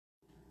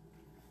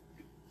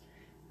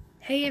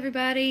Hey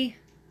everybody!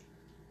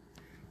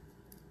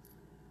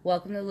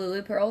 Welcome to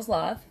Lulu Pearls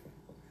Live.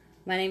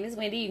 My name is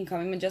Wendy. You can call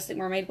me Majestic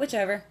Mermaid,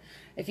 whichever.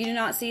 If you do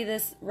not see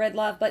this red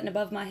live button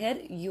above my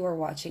head, you are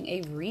watching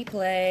a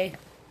replay.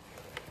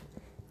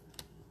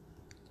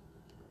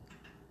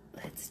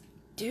 Let's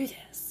do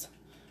this.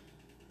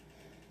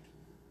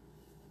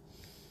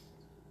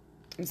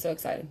 I'm so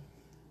excited.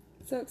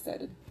 So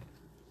excited.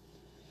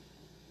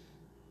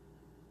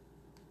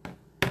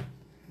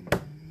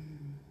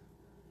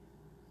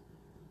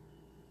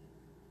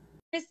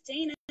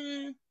 Christina!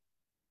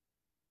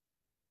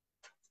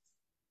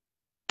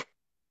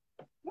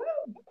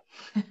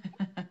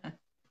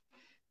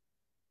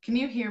 Can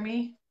you hear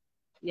me?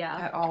 Yeah.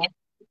 At all?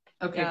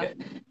 Okay, Yeah.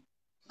 good.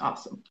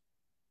 Awesome.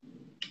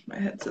 My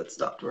headset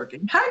stopped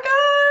working. Hi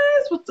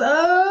guys, what's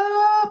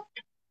up?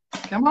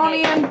 Come on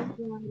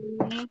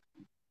in.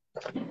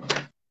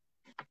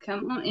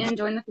 Come on in,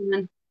 join the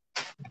fun.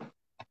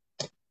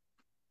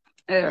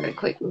 A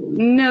quick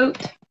note.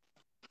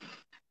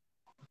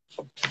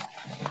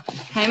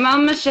 Hey,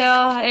 Mom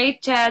Michelle. Hey,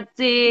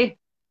 Chadsy.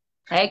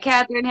 Hey,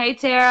 Catherine. Hey,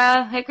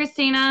 Tara. Hey,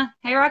 Christina.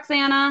 Hey,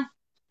 Roxana.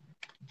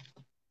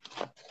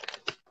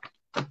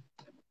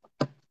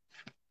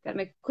 Gotta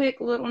make a quick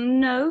little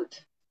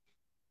note.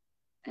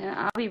 And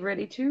I'll be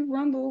ready to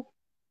rumble.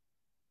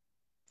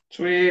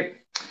 Sweet.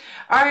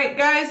 All right,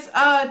 guys.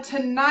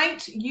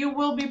 Tonight you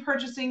will be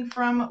purchasing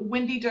from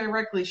Wendy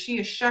directly. She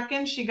is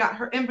shucking. She got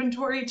her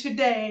inventory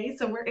today,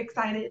 so we're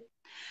excited.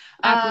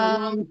 After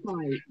a long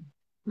fight.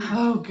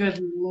 Oh,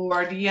 good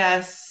Lord,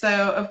 yes.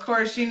 So, of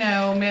course, you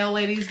know, male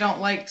ladies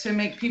don't like to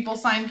make people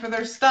sign for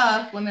their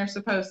stuff when they're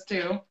supposed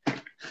to.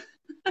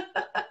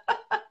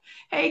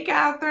 Hey,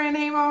 Catherine.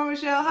 Hey, Mama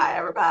Michelle. Hi,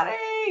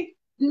 everybody.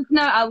 Just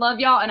know I love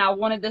y'all, and I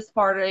wanted this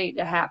party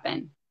to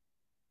happen.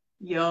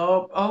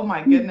 Yup. Oh,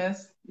 my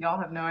goodness.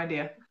 Y'all have no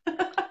idea.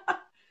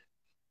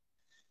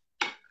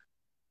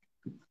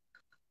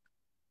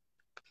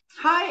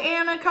 Hi,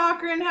 Anna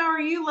Cochran. How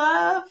are you,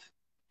 love?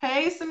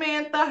 Hey,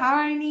 Samantha.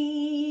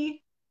 Heine.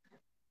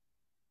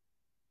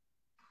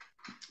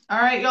 All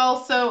right,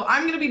 y'all. So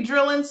I'm going to be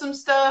drilling some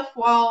stuff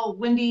while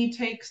Wendy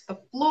takes the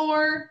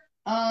floor.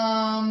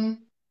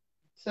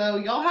 So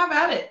y'all have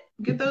at it.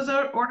 Get those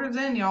orders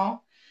in,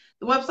 y'all.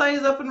 The website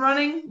is up and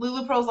running,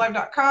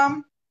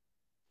 lulupearlslive.com.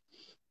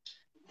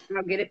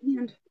 I'll get it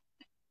pinned.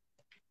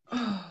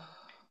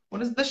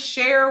 What is the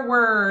share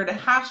word?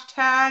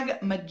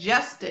 Hashtag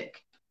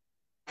majestic.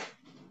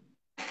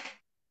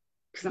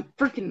 Because I'm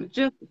freaking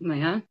majestic,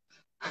 man.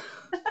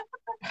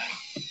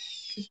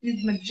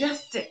 She's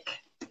majestic.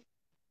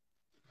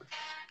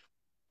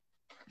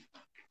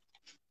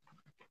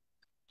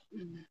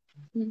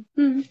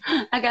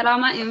 I got all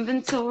my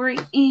inventory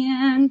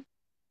in.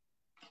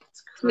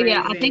 It's crazy.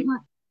 Yeah,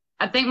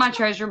 I think my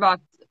treasure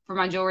box for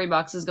my jewelry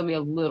box is gonna be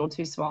a little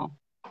too small.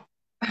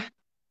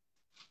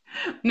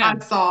 No. I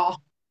saw.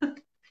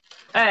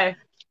 Hey.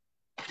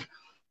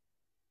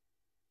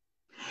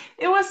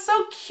 It was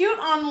so cute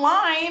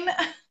online.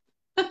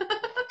 But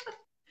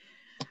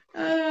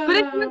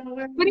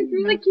it's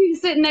really cute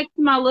sitting next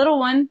to my little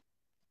one.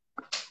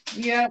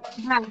 Yep.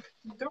 Yeah.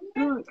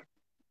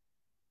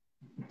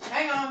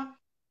 Hang on.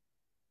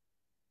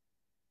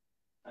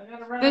 I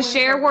gotta run The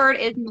share word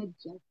is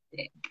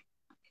majestic.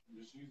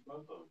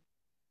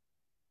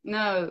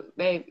 No,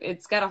 babe,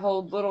 it's got to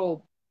hold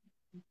little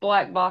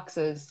black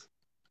boxes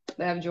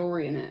that have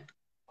jewelry in it.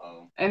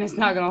 Oh. And it's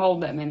not going to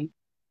hold that many.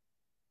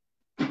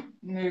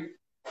 No.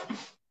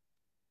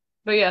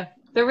 But yeah,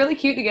 they're really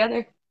cute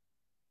together.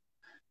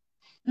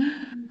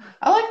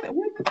 I like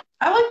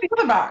the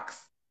other box.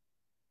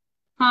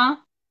 Huh?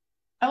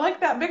 I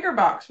like that bigger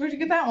box. Where'd you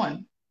get that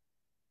one?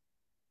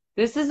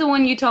 This is the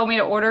one you told me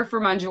to order for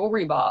my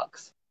jewelry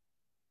box.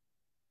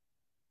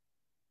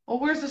 Well,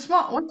 what's the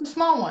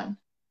small one?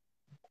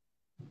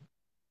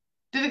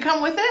 Did it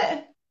come with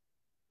it?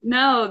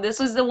 No, this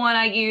was the one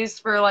I used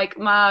for like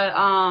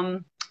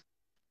my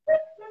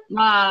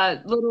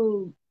my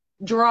little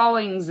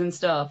drawings and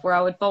stuff where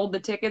I would fold the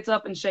tickets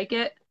up and shake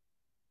it.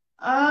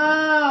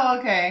 Oh,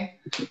 okay.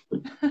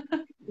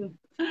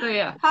 So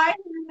yeah. Hi,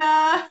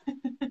 Nina.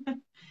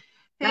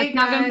 Hey, That's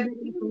not going to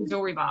be for the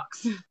jewelry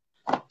box.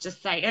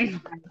 Just saying.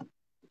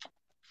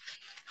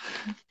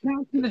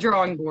 Now to the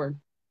drawing board.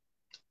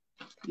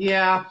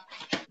 Yeah.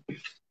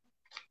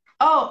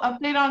 Oh,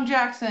 update on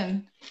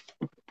Jackson.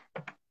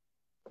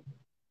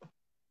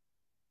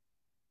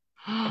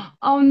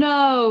 Oh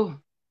no.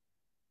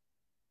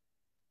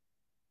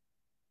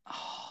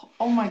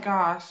 Oh my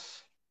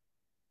gosh.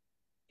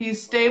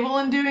 He's stable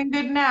and doing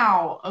good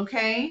now,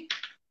 okay?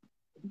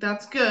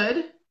 That's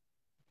good.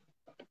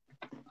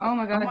 Oh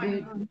my God,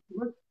 dude. God.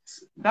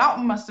 That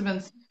must have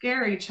been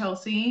scary,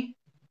 Chelsea.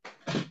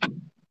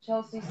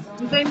 Chelsea,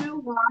 do they know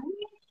why?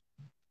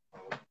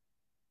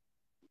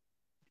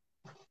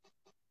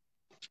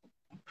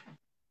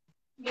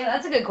 Yeah,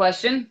 that's a good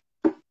question.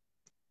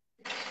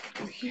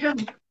 Yeah.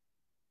 Hold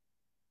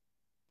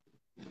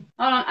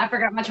on, I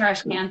forgot my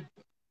trash can.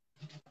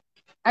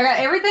 I got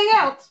everything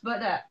else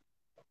but that.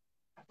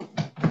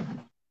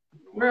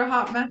 We're a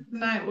hot mess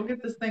tonight. We'll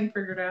get this thing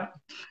figured out.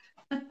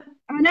 I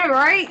know,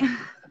 right?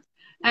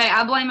 Hey,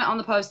 I blame it on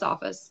the post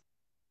office.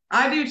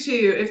 I do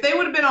too. If they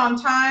would have been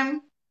on time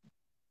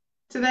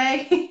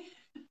today,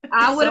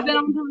 I would have been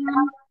on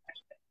time.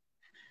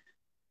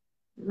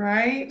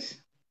 Right?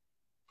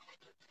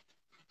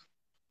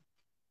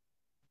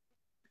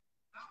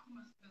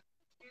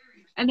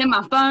 And then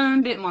my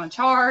phone didn't want to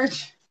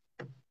charge.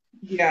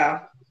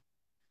 Yeah.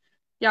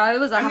 Yeah, it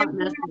was a hot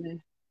mess today.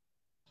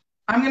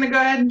 I'm going to go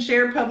ahead and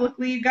share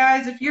publicly, you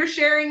guys. If you're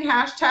sharing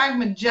hashtag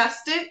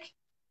Majestic,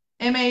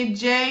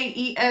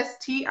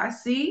 MAJESTIC.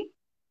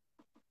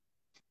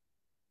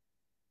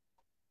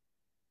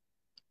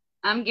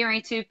 I'm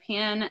going to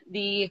pin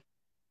the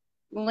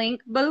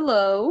link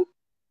below.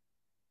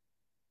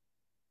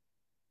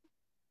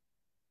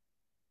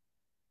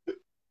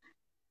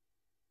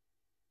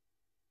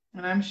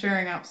 And I'm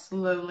sharing out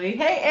slowly.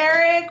 Hey,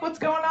 Eric, what's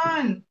going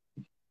on?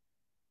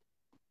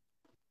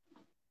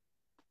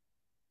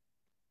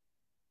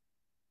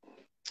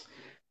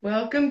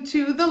 Welcome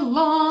to the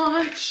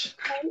launch.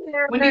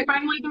 Wendy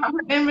finally got her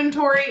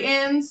inventory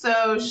in,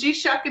 so she's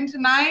shucking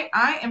tonight.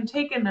 I am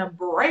taking a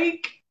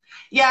break.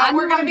 Yeah,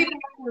 we're going to be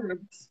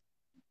backwards.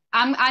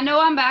 I know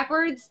I'm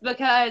backwards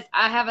because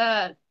I have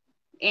a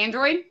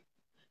Android.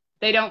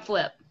 They don't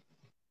flip.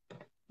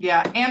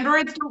 Yeah,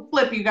 Androids don't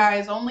flip, you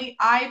guys. Only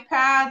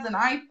iPads and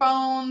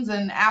iPhones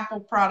and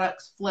Apple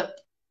products flip.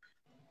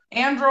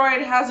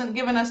 Android hasn't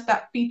given us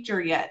that feature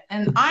yet.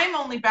 And I'm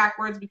only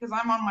backwards because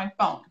I'm on my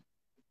phone.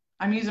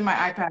 I'm using my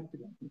iPad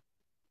today.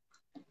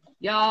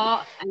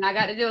 Y'all, and I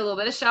got to do a little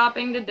bit of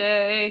shopping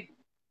today.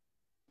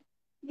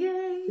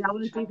 Yay. Y'all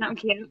want to see something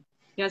cute?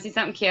 You want to see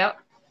something cute? Want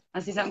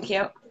to see something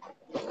cute?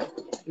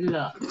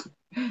 Look.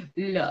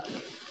 Look.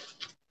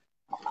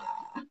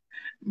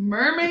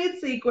 Mermaid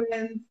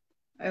sequins.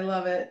 I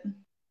love it.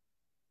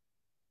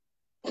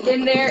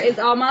 Then there is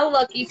all my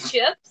Lucky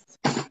chips.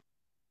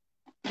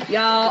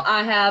 Y'all,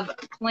 I have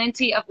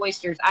plenty of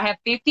oysters. I have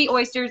 50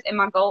 oysters, and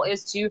my goal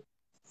is to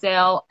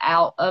sell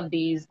out of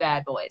these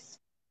bad boys.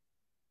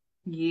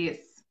 Yes.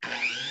 We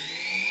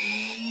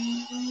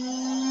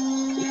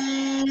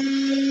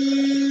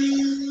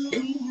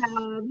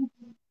have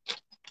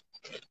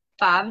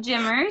 5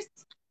 Gemmers.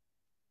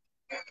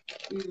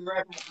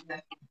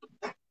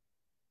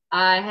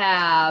 I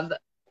have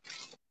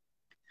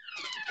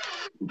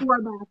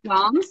 4 bath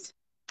bombs,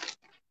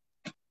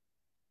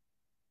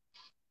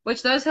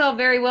 which those held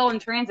very well in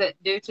transit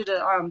due to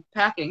the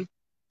packing.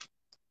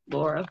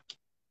 Laura.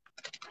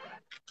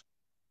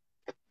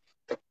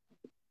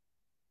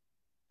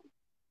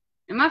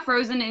 Am I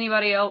frozen to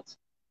anybody else?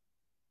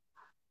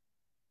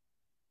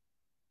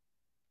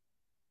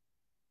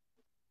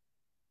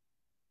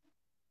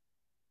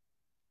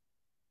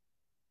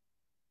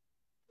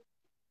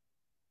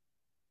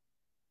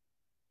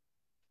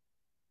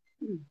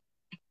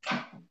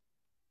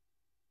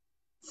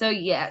 So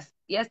yes.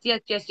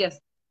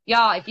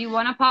 Y'all, if you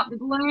want to pop the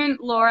balloon,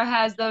 Laura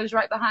has those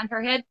right behind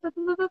her head.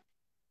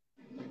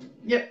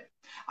 Yep.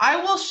 I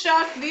will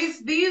shuck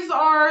these. These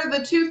are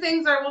the 2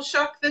 things I will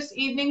shuck this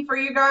evening for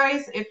you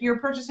guys. If you're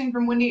purchasing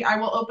from Wendy, I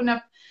will open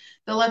up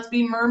the Let's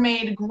Be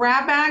Mermaid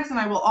grab bags, and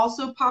I will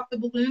also pop the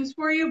balloons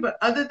for you. But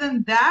other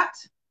than that,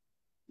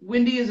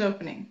 Wendy is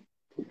opening.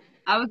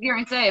 I was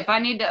going to say, if I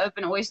need to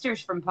open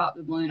oysters from Pop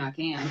the Balloon, I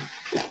can.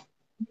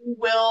 You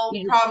will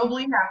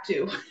probably have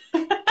to.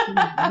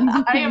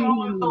 I am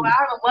almost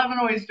allowed 11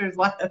 oysters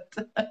left.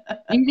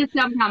 You just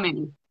tell me how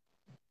many.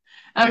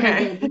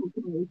 Okay.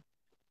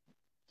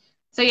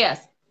 So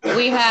yes,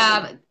 we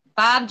have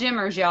 5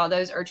 Gemmers, y'all.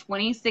 Those are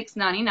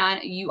 $26.99.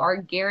 You are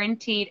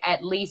guaranteed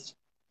at least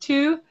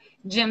 2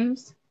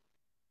 gems.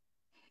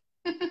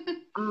 We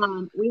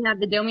have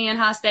the Domian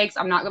High Stakes.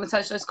 I'm not going to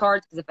touch those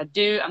cards because if I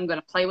do, I'm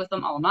going to play with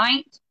them all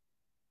night.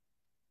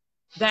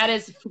 That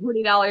is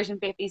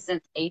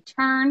 $40.50 a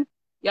turn.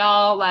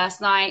 Y'all,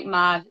 last night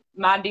my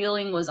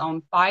dealing was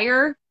on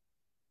fire.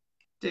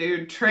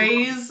 Dude,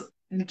 trays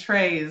and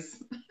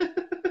trays.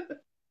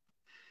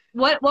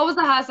 What was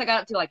the highest I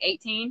got up to? Like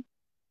 18?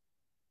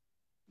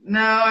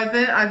 No,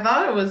 I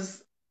thought it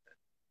was.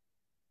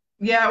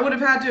 Yeah, it would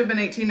have had to have been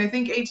 18. I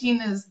think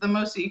 18 is the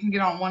most that you can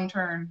get on one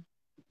turn.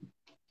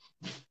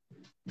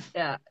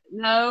 Yeah.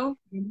 No.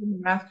 You did the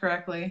math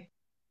correctly.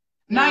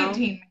 No.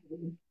 19.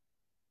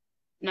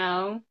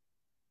 No.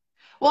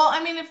 Well,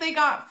 I mean, if they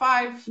got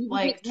 5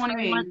 like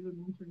 21.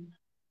 trays.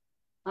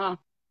 Oh.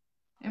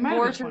 It might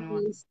have been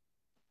 21. Trays.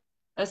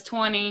 That's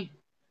 20,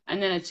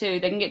 and then a 2.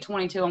 They can get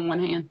 22 on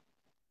one hand.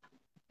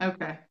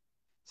 Okay.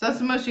 So that's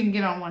the most you can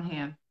get on one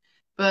hand.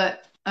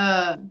 But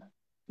no,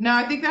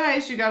 I think the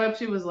highest you got up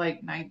to was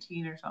like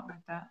 19 or something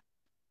like that.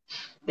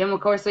 Then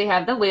of course we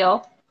have the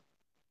wheel.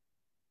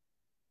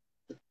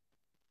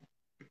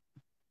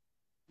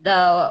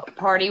 The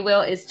party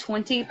wheel is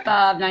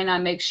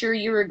 $25.99. Make sure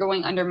you are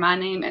going under my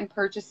name and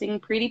purchasing,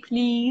 pretty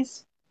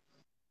please.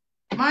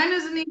 Mine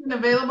isn't even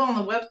available on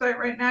the website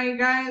right now, you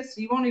guys.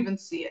 So you won't even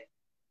see it.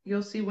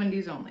 You'll see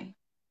Wendy's only.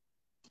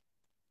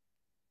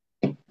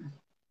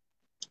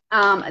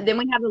 Then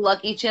we have the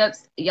Lucky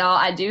Chips. Y'all,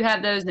 I do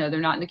have those. No, they're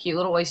not in the cute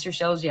little oyster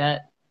shells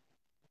yet.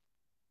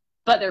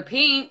 But they're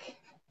pink.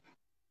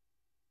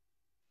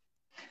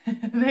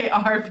 They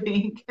are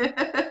pink.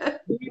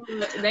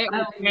 They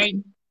are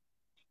pink.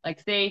 Like,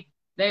 see,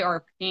 they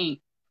are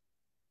pink.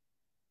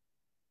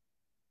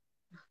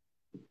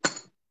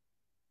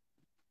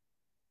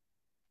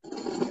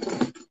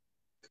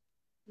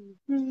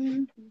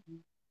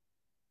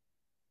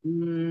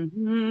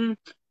 Mm-hmm.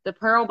 The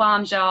Pearl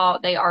Bombs, y'all,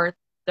 they are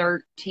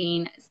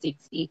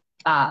 $13.65.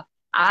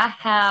 I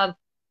have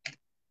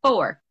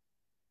 4.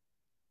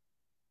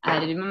 I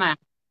had to do my math.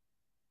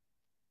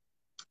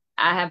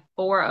 I have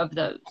 4 of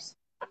those.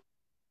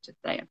 Just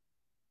saying.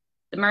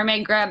 The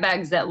mermaid grab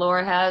bags that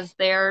Laura has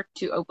there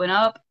to open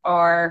up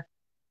are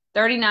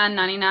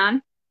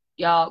 $39.99.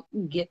 Y'all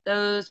get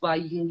those while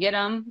you can get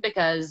them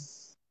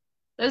because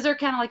those are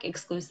kind of like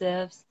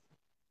exclusives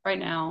right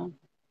now.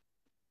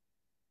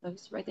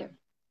 Those right there.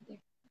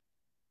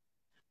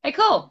 Hey,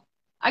 cool.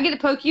 I get to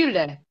poke you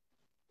today.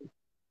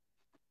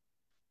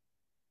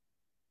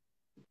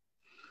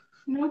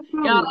 No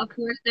problem. Y'all, of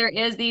course, there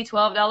is the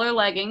 $12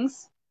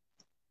 leggings.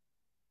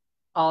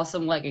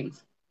 Awesome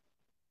leggings.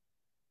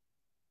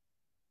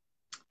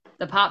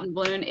 The Pop and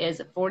Balloon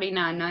is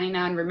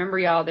 $49.99. Remember,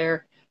 y'all,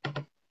 there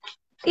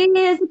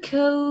is a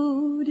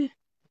code.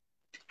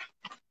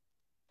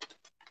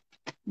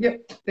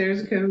 Yep,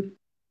 there's a code.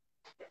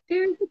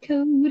 There's a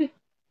code.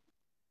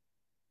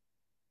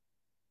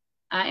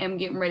 I am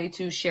getting ready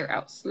to share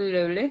out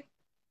slowly.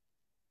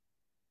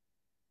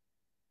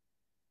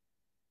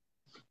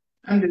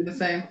 I'm doing the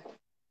same.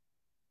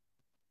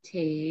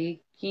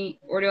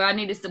 Or do I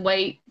need to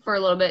wait for a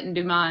little bit and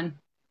do mine?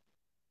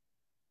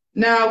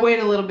 No, wait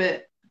a little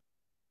bit.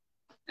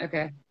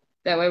 Okay.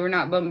 That way we're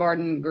not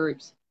bombarding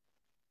groups.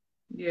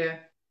 Yeah.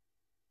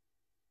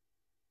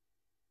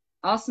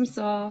 Awesome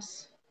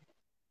sauce.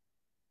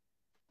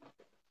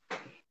 All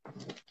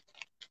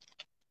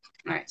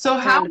right. So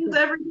how is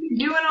everybody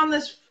doing on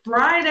this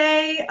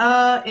Friday?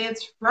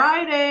 It's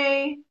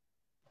Friday.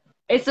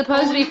 It's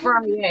supposed to be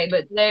Friday,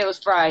 but today it was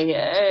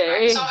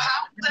Friday. So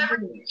how is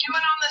everybody doing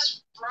on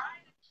this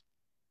Friday?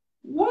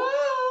 Whoa.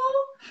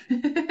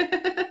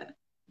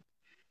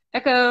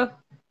 Echo.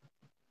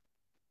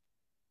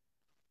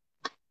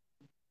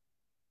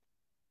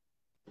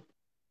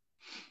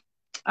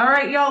 All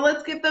right, y'all,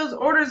 let's get those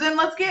orders in.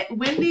 Let's get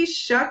Wendy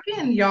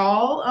shucking,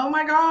 y'all. Oh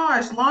my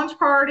gosh, launch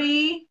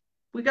party.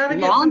 We got to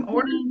get some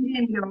orders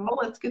in, y'all.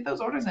 Let's get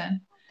those orders in.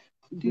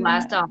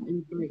 Blast off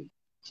in 3,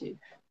 2.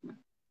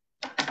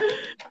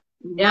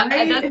 Yeah,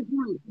 right? that's the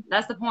point.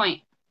 That's the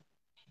point.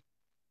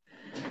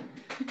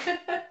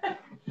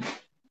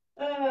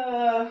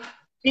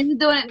 She was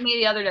doing it to me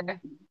the other day.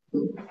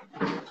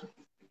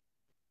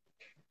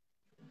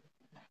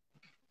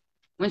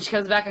 When she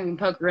comes back, I can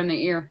poke her in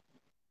the ear.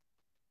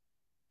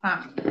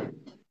 Huh.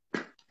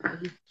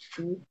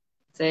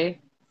 See?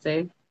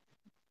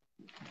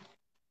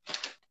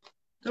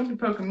 Don't be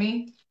poking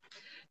me.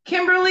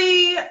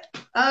 Kimberly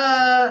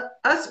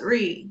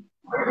Usry.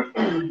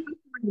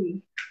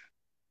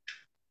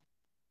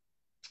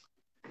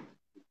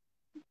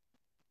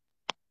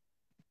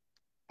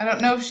 I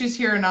don't know if she's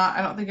here or not.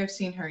 I don't think I've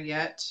seen her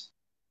yet.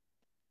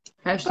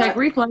 Hashtag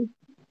replay.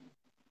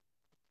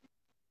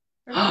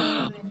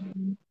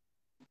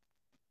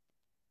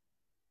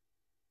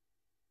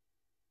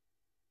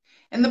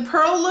 And the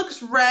pearl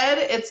looks red.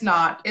 It's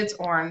not. It's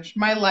orange.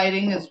 My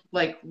lighting is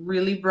like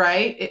really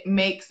bright. It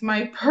makes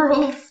my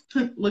pearls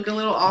look a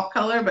little off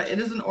color, but it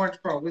is an orange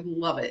pearl. We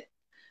love it.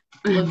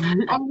 Looks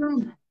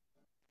awesome.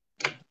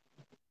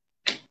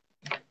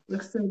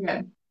 Looks so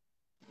good.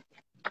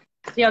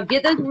 Yeah,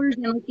 get those orders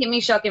and look at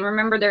me shucking.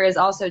 Remember, there is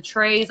also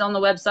trays on the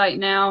website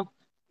now.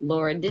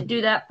 Laura did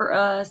do that for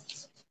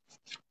us.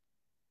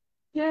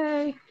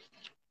 Yay.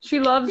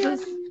 She loves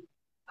us.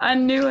 I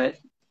knew it.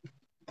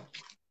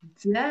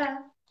 Yeah.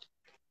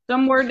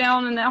 Somewhere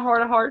down in that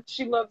heart of hearts,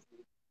 she loves me.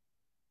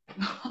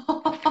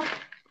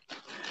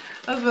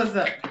 That's what's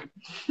up.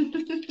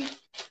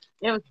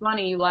 It was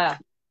funny. You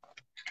laughed.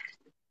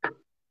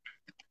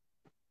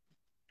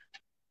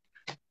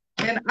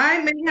 And I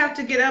may have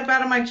to get up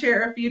out of my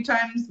chair a few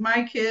times.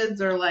 My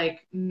kids are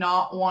like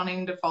not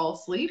wanting to fall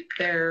asleep.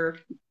 They're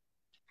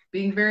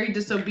being very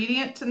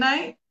disobedient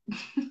tonight.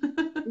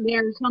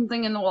 There's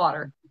something in the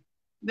water.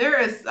 There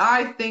is,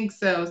 I think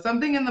so.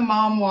 Something in the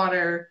mom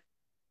water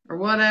or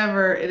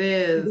whatever it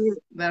is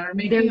that are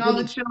making all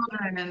the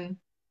children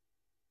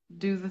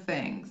do the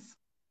things.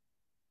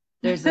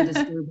 There's a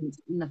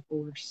disturbance in the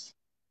force.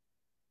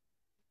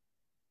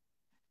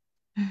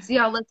 So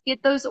y'all, let's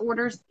get those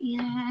orders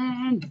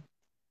in.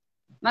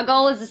 My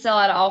goal is to sell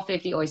out of all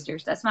 50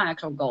 oysters. That's my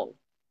actual goal.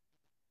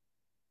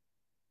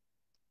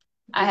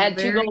 I had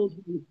 2 goals.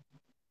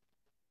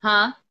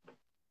 Huh?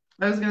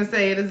 I was going to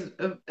say it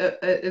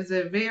is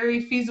a very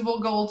feasible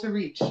goal to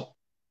reach.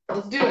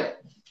 Let's do it.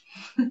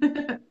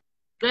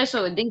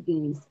 Especially with these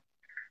things.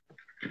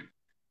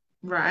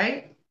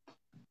 Right.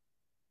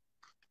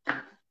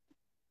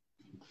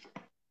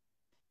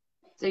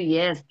 So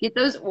yes, get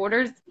those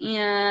orders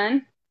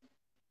in.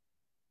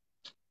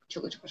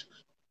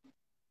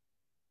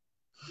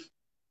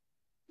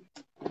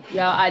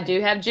 Yeah, I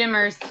do have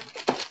jimmers.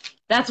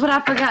 That's what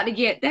I forgot to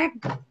get. That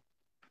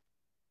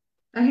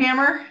A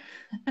hammer?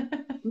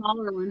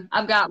 smaller one.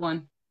 I've got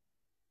one.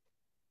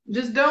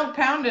 Just don't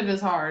pound it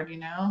as hard, you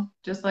know?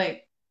 Just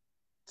like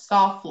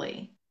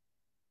softly.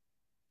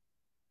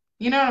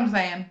 You know what I'm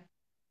saying?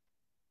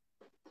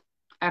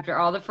 After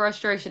all the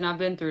frustration I've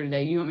been through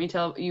today, you want me to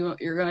tell you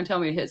you're gonna tell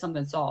me to hit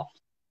something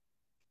soft.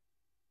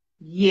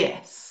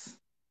 Yes.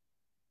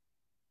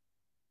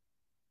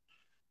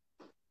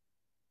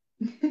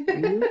 Are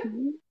you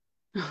okay?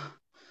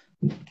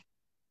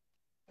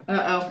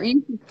 Uh-oh. Are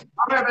you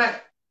I'll be right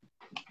back.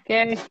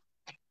 okay?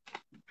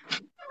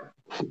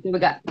 So we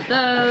got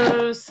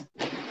those.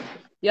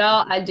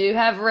 Y'all, I do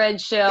have red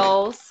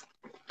shells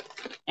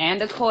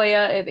and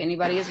AKOYA if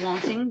anybody is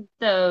wanting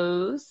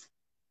those.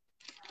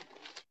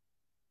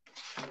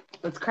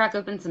 Let's crack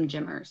open some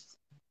jimmers.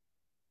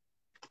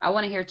 I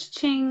want to hear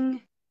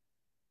cha-ching,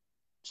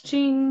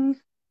 cha-ching.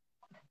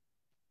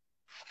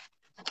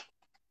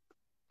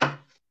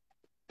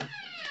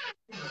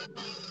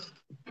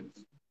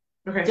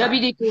 Okay, sorry.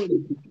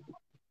 WD-40.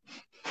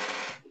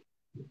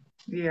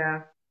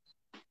 Yeah.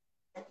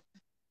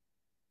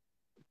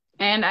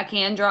 And I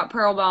can drop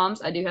pearl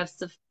bombs. I do have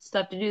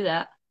stuff to do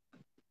that.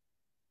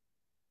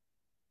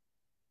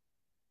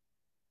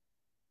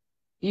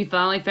 You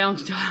finally found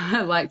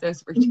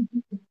lactose free.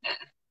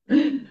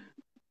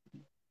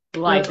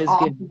 Life That's is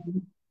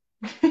awesome.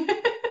 good.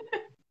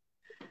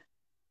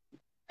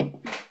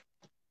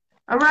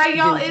 All right,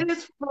 y'all, it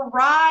is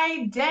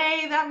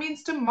Friday. That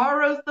means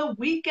tomorrow's the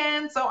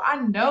weekend. So I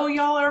know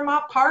y'all are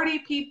my party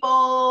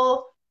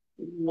people.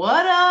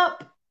 What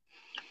up?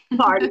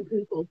 Party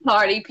people.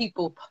 Party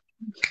people.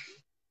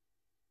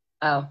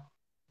 Oh.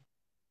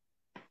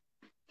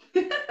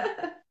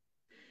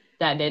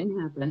 That didn't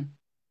happen.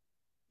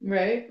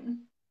 Right?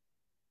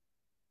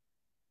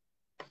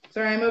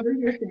 Sorry, I'm over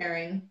here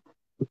sharing.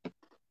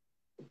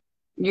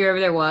 You're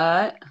over there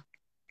what?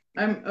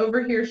 I'm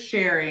over here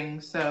sharing,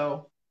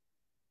 so.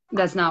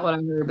 That's not what I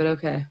heard, but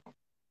okay.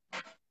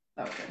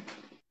 Okay.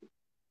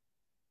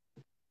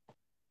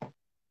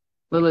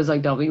 Lulu's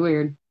like, don't be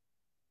weird.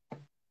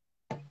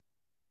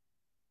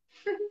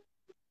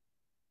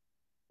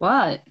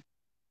 What?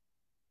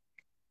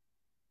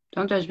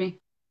 Don't judge me.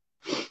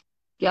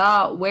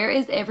 Y'all, where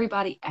is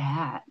everybody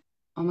at?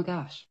 Oh my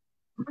gosh.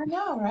 I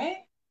know, right?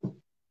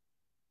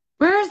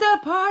 Where's the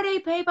party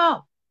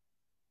people?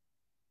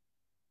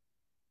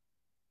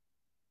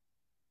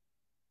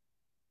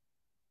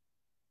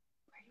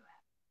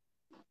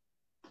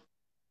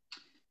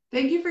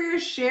 Thank you for your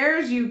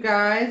shares, you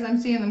guys. I'm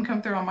seeing them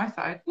come through on my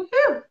side.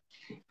 Woohoo!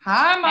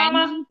 Hi,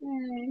 Mama.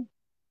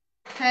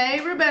 Hey,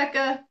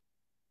 Rebecca.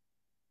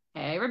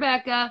 Hey,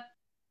 Rebecca.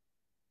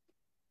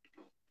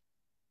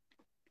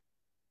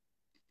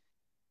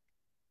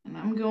 And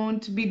I'm going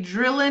to be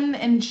drilling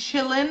and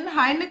chilling.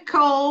 Hi,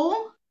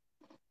 Nicole.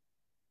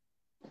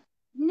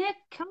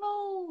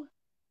 Nicole.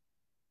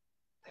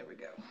 There we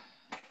go.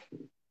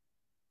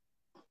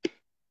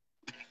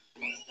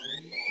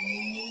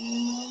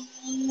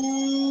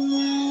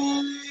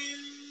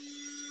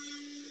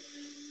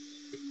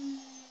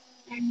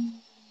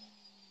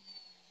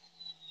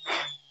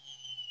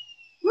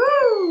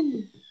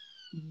 Woo!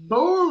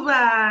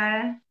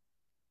 Bullseye.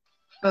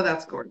 Oh,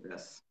 that's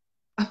gorgeous.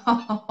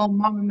 Oh,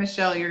 Mama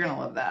Michelle, you're going to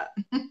love that.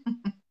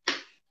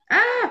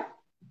 Ah!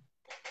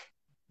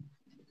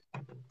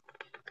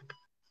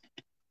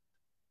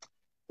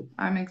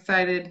 I'm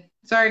excited.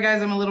 Sorry,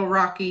 guys, I'm a little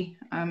rocky.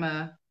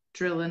 I'm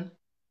drilling.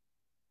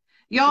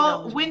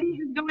 Y'all, Wendy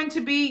is going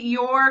to be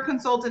your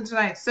consultant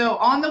tonight. So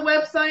on the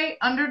website,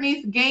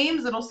 underneath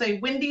games, it'll say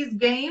Wendy's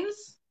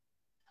Games.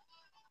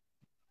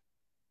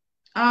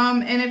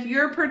 And if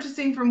you're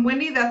purchasing from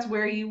Wendy, that's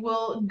where you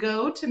will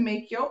go to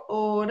make your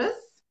orders.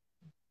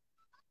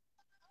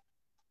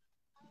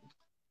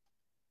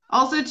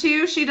 Also,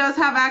 too, she does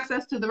have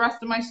access to the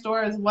rest of my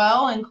store as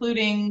well,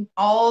 including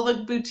all the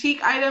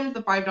boutique items,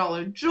 the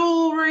 $5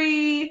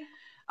 jewelry,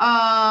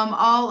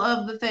 all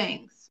of the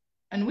things.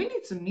 And we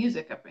need some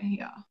music up in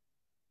here.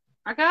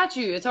 I got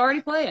you. It's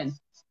already playing.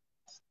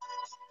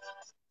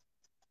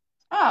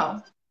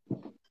 Oh,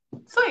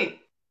 sweet.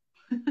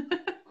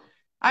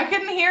 I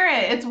couldn't hear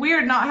it. It's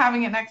weird not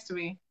having it next to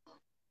me.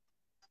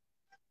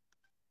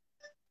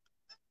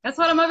 That's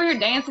what I'm over here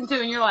dancing to,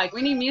 and you're like,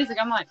 we need music.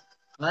 I'm like,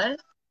 what?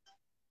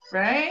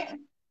 Right?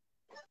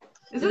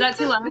 Is that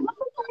too loud? Is that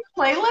the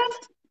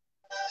playlist?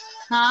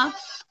 Huh?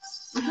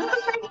 Is that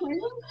the same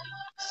playlist?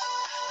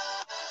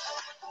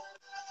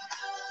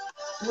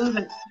 Love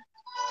it.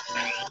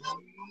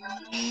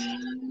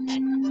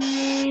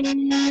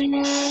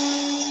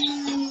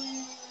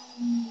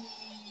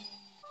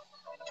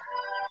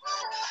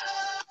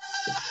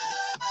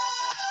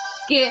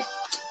 Get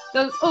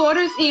those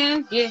orders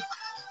in. Get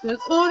those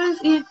orders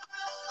in.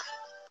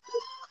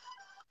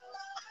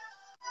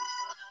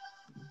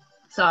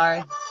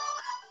 Sorry.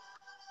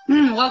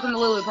 Welcome to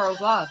Lulu Pearls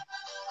Live.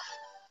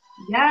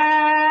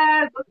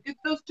 Yes, let's get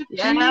those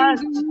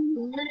Yes.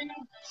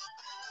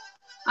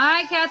 All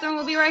right, Catherine,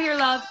 we'll be right here,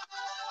 love.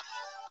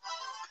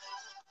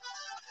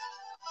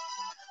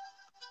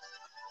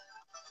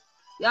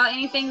 Y'all,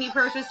 anything you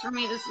purchase for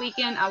me this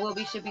weekend, I will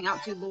be shipping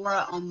out to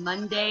Laura on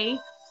Monday.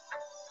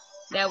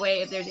 That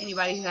way, if there's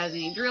anybody who has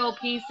any drill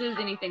pieces,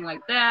 anything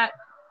like that.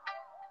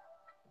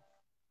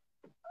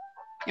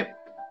 Yep.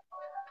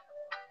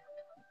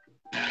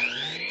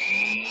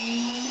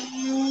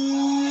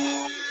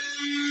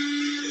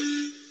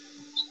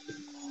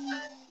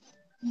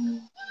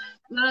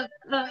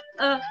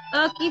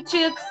 Lucky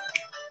chips.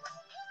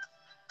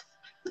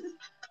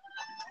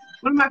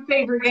 One of my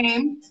favorite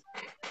games.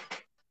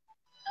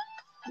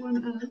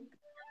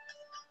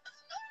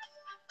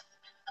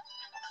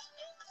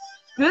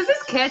 This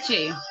is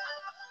catchy.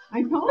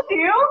 I told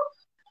you.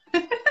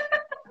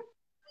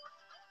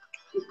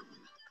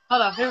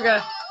 Hold on, here we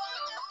go.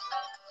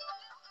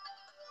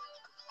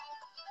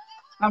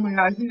 Oh my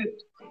gosh,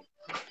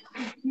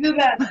 do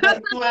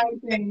that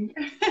flag thing.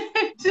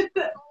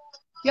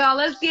 Y'all,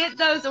 let's get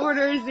those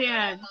orders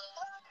in.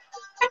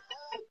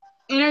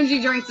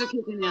 Energy drinks are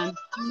kicking in.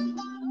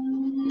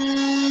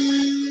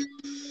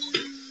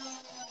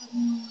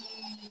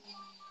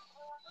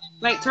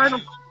 Wait,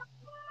 turtle.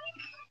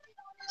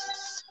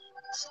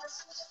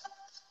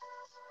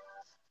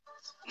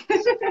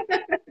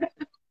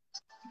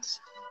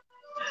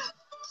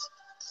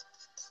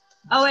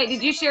 Oh, wait,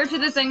 did you share to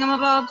the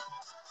thingamabob?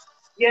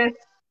 Yes.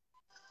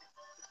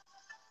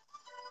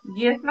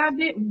 Yes, I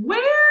did.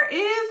 Where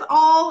is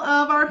all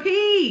of our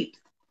peeps?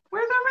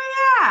 Where's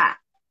everybody at?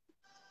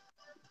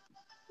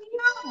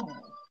 No.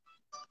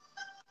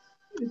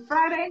 It's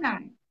Friday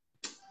night.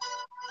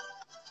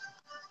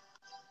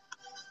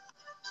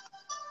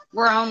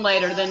 We're on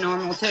later than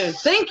normal, too.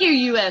 Thank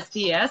you,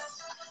 USPS.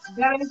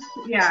 That is,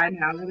 yeah, I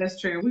know. That is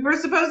true. We were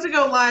supposed to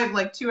go live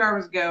like 2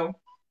 hours ago,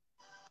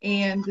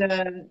 and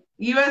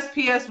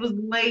USPS was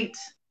late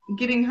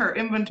getting her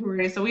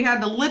inventory, so we had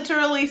to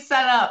literally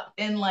set up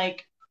in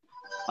like,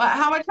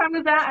 how much time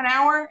is that? An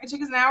hour? It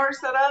took us an hour to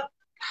set up.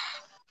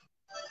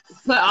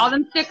 Put all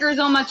them stickers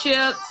on my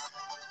chips.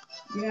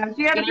 Yeah,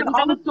 she had to put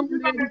all the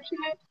stickers on her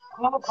chips,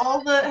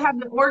 had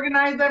to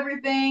organize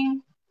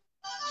everything.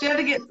 She had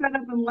to get set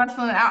up in less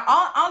than an hour.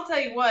 I'll tell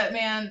you what,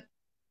 man.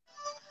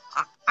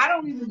 I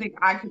don't even think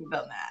I could have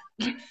done that.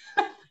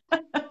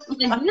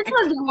 And this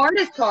was the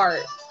hardest part.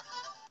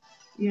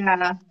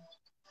 Yeah.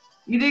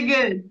 You did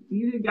good.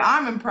 You did good.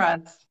 I'm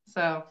impressed.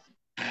 So.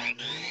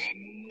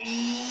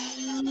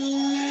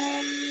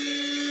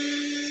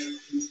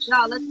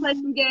 Y'all, let's play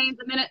some games.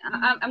 A minute.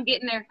 I'm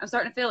getting there. I'm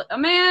starting to feel it. Oh,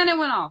 man, it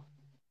went off.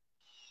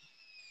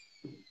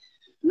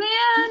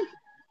 Man.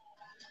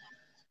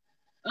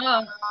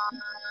 Oh.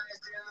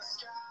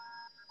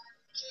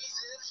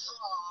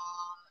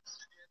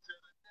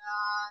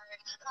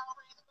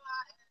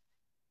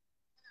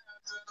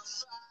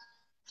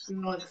 She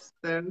looks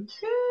so good.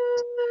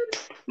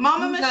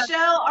 Mama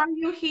Michelle, are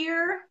you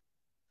here?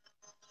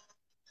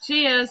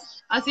 She is.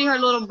 I see her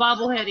little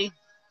bobbleheady.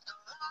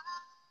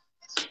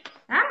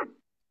 Ah.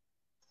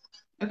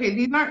 Okay,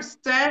 these aren't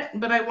set,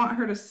 but I want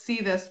her to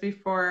see this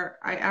before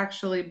I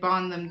actually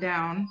bond them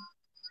down.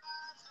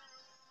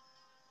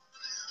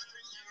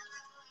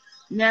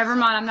 Never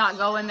mind, I'm not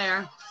going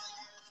there.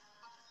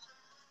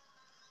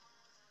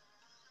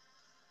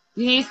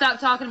 You need to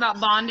stop talking about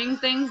bonding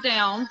things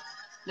down.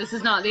 This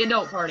is not the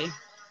adult party.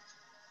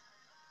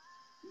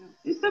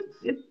 It's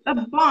a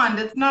bond.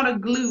 It's not a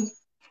glue.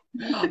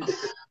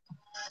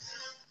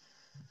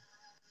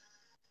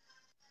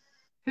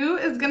 Who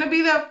is going to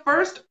be the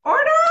first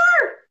order?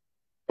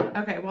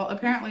 Okay, well,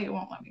 apparently it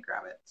won't let me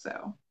grab it,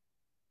 so.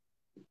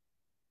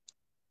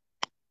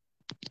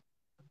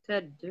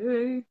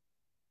 Today.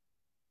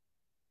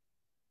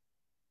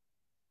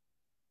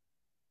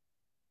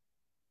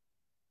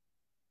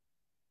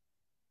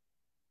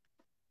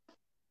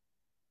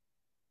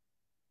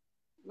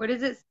 What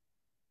is it?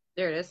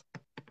 There it is.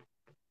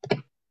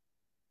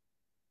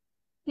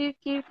 Cute,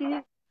 cute,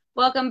 cute.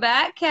 Welcome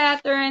back,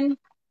 Catherine.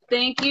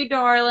 Thank you,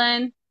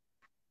 darling.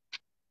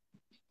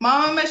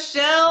 Mama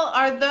Michelle,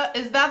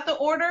 is that the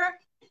order?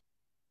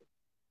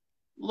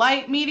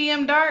 Light,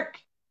 medium, dark?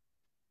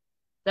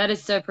 That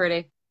is so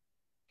pretty.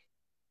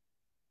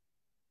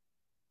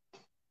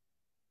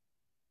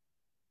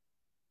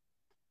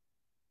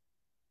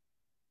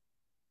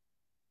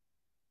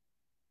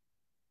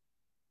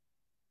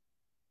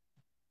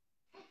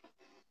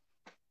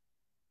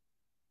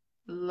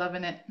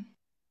 Loving it.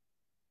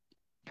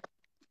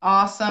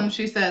 Awesome,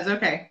 she says.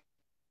 Okay.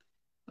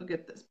 We'll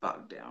get this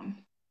bogged down.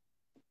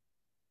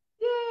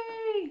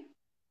 Yay!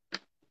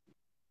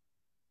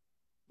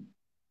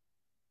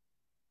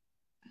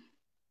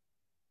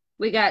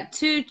 We got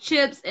 2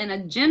 chips and a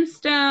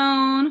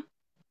gemstone.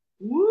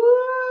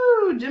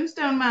 Woo!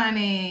 Gemstone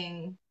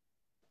mining.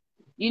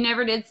 You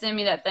never did send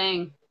me that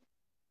thing.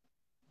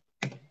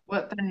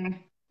 What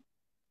thing?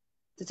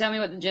 To tell me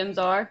what the gems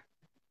are.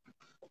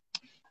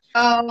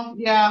 Oh,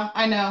 yeah,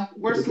 I know.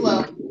 We're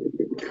slow.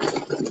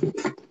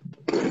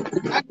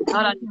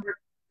 Hold on.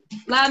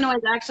 Loud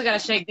noise. I actually got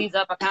to shake these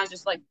up. I kind of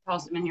just like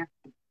toss them in here.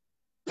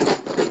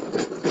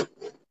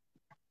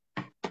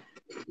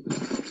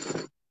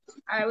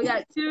 All right, we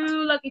got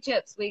 2 lucky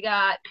chips. We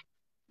got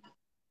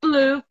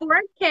blue for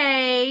a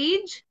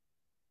cage.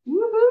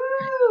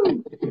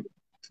 Woohoo!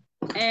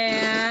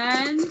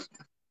 And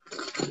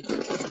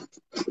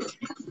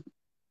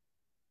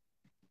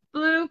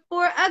blue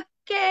for a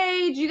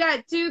cage. You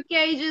got 2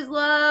 cages,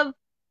 love.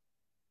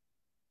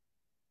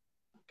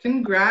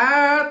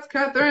 Congrats,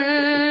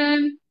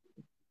 Catherine.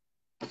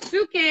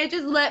 2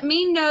 cages. Let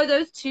me know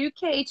those 2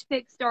 cage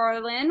picks,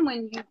 darling,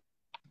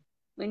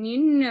 when you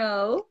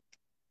know.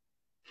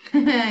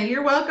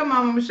 You're welcome,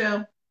 Mama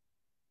Michelle.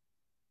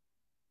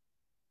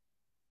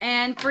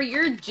 And for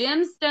your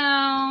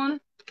gemstone,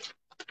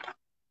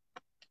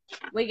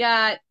 we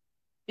got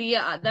the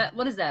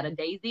what is that? A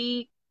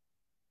daisy?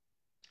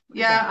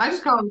 Yeah, I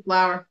just call it a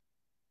flower.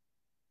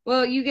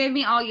 Well, you gave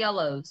me all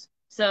yellows,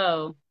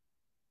 so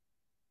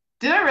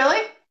Did I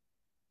really?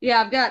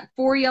 yeah, I've got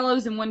 4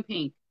 yellows and 1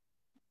 pink.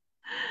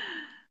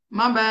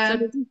 My bad.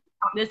 So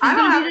this is I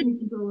don't have gonna any be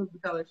control of the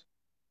colors.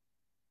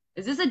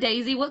 Is this a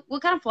daisy?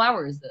 What kind of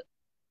flower is it?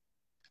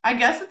 I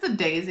guess it's a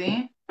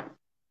daisy.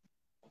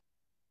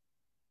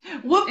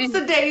 Whoops,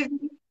 a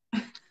daisy.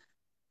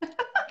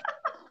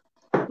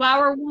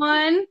 Flower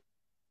 1,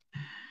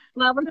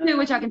 flower 2,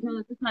 which I can tell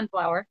is a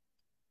sunflower.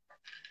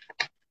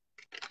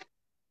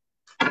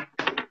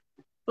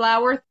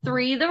 Flower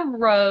 3, the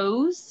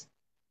rose.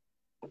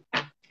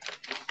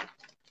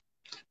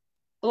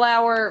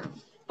 Flower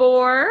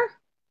 4,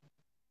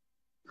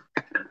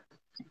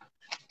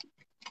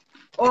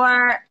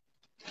 or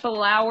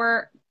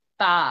flower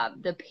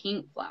 5, the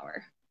pink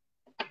flower.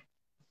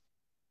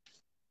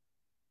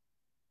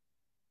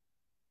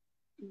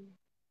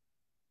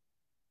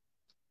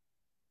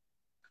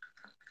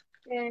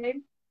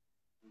 Okay.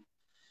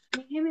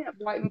 Can you hand me that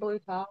white and blue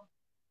towel?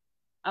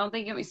 I don't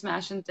think you'll be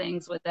smashing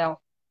things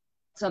without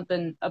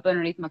something up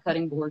underneath my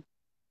cutting board.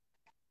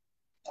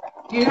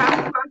 Do you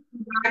have a plastic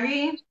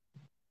baggie?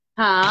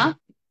 Huh?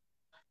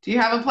 Do you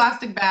have a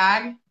plastic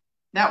bag?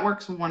 That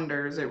works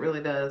wonders. It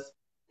really does.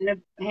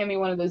 Hand me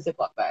one of those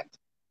Ziploc bags.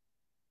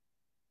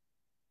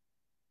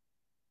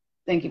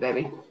 Thank you,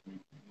 baby.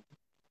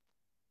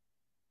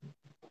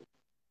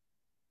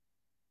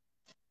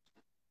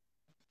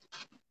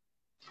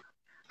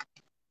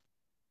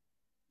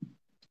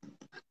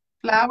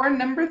 Flower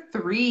number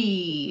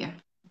 3.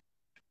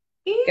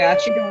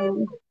 Got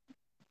you.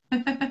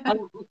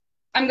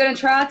 I'm going to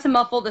try to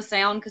muffle the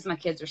sound because my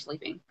kids are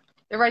sleeping.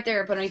 They're right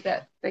there underneath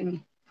that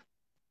thing.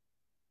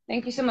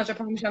 Thank you so much. I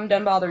promise you I'm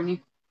done bothering you.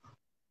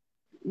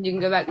 You can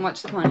go back and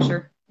watch The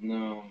Punisher.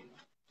 No.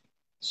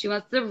 She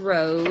wants the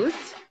rose.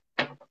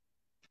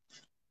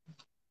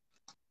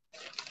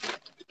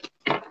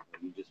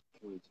 You just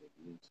pointed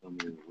and tell me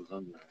it was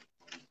under.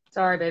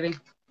 Sorry, baby.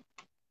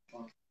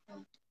 All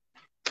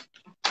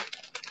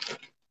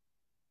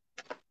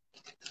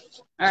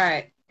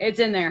right. It's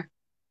in there.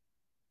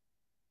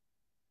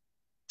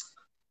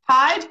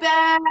 Hi,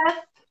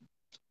 Beth.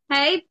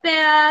 Hey,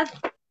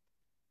 Beth.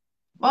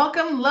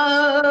 Welcome,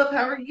 love.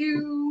 How are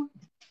you?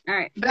 All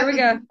right. Beth Here we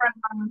go.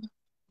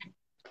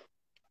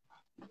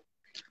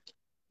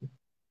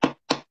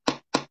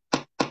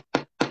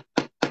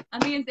 I'm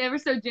being ever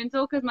so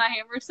gentle because my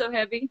hammer is so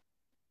heavy.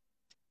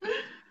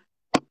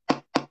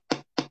 I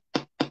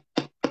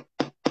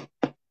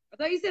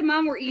thought you said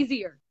mine were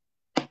easier.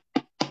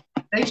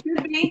 They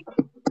should be.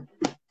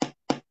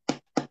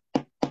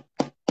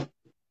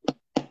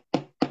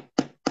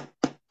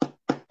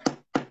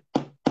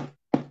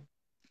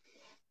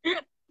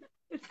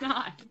 It's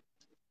not.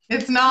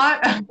 It's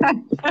not.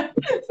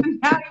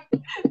 Now,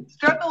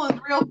 struggle is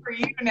real for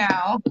you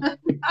now.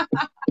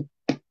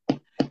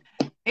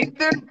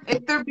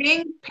 If they're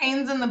being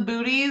pains in the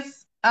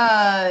booties,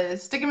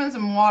 stick them in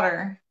some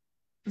water.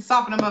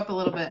 Soften them up a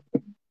little bit.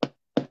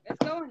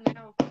 It's going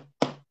now.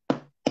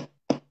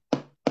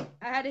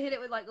 I had to hit it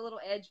with like a little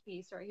edge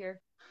piece right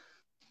here.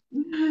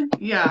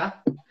 Yeah.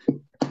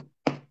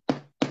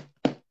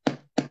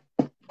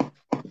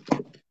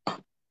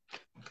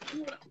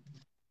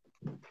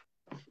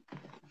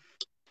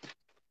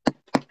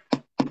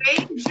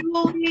 Hey,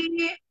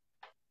 Julie.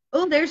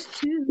 Oh, there's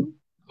 2.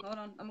 Hold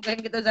on. I'm going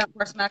to get those out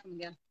before I smack them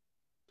again.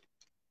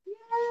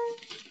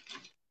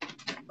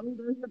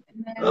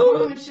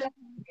 Oh,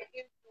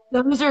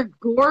 those are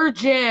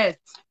gorgeous.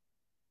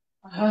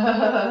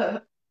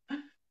 Oh,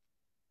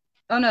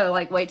 no.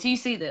 Like, wait till you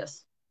see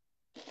this.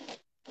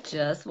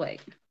 Just wait.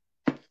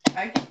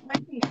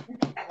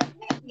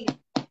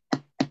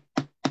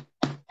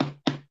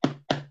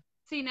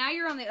 See, now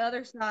you're on the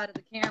other side of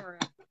the camera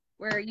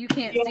where you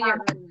can't see it right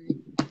away.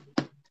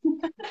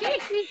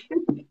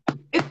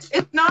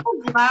 It's not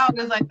as loud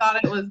as I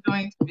thought it was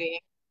going to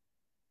be.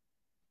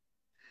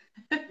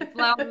 It's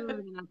louder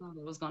than I thought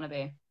it was going to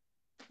be.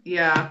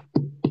 Yeah.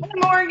 Hey,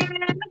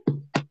 Morgan.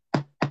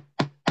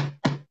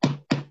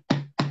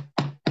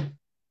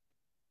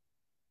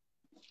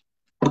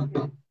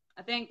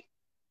 I think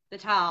the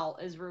towel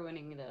is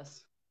ruining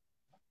this.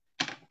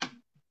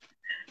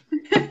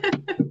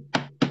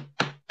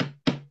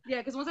 Yeah,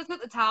 because once I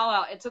took the towel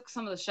out, it took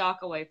some of the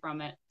shock away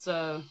from it.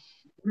 So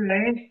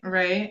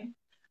Right.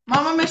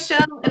 Mama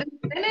Michelle, it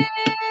is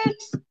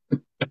Finished.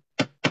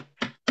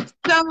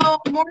 So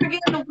Morgan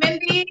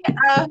Wendy,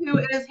 who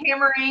is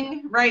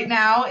hammering right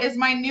now, is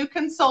my new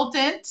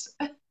consultant.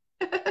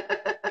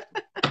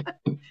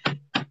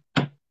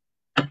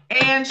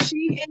 And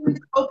she is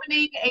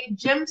opening a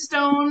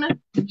gemstone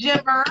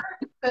gemmer.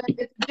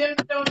 It's a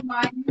gemstone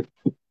mine.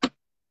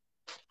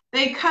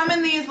 They come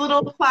in these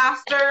little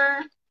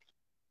plaster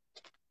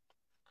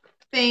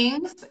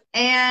things,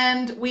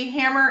 and we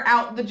hammer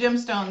out the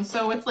gemstones.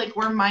 So it's like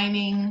we're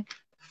mining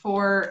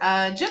for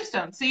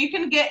gemstones. So you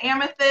can get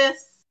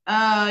amethyst,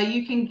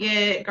 you can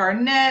get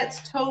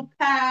garnets,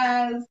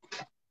 topaz,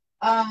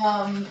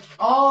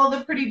 all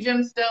the pretty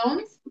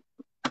gemstones.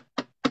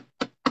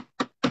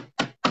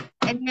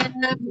 And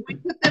then we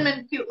put them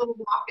in cute little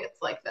lockets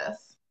like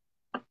this.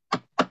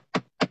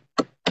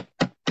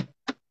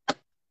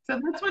 So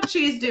that's what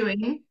she's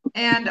doing.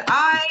 And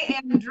I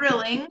am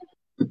drilling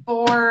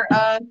for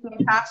some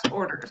past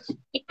orders.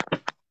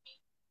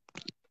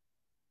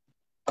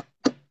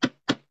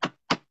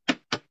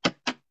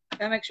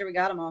 Gotta make sure we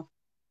got them all.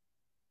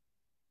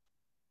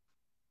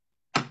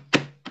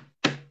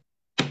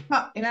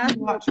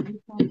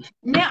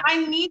 Man,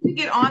 I need to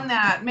get on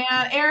that.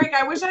 Man, Eric,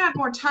 I wish I had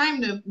more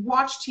time to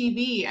watch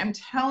TV. I'm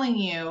telling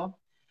you.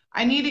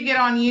 I need to get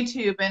on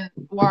YouTube and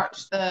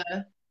watch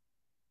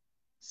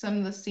some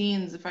of the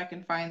scenes if I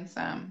can find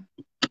some.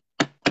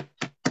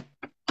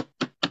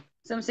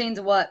 Some scenes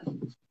of what?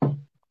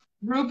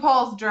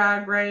 RuPaul's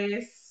Drag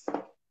Race.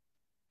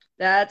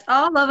 That's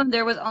all of them.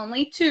 There was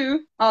only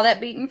 2. All that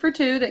beating for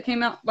 2 that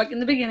came out like in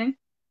the beginning.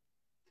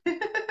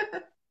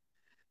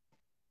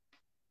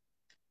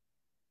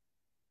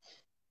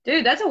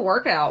 Dude, that's a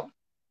workout.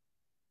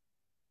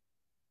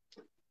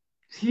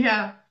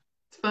 Yeah,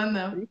 it's fun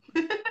though.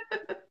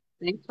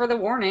 Thanks for the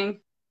warning.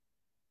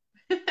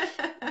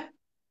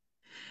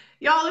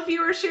 Y'all, if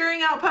you were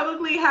sharing out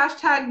publicly,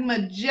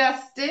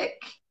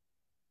 #majestic.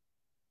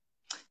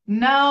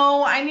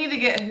 No, I need to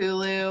get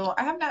Hulu.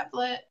 I have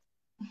Netflix.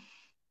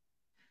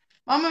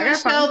 Mama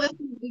Michelle, this is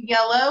the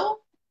yellow.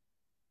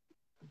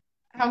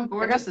 How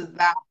gorgeous is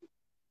that?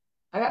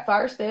 I got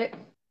Fire Stick.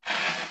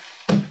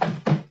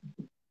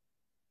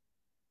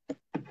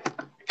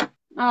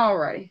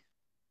 Alrighty.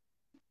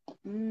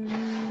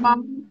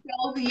 Mama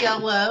Michelle, the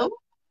yellow.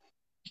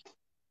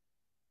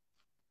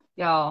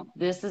 Y'all,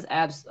 this is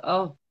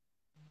oh.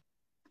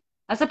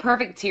 That's a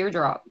perfect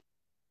teardrop.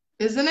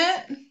 Isn't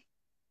it?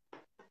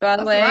 By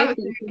the way,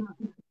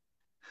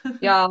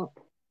 y'all,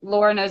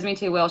 Laura knows me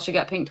too well. She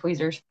got pink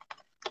tweezers.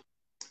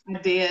 I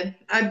did.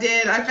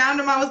 I found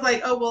them. I was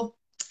like, oh, well,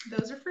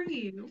 those are for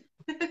you.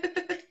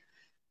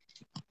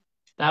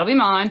 That'll be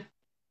mine.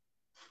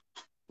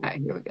 All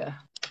right, here we go.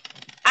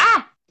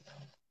 Ah!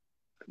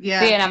 Yeah.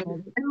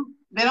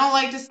 They don't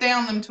like to stay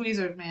on them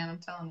tweezers, man. I'm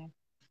telling you.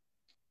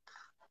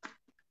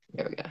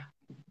 There we go.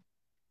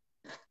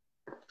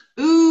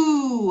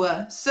 Ooh,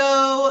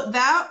 so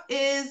that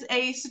is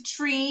a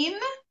citrine.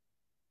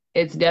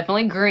 It's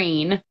definitely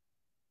green.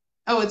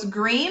 Oh, it's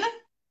green?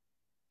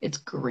 It's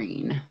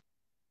green.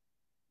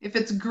 If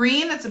it's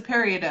green, it's a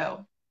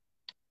peridot.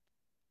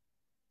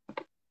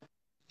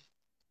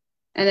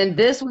 And then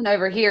this one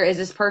over here is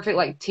this perfect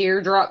like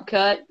teardrop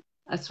cut.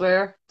 I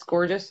swear, it's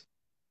gorgeous.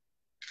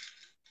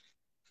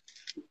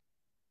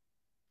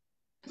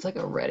 It's like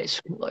a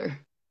reddish color.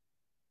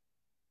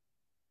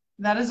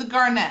 That is a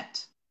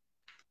garnet.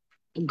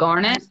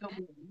 Garnet?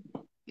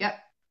 Yep.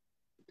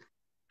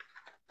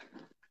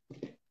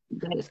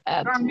 That is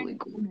absolutely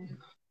gorgeous.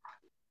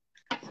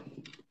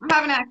 I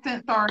have an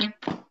accent, sorry.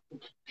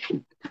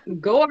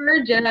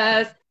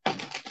 Gorgeous.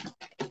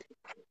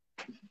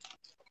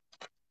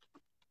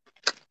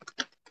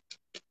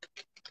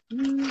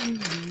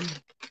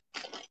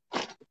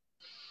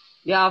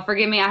 Y'all,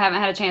 forgive me, I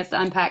haven't had a chance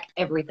to unpack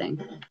everything.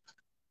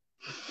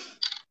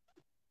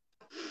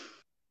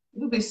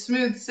 It'll be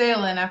smooth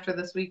sailing after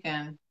this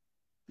weekend.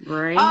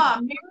 Right.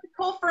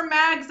 Miracle for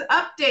Mags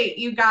update,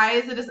 you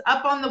guys. It is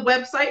up on the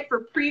website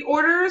for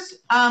pre-orders.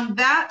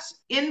 That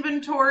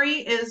inventory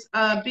is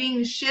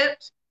being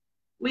shipped.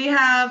 We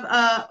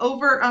have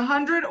over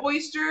 100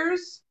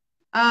 oysters,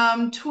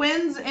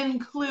 twins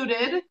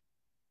included.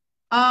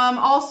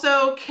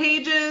 Also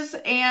cages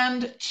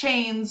and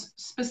chains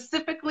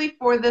specifically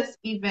for this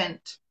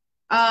event.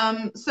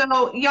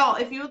 So y'all,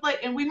 if you would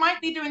like, and we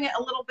might be doing it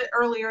a little bit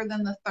earlier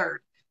than the 3rd.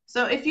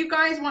 So if you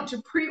guys want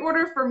to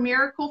pre-order for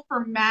Miracle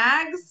for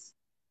Mags,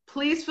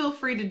 please feel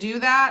free to do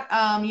that.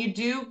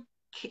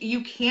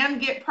 You can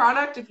get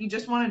product if you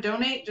just want to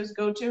donate. Just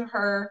go to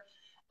her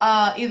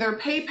either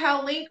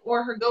PayPal link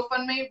or her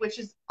GoFundMe, which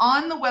is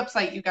on the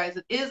website, you guys.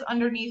 It is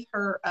underneath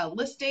her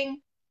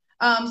listing.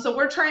 So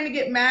we're trying to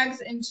get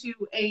Mags into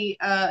a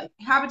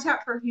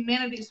Habitat for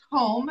Humanity's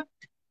home,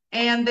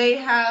 and they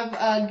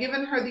have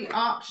given her the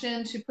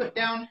option to put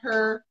down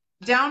her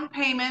down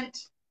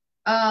payment.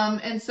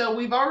 And so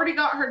we've already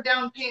got her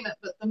down payment,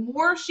 but the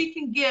more she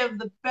can give,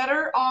 the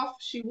better off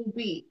she will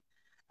be.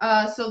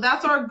 So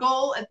that's our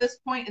goal at this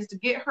point, is to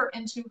get her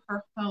into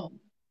her home.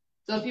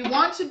 So if you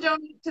want to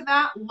donate to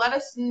that, let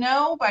us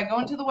know by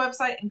going to the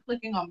website and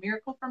clicking on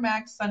Miracle for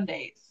Mag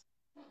Sundays.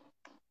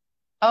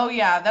 Oh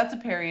yeah, that's a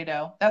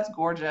peridot. That's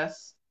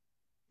gorgeous.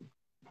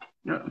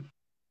 Yeah.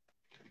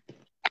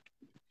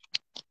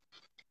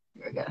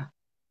 There we go.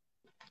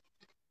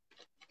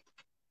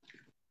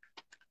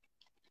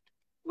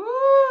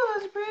 Ooh,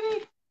 that's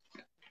pretty.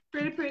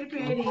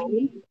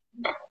 Pretty.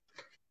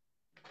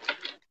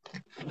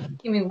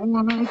 Give me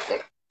 1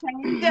 sec.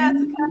 Hey,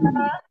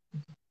 Jessica.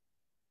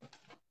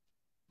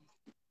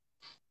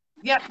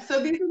 Yep,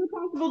 so these are the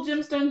possible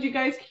gemstones you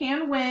guys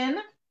can win.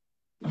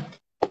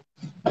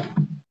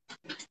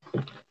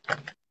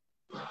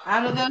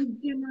 Out of those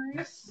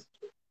gemers.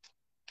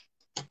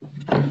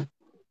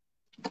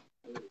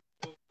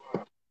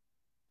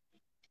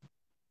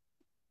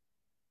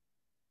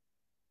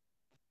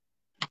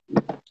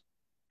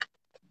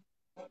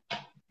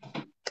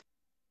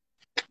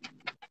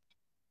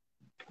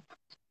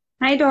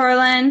 Hi,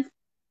 darling.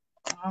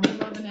 I'm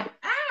loving it.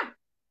 Ah!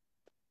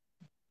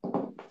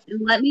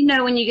 And let me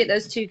know when you get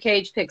those 2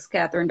 cage picks,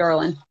 Catherine,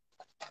 darling.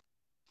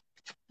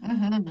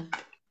 Mm-hmm.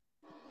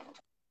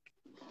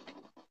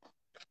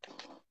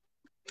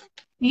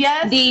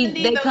 Yes,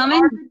 They come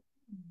in.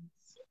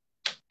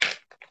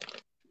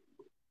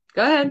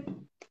 Go ahead.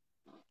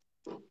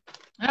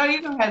 No,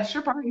 you go ahead.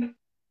 Sure, party.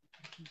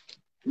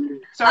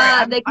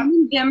 Sorry. They come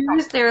in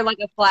gemsters. They're like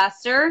a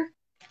plaster.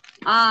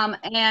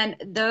 And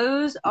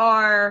those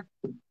are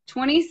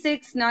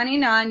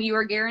 $26.99. You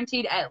are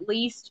guaranteed at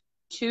least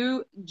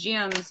 2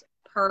 gems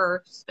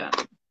per stone.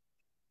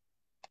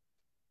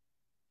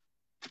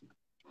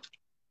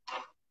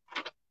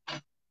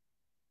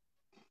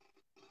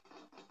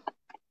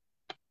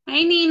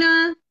 Hey,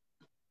 Nina.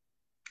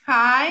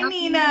 Hi,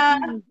 Nina.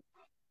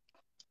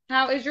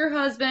 How is your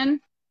husband?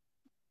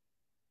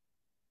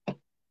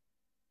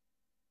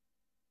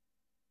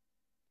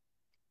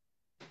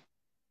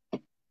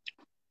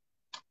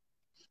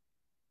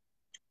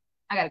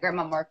 I gotta grab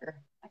my marker.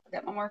 I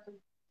forgot my marker.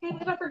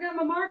 I forgot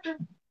my marker.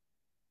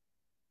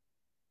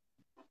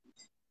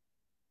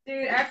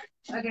 Dude,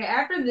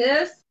 after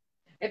this,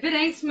 if it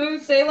ain't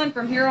smooth sailing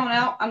from here on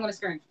out, I'm gonna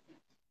scream.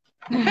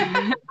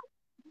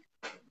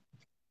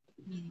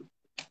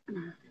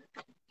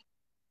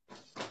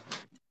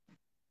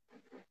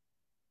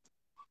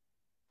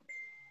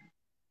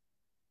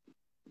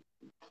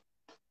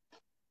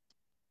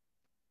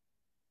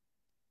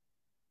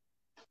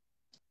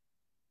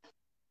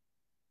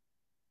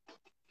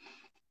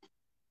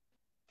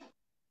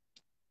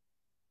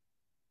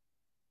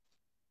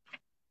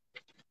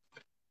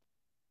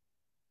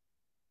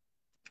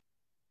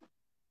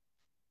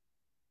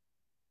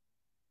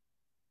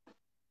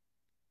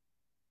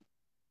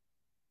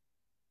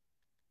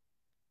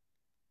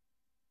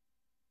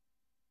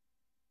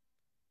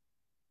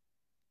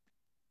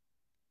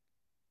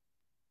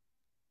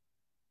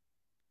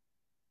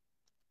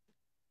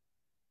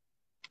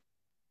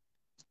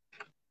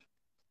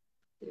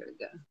 There we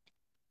go.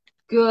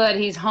 Good,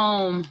 he's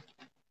home.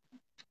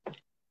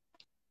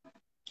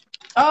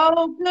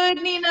 Oh,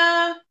 good,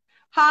 Nina.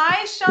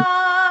 Hi,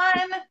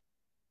 Sean.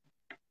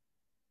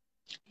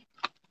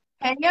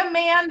 Hey,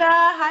 Amanda.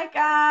 Hi,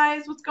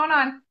 guys. What's going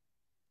on?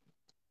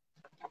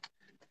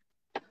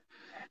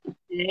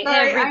 Hey,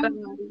 Sorry, I have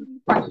everybody.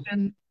 a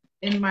question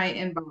in my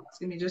inbox.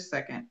 Give me just a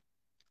second.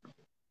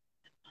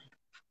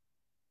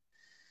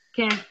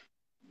 Okay.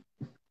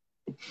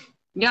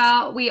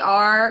 Y'all, we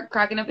are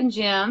cracking up in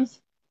gems.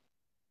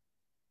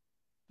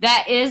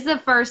 That is the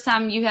first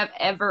time you have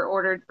ever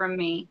ordered from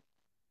me.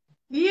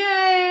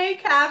 Yay,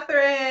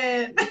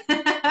 Catherine.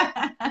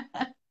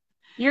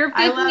 You're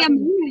officially a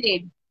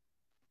mermaid.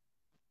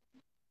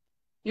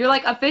 You're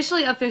like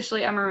officially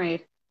a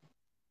mermaid.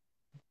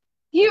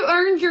 You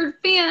earned your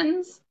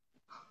fins.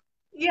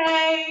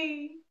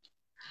 Yay.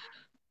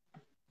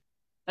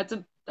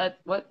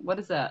 What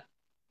is that?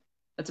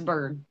 That's a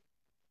bird.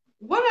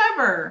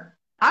 Whatever.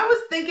 I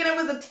was thinking it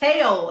was a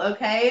tail,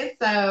 okay?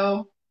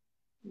 So,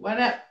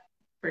 whatever.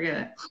 Forget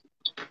it.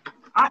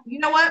 You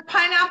know what?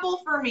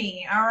 Pineapple for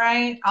me, all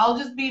right? I'll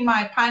just be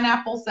my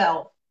pineapple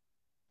self.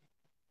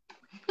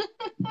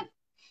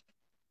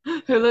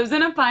 Who lives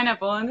in a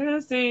pineapple under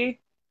the sea?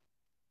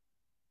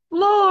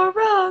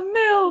 Laura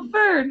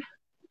Milford.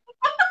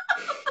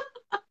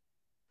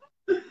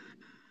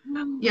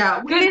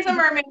 Yeah, Wendy's a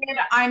mermaid.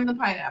 I'm the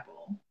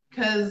pineapple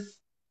because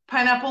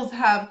pineapples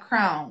have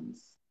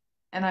crowns,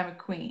 and I'm a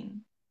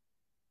queen.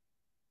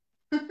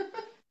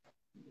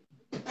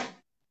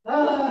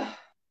 Ugh,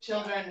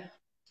 children.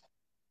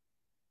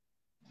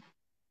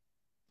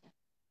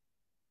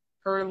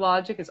 Her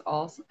logic is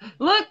awesome.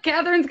 Look,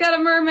 Catherine's got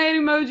a mermaid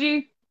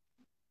emoji.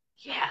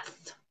 Yes.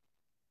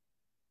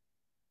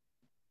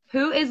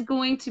 Who is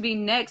going to be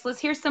next? Let's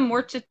hear some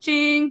more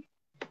cha-ching.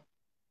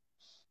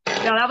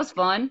 Yeah, that was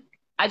fun.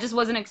 I just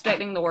wasn't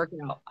expecting the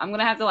workout. I'm going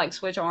to have to like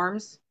switch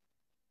arms.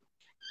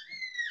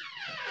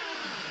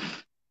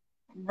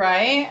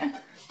 Right?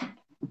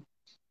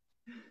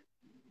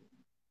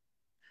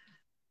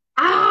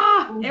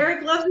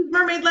 Eric loves his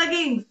mermaid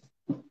leggings.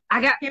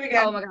 Here we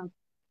go. Oh my God.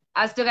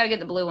 I still got to get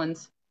the blue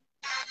ones.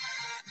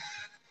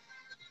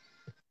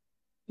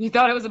 You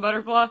thought it was a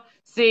butterfly?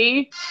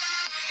 See?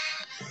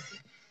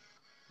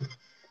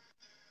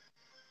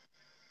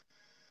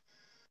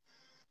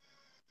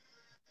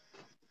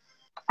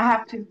 I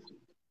have to.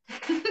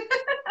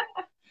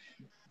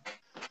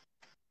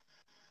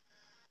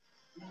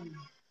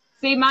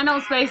 See, mine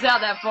don't space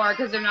out that far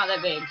because they're not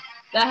that big.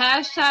 The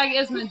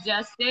hashtag is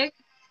majestic.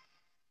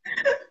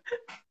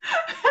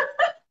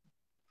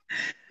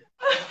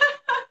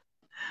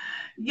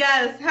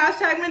 Yes,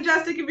 hashtag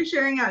majestic if you're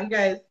sharing out, you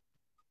guys.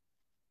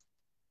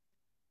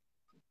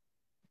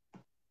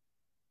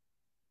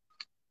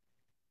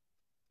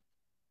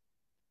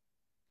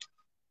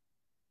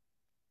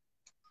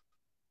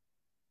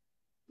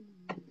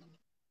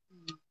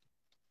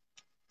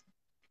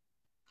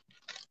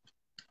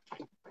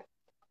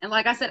 And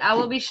like I said, I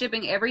will be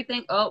shipping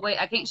everything. Oh, wait,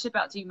 I can't ship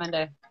out to you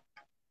Monday.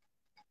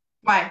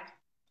 Why?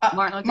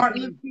 Martin Luther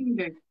King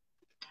Day.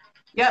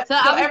 Yep. So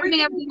I'll be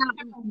shipping everything out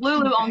to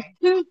Lulu on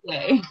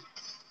Tuesday.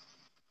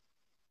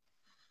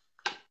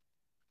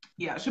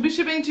 Yeah, she'll be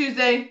shipping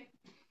Tuesday.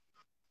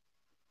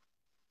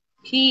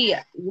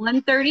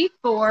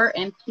 P134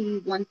 and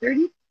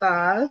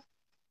P135.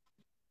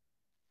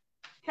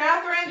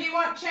 Catherine, do you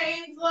want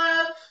chains,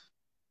 love?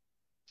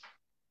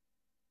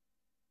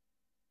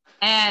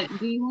 And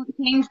do you want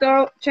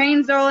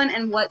chains, darling,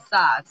 and what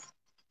size?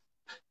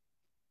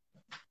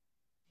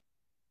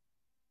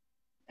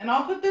 And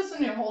I'll put this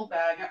in your hold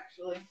bag,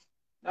 actually.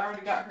 I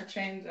already got her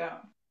chains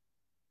out.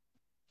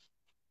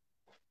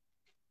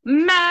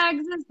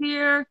 Mags is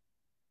here.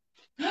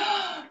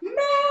 Mags!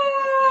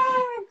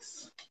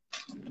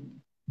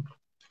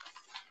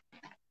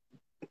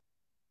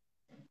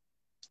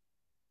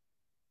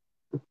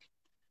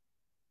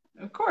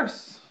 Of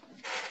course.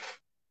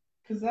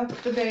 Because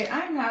that's the day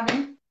I'm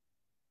having.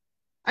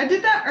 I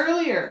did that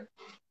earlier.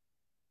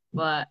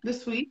 What?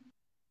 This week?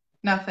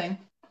 Nothing.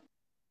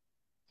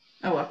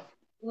 Oh, well.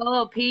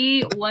 Well,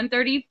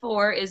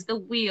 P134 is the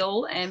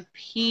wheel, and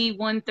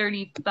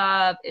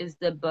P135 is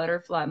the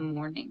butterfly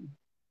morning.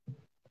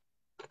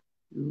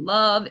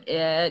 Love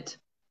it.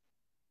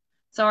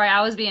 Sorry,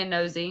 I was being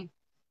nosy.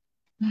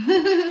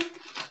 You're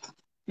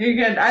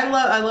good. I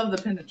love the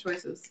pendant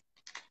choices.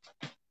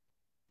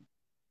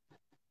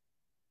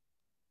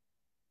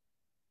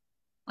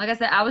 Like I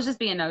said, I was just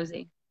being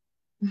nosy.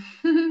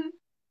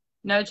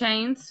 No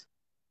chains?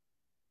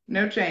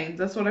 No chains.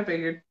 That's what I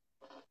figured.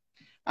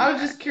 I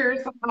was just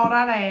curious. I thought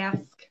I'd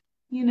ask.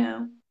 You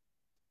know.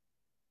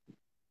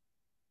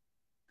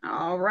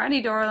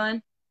 Alrighty,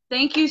 darling.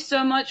 Thank you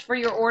so much for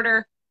your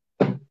order.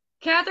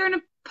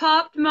 Catherine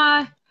popped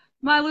my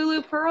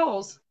Lulu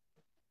pearls.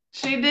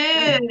 She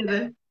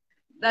did.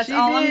 That's she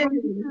all did.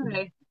 I'm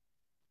going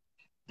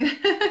to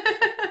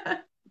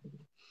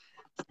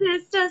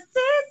say. Sister.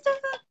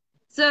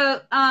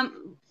 So,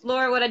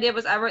 Laura, what I did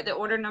was I wrote the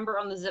order number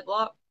on the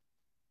Ziploc.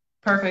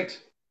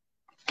 Perfect.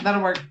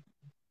 That'll work.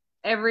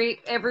 Every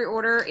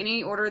order,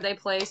 any order they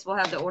place will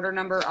have the order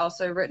number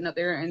also written up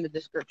there in the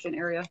description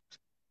area.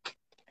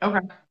 Okay.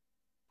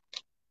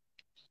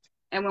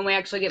 And when we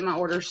actually get my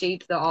order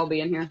sheets, they'll all be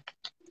in here.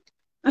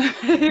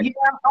 Yeah,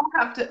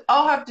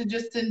 I'll have to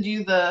just send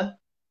you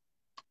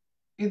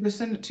either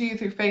send it to you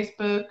through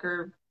Facebook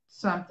or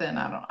something.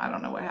 I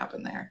don't know what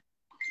happened there.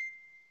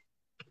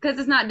 Because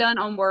it's not done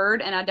on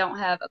Word and I don't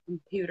have a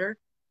computer.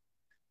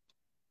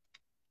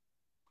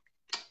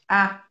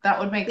 Ah, that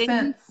would make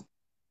sense.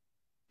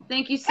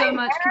 Thank you so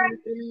much,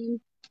 Catherine.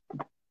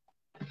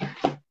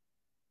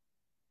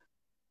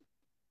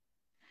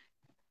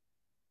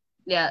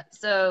 Yeah,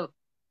 so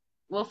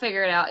we'll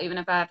figure it out, even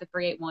if I have to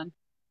create one.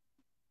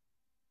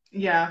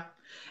 Yeah.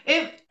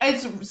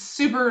 It's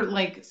super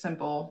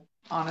simple,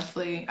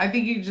 honestly. I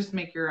think you can just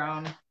make your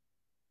own.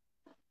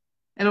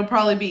 It'll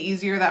probably be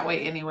easier that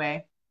way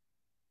anyway.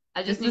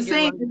 It's the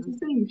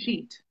same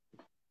sheet.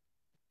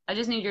 I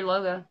just need your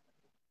logo.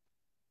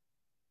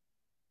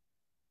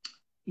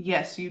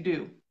 Yes, you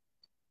do.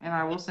 And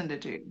I will send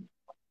it to you.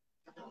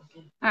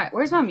 All right,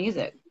 where's my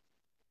music?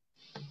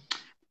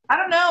 I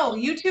don't know.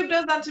 YouTube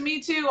does that to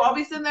me too. I'll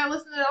be sitting there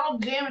listening to it all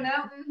jamming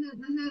out,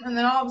 and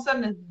then all of a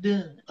sudden it's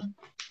done.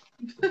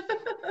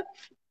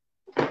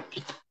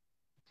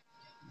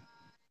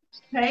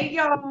 Hey,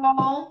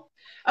 y'all.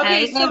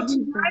 Okay, so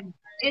tonight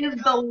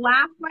is the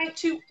last night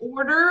to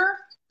order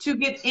to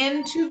get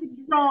into the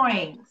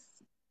drawings.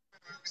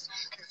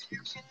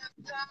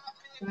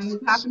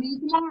 It's happening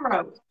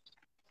tomorrow.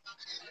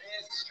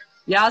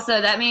 Yeah, so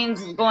that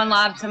means going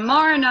live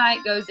tomorrow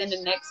night goes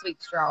into next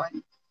week's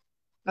drawing.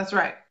 That's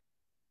right.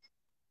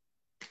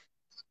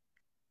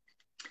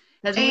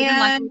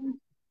 And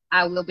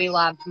I will be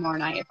live tomorrow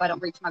night if I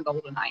don't reach my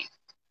goal tonight.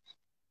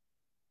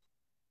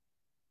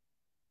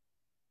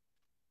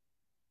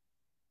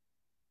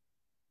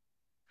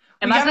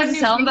 Am I supposed to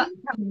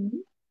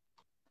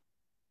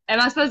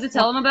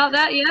tell them about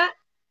that yet?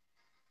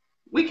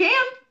 We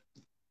can.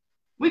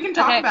 We can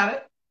talk about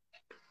it.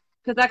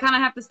 Because I kind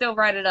of have to still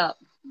write it up.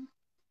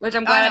 Which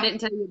I'm glad I didn't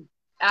tell you.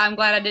 I'm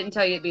glad I didn't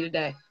tell you it'd be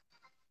today.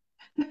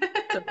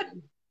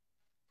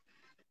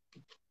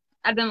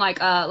 I've been like,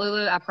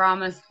 Lulu, I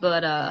promise,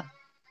 but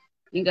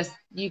you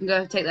can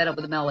go take that up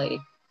with the mail lady.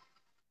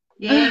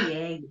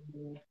 Yeah.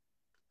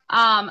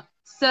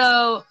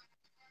 So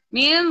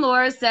me and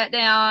Laura sat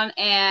down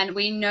and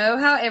we know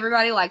how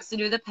everybody likes to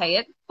do the pay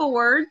it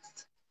forwards.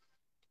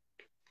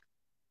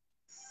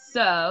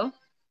 So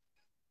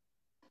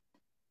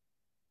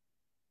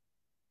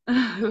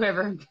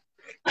whoever.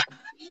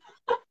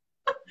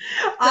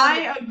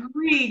 I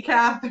agree,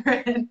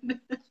 Catherine.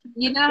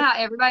 You know how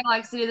everybody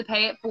likes to do the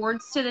pay it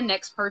forwards to the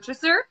next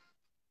purchaser?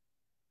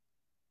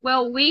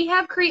 Well, we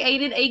have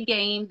created a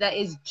game that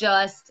is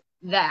just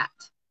that.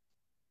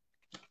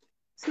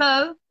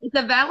 So it's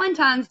a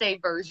Valentine's Day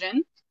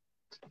version.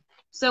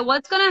 So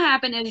what's going to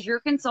happen is your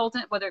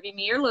consultant, whether it be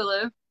me or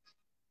Lulu,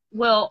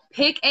 will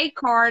pick a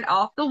card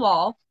off the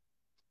wall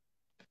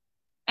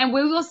and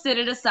we will sit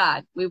it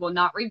aside. We will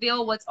not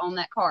reveal what's on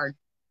that card.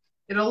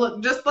 It'll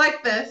look just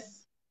like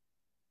this.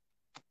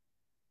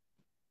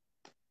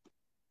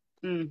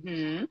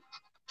 We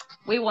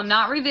will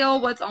not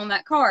reveal what's on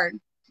that card.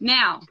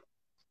 Now,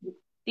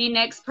 the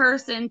next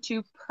person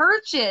to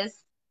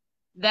purchase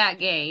that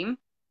game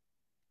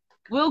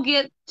will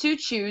get to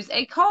choose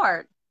a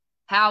card.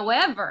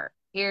 However,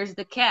 here's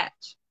the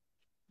catch.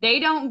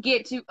 They don't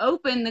get to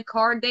open the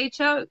card they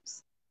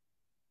chose.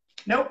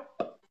 Nope.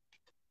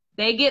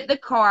 They get the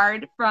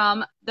card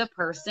from the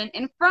person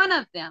in front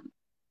of them.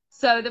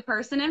 So the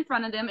person in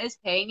front of them is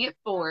paying it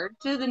forward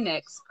to the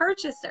next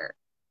purchaser.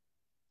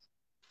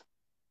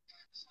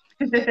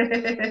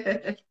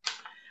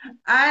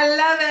 I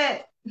love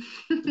it.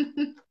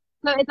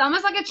 So it's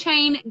almost like a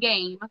chain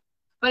game,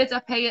 but it's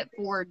a pay it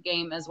forward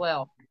game as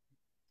well.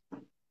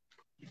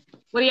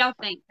 What do y'all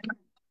think?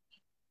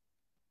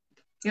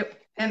 Yep.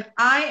 And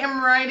I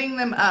am writing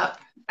them up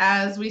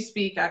as we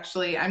speak,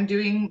 actually. I'm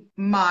doing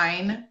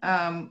mine.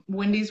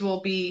 Wendy's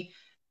will be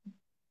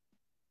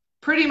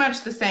pretty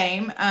much the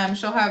same.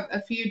 She'll have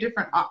a few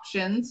different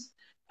options.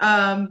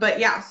 But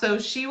yeah, so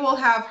she will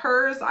have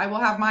hers. I will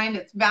have mine.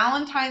 It's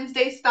Valentine's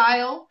Day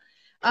style.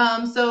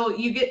 So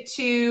you get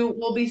to,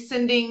 we'll be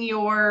sending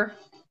your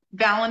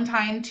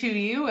Valentine to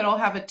you. It'll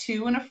have a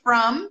to and a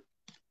from.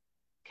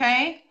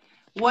 Okay.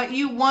 What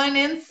you won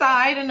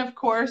inside, and of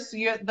course,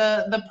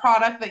 the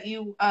product that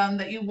you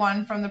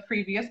won from the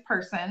previous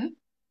person.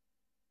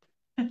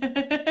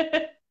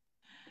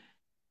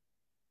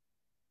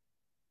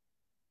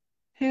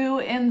 Who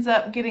ends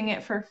up getting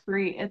it for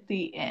free at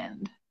the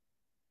end?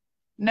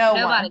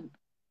 Nobody.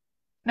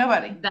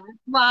 Nobody.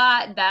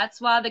 That's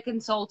why the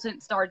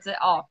consultant starts it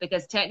off,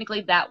 because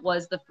technically that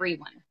was the free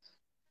one.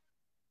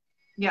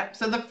 Yeah,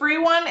 so the free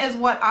one is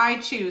what I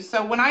choose.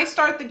 So when I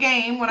start the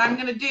game, what I'm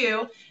going to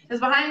do is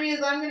behind me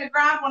is I'm going to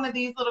grab one of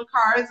these little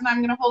cards and I'm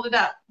going to hold it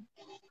up.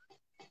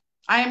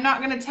 I am not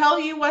going to tell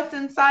you what's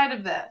inside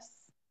of this.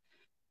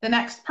 The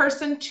next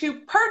person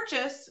to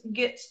purchase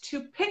gets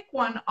to pick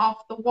one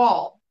off the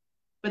wall,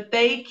 but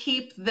they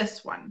keep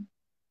this one.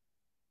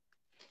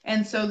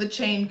 And so the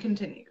chain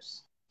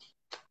continues.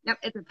 Yep,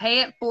 it's a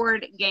pay it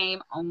forward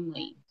game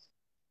only.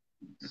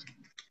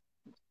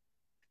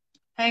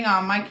 Hang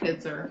on, my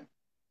kids are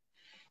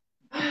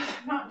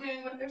not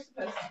doing what they're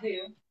supposed to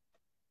do.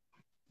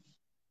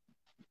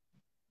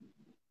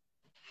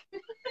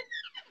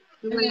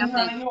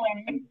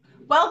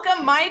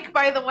 Welcome, Mike,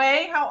 by the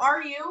way. How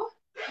are you?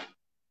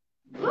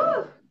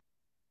 Woo.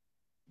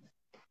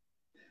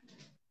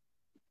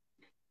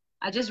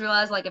 I just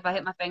realized, like, if I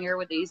hit my finger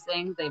with these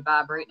things, they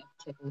vibrate and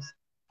it tickles.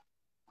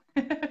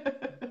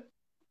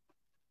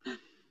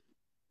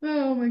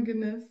 Oh, my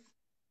goodness.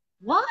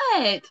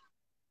 What?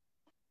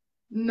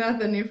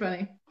 Nothing. You're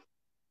funny.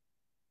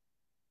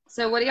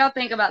 So what do y'all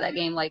think about that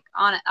game? Like,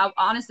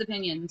 honest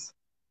opinions.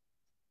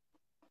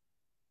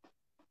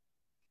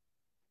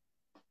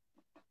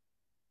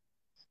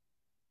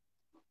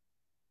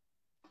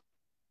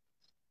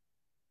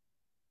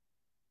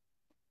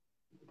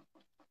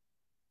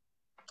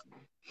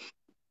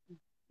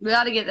 We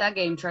got to get that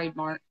game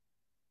trademarked.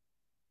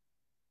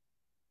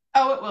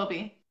 Oh, it will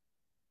be.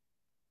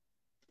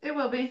 It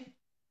will be.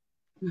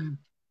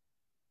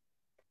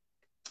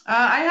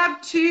 I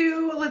have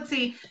two. Let's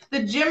see.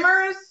 The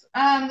Jimmers.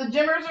 The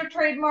Jimmers are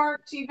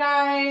trademarked, you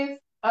guys.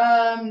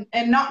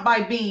 And not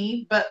by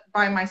me, but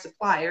by my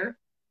supplier.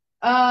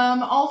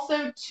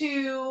 Also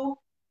two.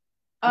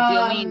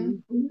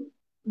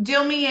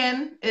 Deal Me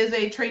In is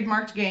a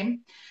trademarked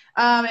game.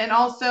 And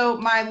also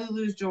my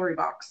Lulu's jewelry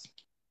box.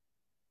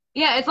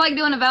 Yeah, it's like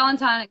doing a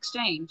Valentine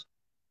exchange.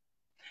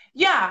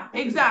 Yeah,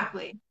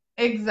 exactly.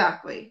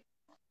 Exactly.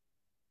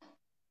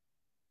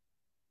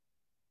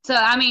 So,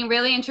 I mean,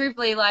 really and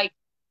truthfully, like,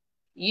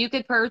 you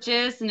could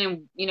purchase and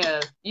then, you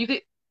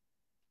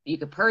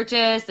could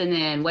purchase and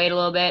then wait a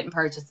little bit and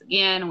purchase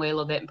again, wait a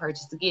little bit and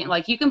purchase again.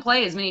 Like, you can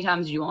play as many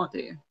times as you want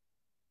to.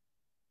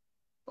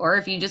 Or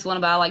if you just want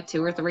to buy like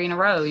 2 or 3 in a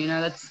row,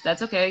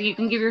 that's okay. You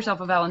can give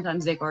yourself a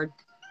Valentine's Day card.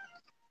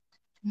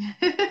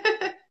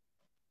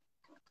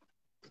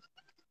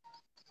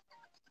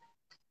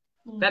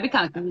 That'd be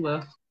kind of cool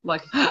though.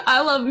 Like,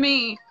 I love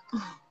me.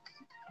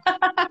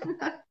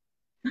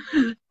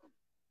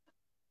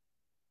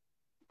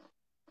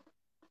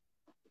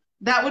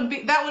 That would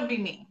be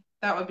me.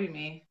 That would be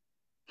me.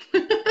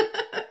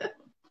 I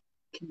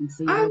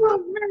Conceited.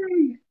 love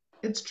Mermaid.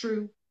 It's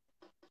true.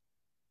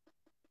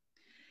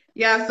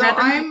 Yeah, so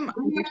Catherine,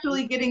 I'm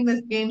actually getting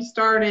this game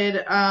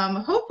started.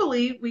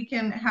 Hopefully we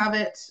can have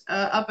it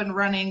up and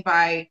running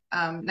by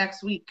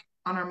next week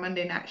on our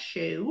Monday night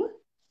show.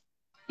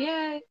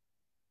 yay.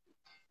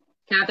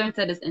 Catherine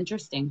said it's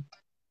interesting.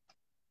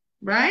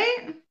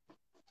 Right?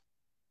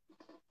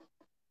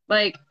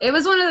 Like, it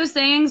was one of those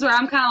things where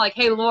I'm kind of like,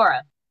 hey,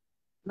 Laura,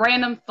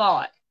 random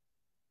thought.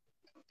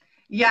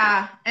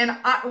 Yeah, and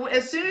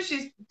as soon as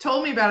she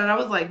told me about it, I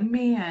was like,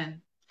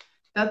 man,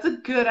 that's a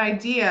good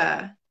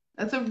idea.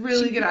 That's a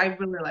really good. I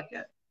really like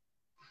it.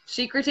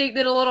 She critiqued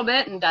it a little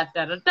bit and da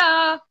da da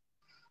da.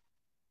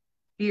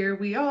 Here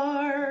we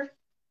are.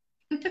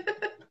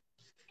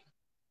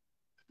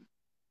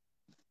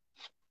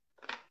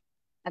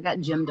 I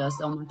got gym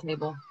dust on my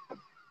table.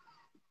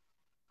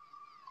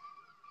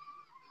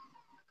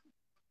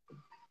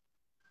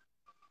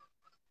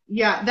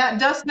 Yeah, that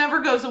dust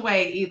never goes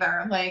away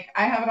either. Like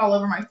I have it all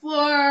over my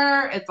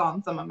floor. It's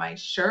on some of my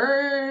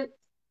shirts.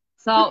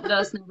 Salt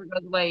dust never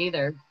goes away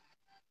either.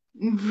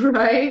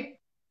 Right?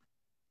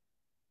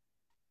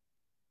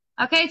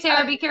 Okay,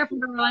 Tara, be careful,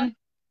 everyone.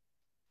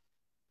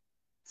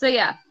 So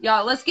yeah,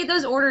 y'all, let's get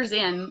those orders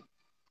in.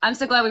 I'm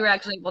so glad we were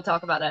actually able to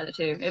talk about that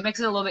too. It makes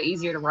it a little bit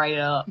easier to write it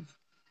up.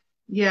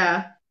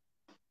 Yeah.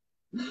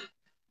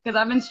 Because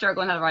I've been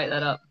struggling how to write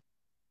that up.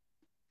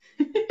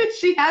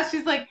 She goes,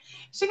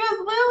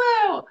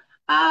 Lulu,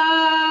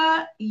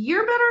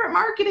 you're better at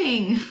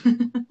marketing.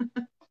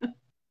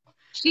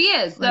 She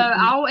is. So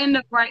I'll end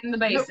up writing the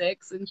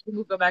basics and she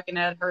will go back and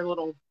add her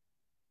little.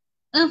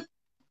 I'm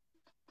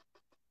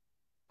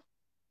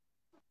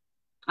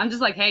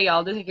just like, hey,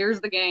 y'all,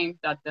 here's the game.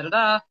 Da, da, da,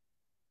 da.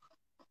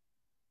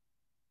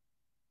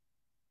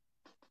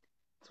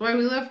 That's why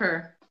we love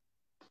her.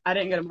 I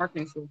didn't go to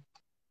marketing school.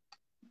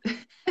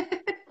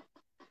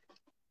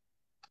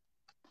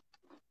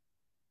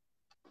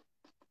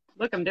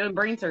 Look, I'm doing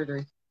brain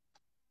surgery.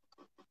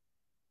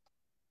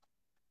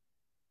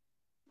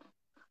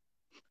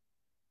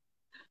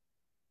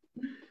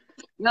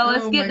 Now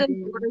let's get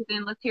the orders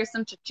in. Let's hear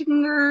some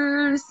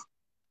chingers.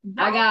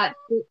 I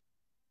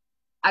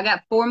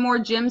got 4 more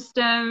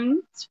gemstones.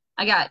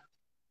 I got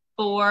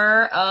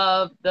 4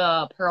 of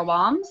the pearl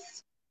bombs.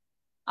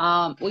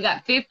 We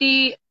got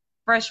 50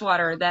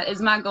 freshwater. That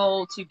is my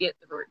goal to get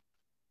through.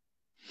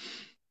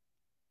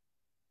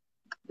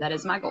 That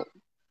is my goal.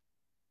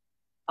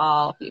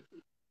 All 50.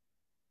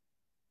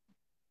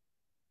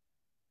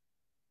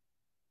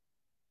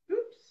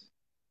 Oops.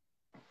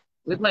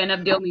 We play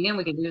enough deal me in,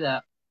 we can do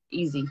that.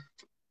 Easy.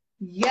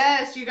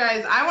 Yes, you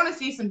guys. I want to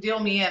see some deal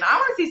me in. I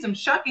want to see some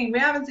shucking. We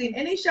haven't seen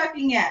any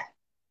shucking yet.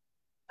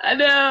 I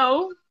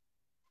know.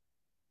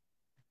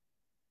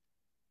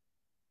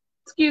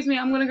 Excuse me,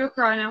 I'm gonna go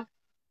cry now.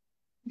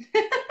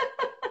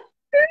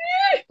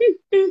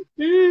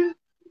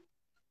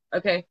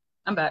 Okay,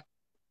 I'm back.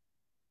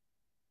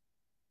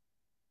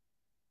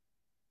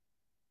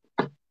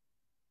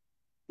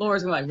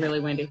 Laura's gonna be like,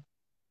 really, Wendy?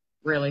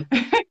 Really?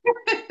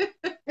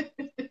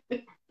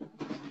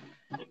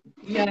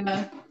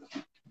 Yeah.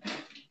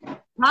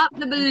 Pop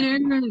the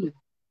balloon.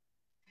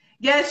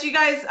 Yes, you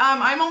guys.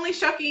 I'm only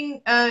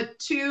shucking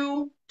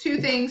two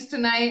things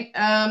tonight.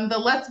 The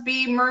Let's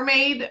Be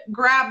Mermaid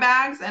grab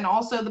bags and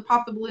also the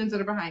Pop the Balloons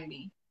that are behind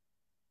me.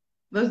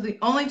 Those are the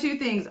only 2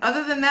 things.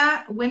 Other than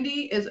that,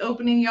 Wendy is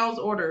opening y'all's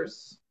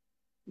orders.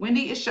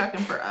 Wendy is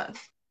shucking for us.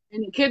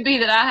 And it could be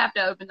that I have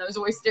to open those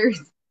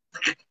oysters.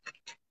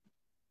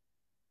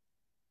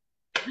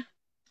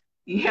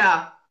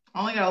 Yeah,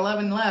 only got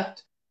 11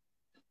 left.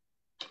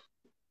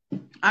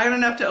 I got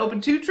enough to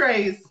open 2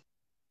 trays.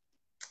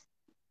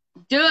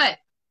 Do it.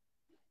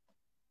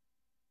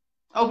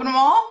 Open them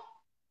all?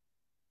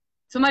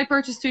 Somebody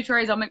purchase 2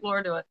 trays. I'll make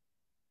Laura do it.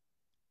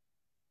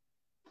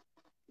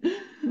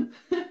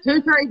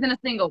 2 trays and a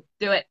single.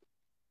 Do it.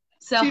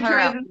 Sell 2 her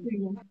trays out. and a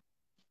single.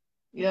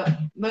 Yep,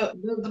 those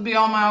will be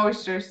all my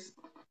oysters.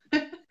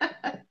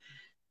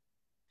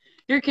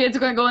 Your kids are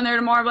gonna go in there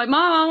tomorrow and be like,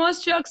 Mom,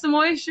 let's chuck some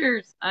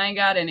oysters. I ain't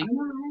got any.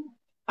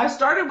 I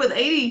started with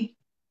 80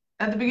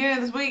 at the beginning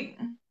of this week.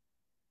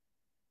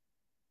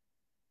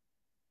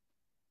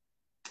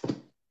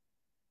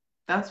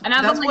 And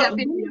I've only got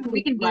 50.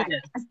 We can do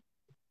this.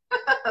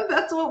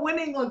 That's what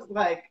winning looks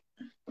like.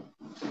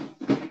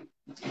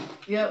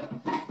 Yep.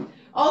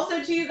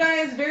 Also, to you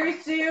guys, very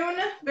soon,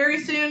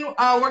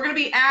 we're going to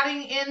be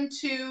adding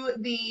into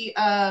the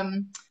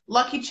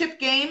Lucky Chip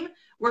game.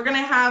 We're going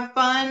to have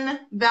fun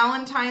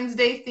Valentine's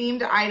Day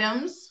themed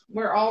items.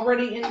 We're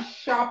already in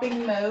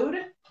shopping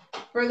mode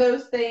for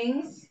those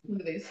things.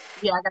 Look at these.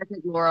 Yeah, I got to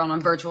take Laura on a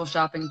virtual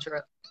shopping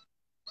trip.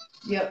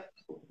 Yep.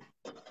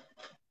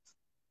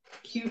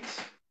 Cute.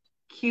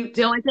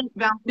 The only thing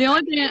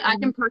I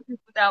can purchase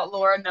without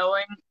Laura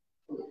knowing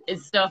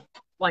is stuff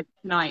like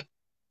tonight.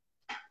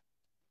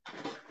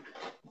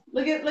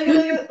 Look at.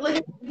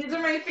 These are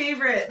my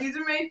favorite.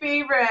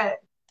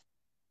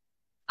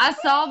 I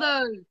saw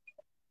those.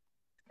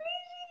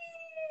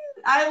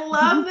 I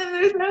love them.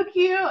 They're so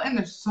cute and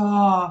they're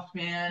soft,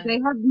 man. They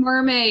have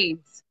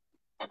mermaids.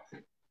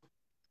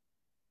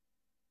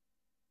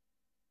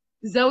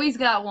 Zoe's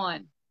got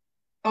one.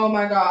 Oh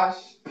my gosh.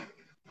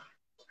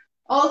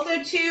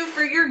 Also, too,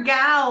 for your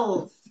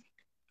gals,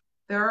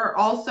 there are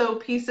also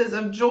pieces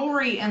of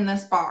jewelry in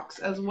this box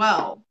as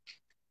well.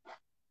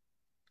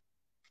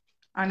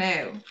 I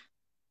know.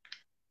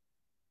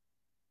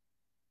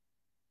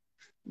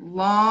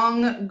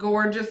 Long,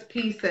 gorgeous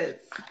pieces.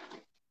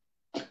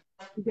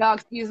 Y'all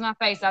excuse my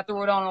face. I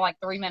threw it on in like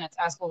 3 minutes.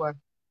 Ask Laura.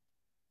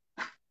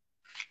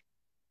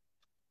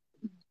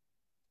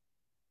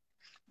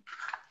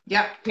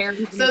 Yep.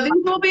 So these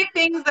will be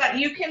things that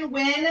you can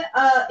win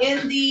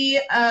in the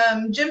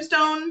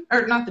gemstone,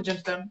 or not the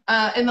gemstone,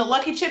 in the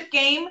lucky chip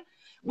game.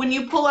 When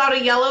you pull out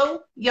a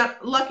yellow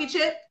lucky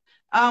chip,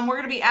 we're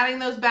going to be adding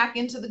those back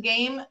into the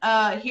game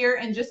here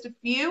in just a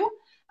few.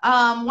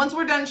 Once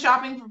we're done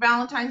shopping for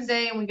Valentine's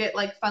Day and we get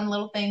like fun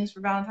little things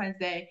for Valentine's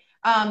Day,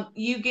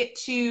 you get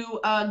to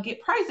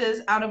get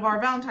prizes out of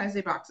our Valentine's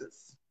Day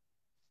boxes.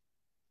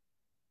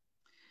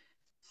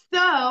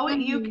 So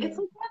it's like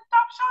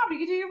one-stop shop. You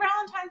can do your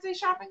Valentine's Day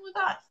shopping with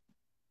us.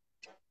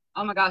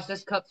 Oh my gosh,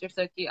 those cups are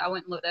so cute. I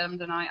went and looked at them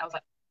tonight. I was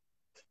like,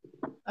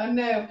 oh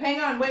no,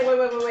 hang on, wait.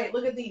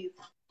 Look at these.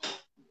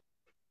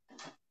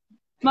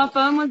 My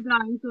phone was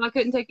dying, so I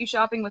couldn't take you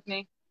shopping with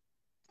me.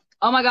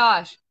 Oh my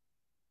gosh.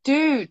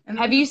 Dude,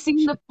 have you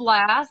seen the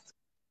flask?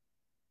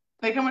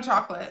 They come with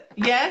chocolate.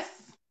 Yes.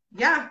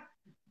 Yeah.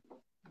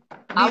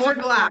 These are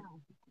glass.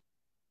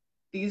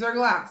 These are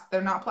glass.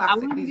 They're not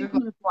plastic. These are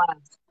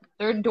glass.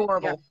 They're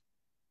adorable. Yeah.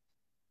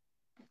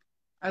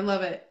 I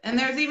love it. And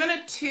there's even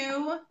a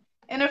to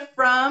and a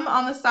from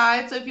on the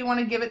side. So if you want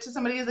to give it to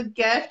somebody as a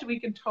gift, we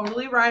could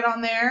totally write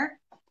on there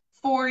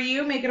for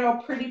you. Make it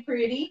all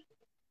pretty.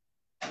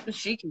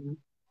 She can.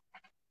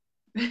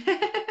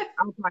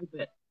 I'll type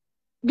it.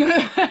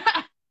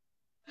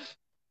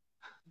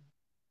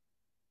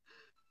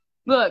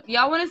 Look,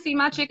 y'all want to see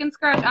my chicken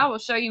scratch? I will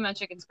show you my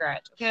chicken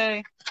scratch,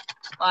 okay?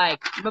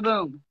 Like,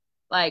 ba-boom.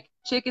 Like,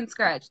 chicken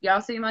scratch. Y'all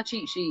see my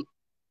cheat sheet?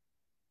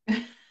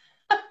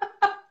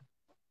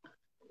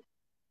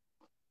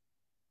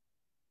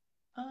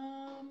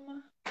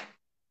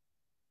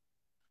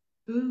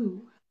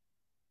 Ooh.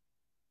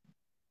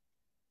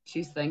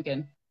 She's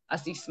thinking. I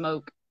see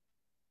smoke.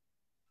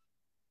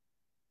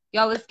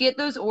 Y'all, let's get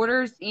those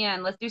orders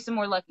in. Let's do some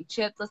more lucky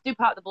chips. Let's do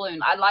pop the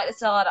balloon. I'd like to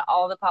sell out of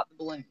all the pop the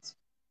balloons.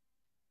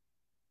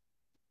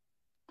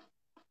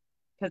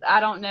 Because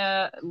I don't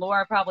know.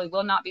 Laura probably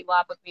will not be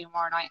live with me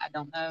tomorrow night. I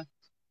don't know.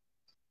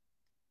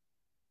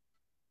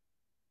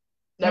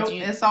 Nope,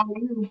 it's all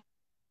you.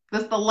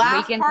 That's the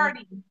last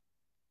party.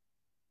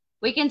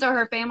 Weekends are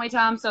her family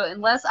time, so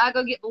unless I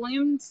go get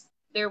balloons,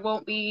 there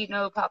won't be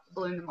no pop the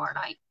balloon tomorrow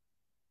night.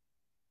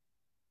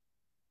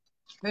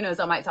 Who knows?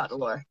 I might talk to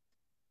Laura.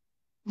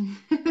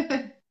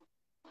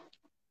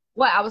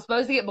 What? I was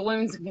supposed to get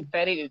balloons and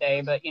confetti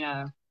today, but you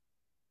know.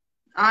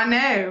 I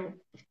know.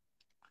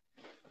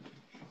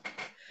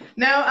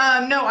 No,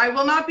 I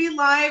will not be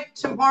live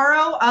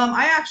tomorrow.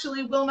 I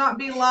actually will not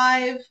be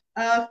live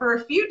for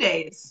a few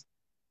days.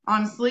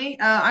 Honestly,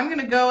 I'm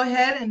gonna go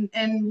ahead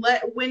and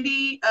let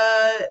Wendy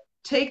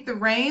take the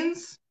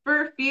reins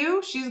for a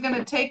few. She's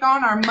gonna take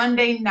on our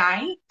Monday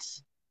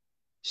night.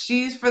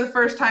 She's for the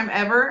first time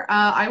ever.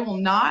 I will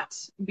not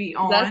be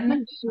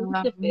on.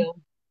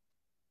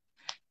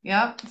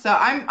 Yep. So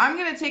I'm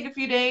gonna take a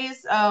few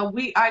days.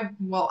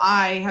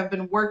 I have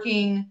been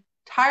working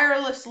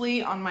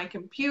tirelessly on my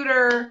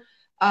computer,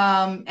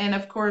 and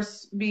of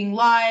course being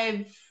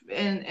live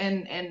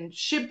and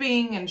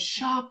shipping and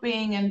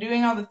shopping and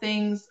doing all the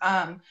things.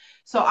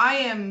 So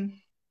I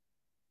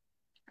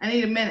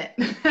need a minute.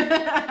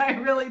 I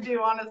really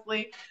do,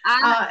 honestly.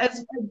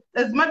 As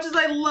much as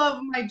I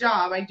love my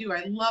job, I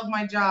love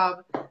my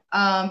job.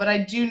 But I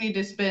do need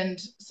to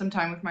spend some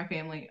time with my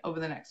family over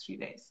the next few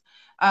days.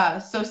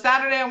 So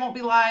Saturday I won't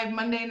be live.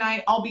 Monday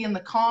night I'll be in the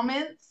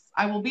comments.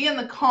 I will be in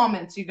the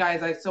comments, you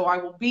guys. So I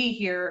will be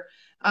here,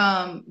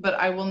 but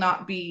I will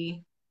not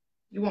be.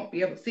 You won't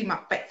be able to see my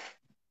face.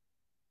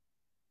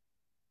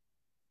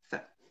 So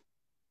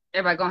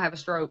everybody gonna have a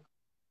stroke.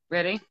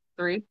 Ready?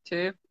 3,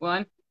 2,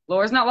 1.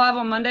 Laura's not live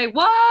on Monday.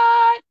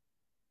 What?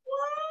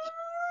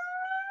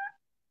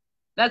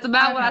 That's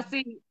about what I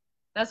see.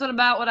 That's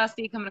about what I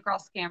see coming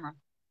across the camera.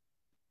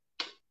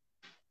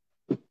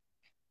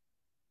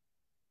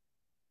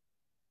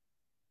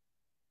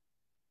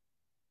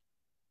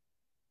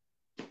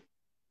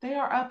 They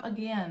are up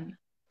again.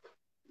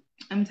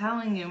 I'm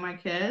telling you, my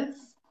kids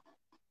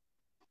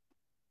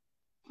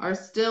are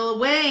still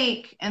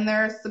awake and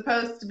they're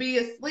supposed to be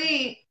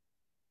asleep.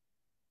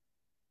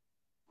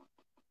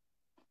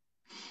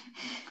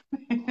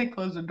 They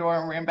closed the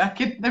door and ran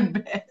back into their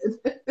bed.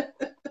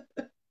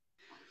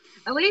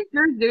 At least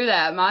yours do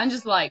that. Mine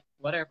just like,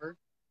 whatever.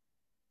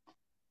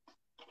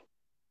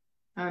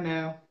 Oh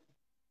no.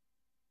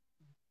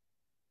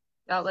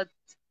 Now let's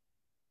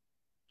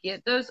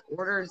get those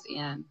orders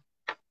in.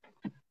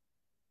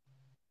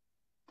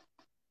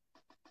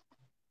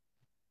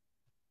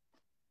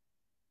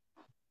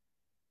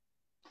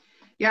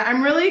 Yeah,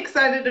 I'm really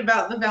excited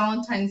about the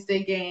Valentine's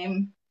Day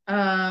game.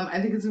 I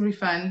think it's gonna be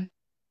fun.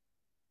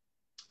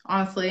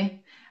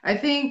 Honestly, I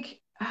think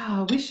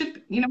we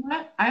should. You know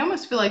what? I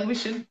almost feel like we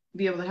should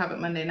be able to have it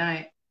Monday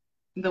night.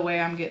 The way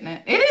I'm getting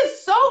it, it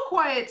is so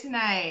quiet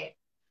tonight.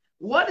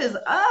 What is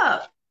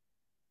up?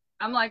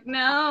 I'm like,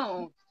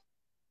 no,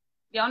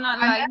 y'all not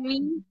I like know.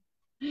 me.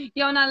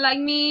 Y'all not like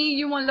me.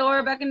 You want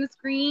Laura back in the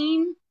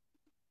screen?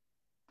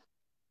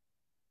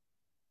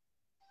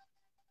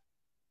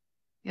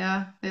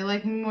 Yeah, they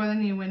like me more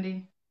than you,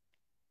 Wendy.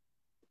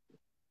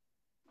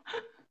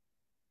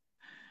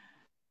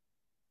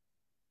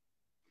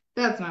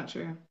 That's not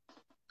true.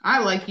 I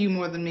like you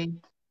more than me.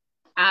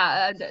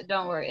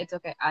 Don't worry, it's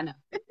okay. I know.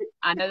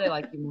 I know they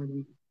like you more than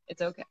me.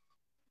 It's okay.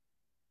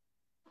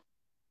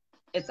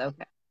 It's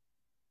okay.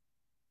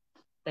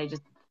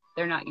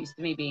 They're not used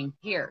to me being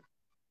here.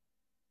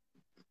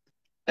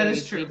 That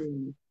is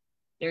true.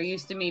 They're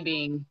used to me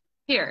being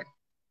here.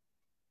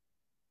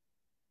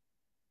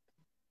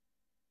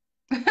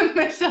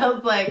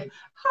 Michelle's like,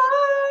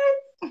 hi.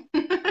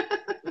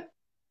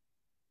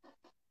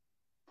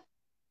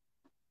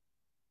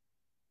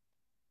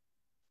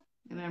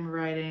 And I'm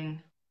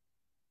writing.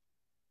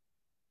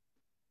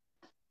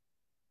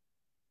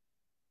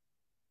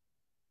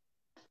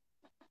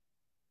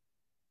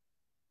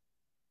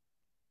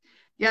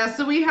 Yeah,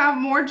 so we have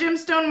more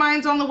gemstone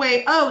mines on the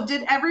way. Oh,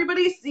 did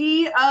everybody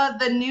see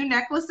the new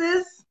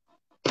necklaces?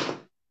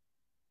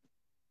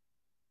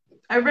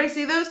 Everybody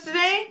see those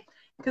today?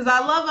 Because I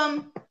love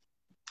them.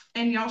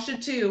 And y'all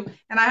should too.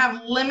 And I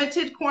have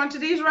limited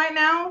quantities right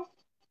now.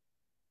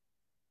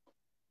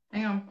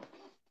 Hang on.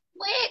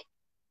 What?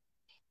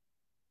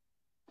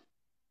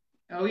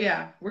 Oh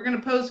yeah, we're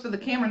gonna pose for the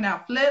camera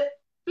now. Flip,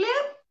 flip.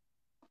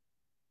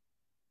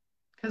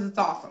 Because it's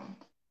awesome.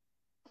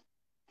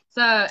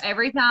 So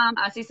every time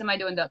I see somebody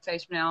doing duck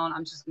face from now on,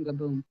 I'm just gonna go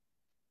boom.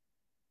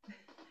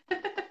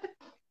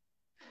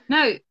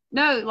 No,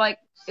 like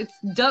it's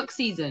duck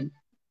season.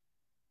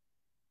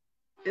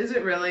 Is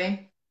it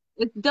really?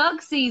 It's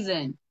duck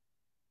season.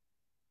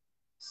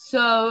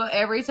 So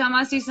every time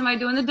I see somebody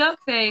doing the duck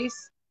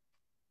face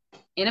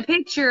in a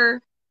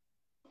picture,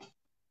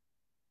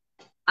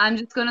 I'm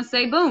just gonna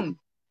say boom.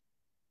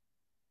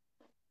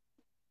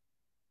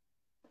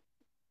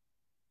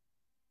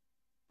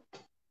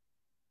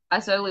 I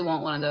totally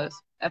want one of those.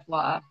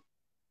 FYI.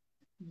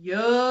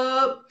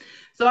 Yup.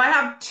 So I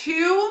have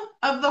two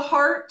of the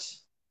heart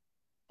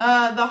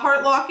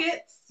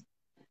lockets.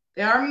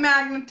 They are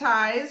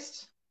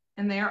magnetized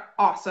and they are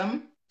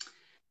awesome.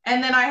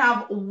 And then I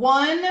have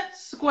one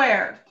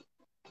squared.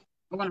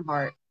 I want a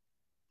heart.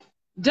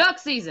 Duck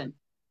season.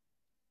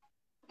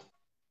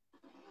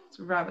 It's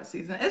rabbit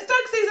season. It's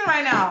duck season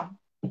right now.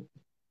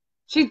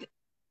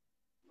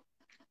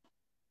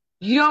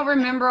 You don't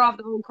remember off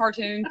the old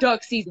cartoon?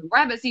 Duck season,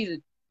 rabbit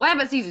season,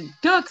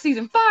 duck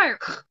season, fire.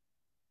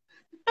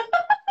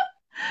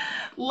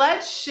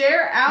 Let's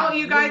share out,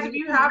 you guys. If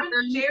you haven't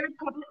shared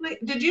publicly,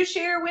 did you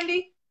share,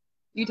 Wendy?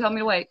 You told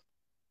me to wait.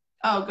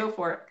 Oh, go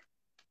for it.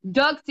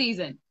 Duck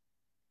season.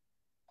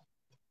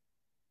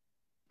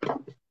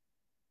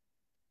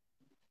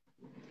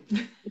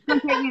 It's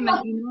gonna take me a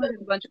minute. You know there's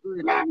a bunch of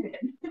glue.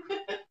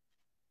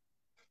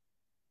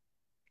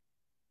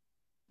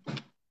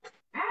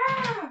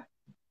 Ah.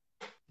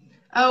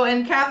 Oh,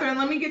 and Catherine,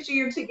 let me get you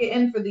your ticket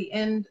in for the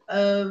end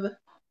of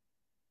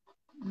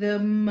the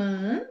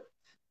month.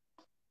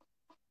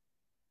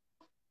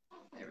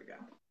 There we go.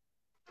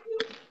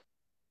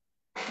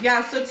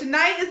 Yeah, so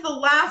tonight is the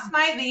last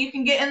night that you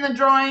can get in the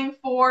drawing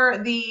for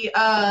the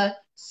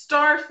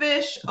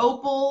starfish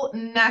opal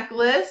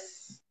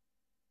necklace.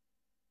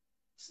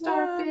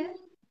 Starfish.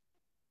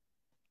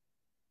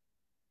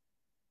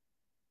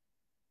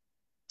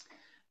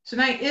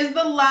 Tonight is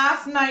the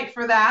last night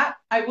for that.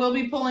 I will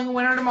be pulling a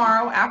winner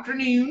tomorrow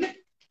afternoon.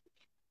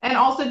 And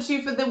also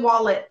too for the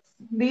wallets.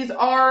 These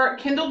are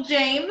Kendall and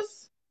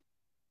James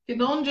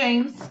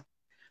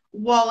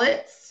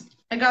wallets.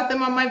 I got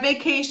them on my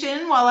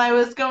vacation while I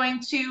was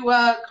going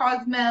to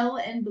Cozumel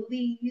and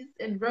Belize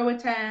and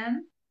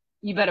Roatan.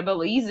 You better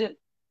believe it.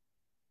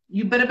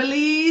 You better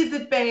believe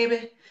it,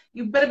 baby.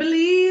 You better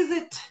believe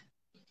it.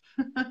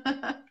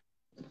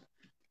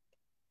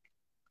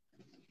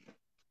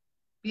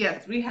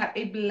 Yes, we had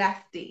a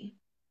blasty.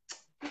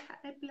 We had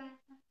a blast.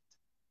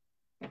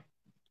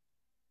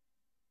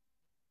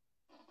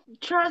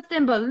 Trust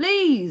and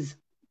believe.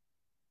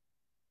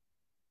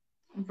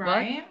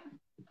 Right?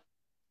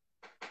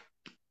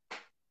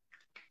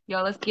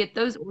 Y'all, let's get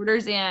those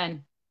orders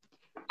in.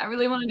 I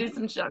really want to do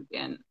some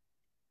shucking.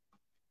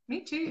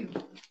 Me too.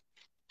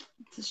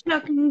 It's a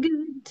shucking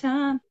good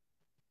time.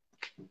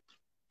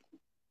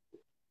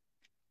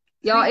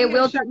 Y'all, it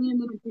will take me a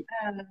minute.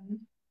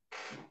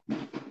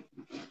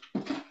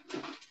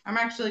 I'm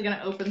actually going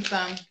to open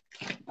some.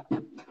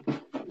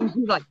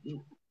 Like,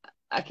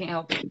 I can't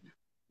help it.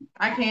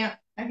 I can't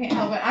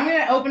help it. I'm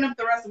going to open up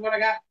the rest of what I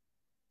got.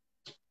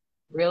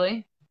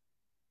 Really?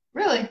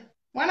 Really?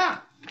 Why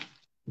not?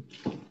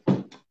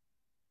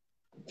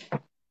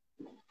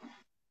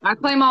 I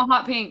claim all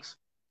hot pinks.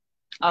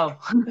 Oh.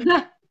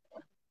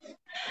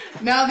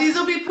 No, these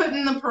will be put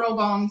in the pearl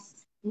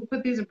bombs. We'll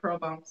put these in pearl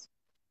bombs.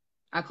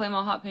 I claim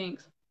all hot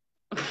pinks.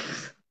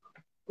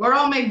 Or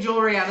I'll make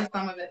jewelry out of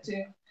some of it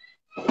too.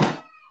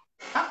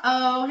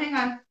 Uh-oh, hang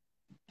on.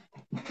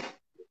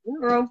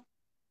 Girl.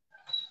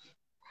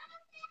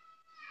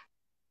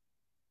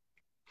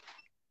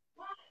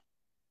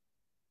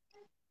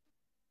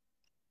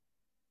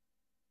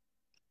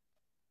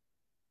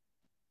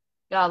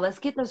 Yeah, let's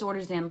get those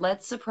orders in.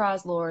 Let's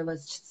surprise Laura.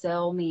 Let's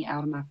sell me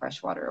out of my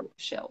freshwater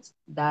shells.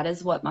 That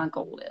is what my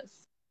goal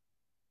is.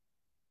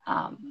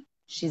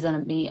 She's gonna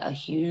be a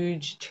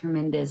huge,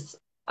 tremendous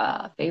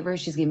favor.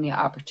 She's giving me an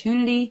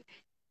opportunity.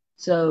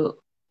 So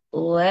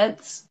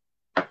let's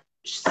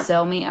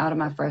sell me out of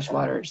my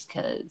freshwaters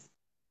because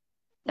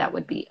that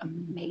would be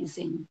an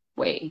amazing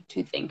way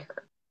to thank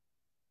her.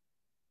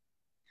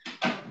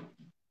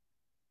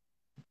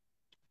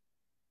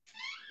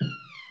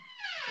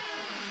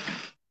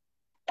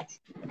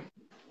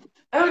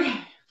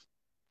 Okay,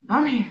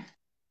 I'm here.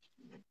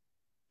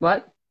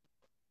 What?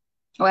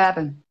 What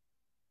happened?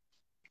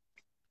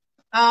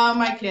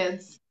 My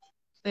kids.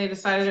 They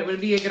decided it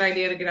would be a good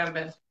idea to get out of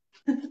bed.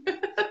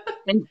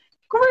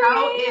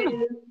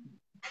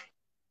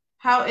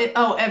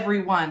 Oh,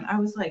 everyone. I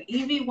was like,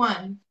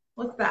 EV1.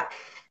 What's that?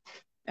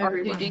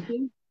 Everyone.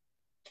 R2D2?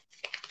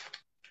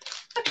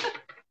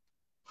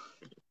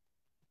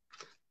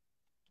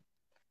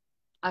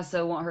 I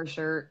so want her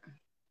shirt.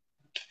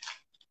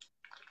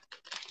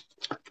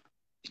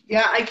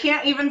 Yeah, I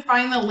can't even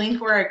find the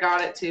link where I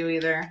got it to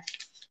either.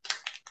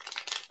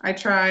 I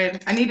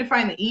tried. I need to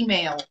find the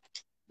email.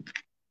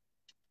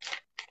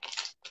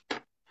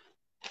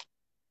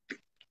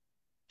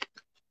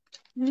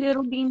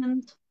 Little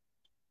demons.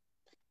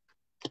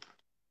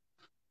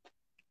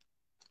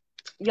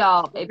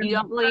 Y'all, if you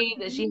don't believe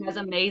that she has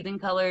amazing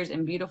colors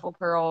and beautiful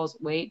pearls,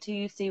 wait till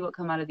you see what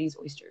come out of these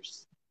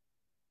oysters.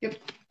 Yep.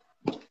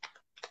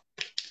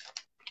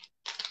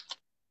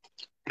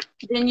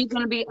 Then you're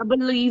going to be a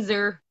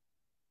beliezer.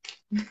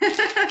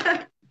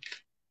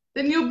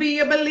 Then you'll be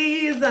a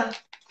believer.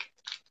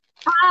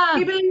 Ah,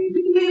 believe.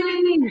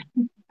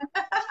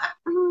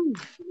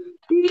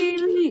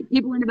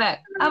 People in the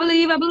back. I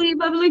believe.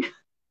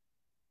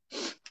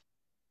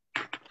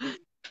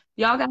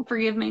 Y'all gotta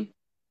forgive me.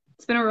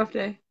 It's been a rough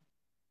day.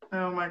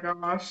 Oh my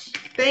gosh.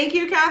 Thank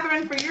you,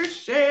 Catherine, for your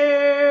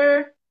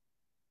share.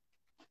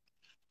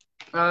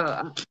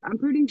 I'm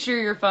pretty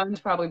sure your phone's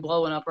probably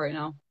blowing up right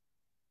now.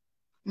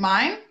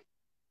 Mine?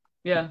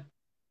 Yeah.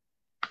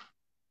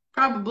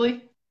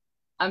 Probably.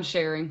 I'm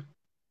sharing.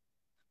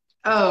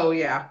 Oh,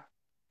 yeah.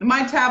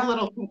 My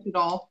tablet will catch it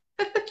all.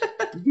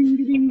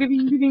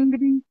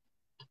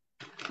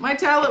 My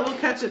tablet will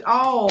catch it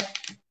all.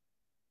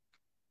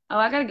 Oh,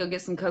 I gotta go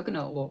get some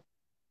coconut oil.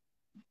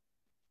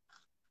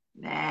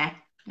 Nah,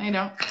 I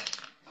don't.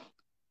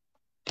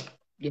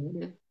 Yeah,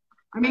 it is.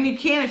 I mean, you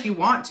can if you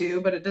want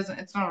to, but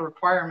it's not a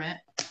requirement.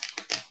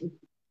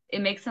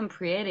 It makes them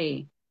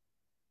pretty.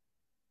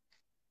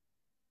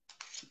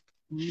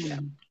 Yeah.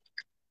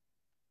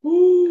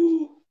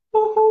 Ooh, ooh,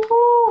 ooh,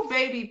 ooh,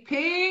 baby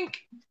pink.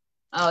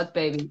 Oh, it's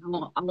baby. I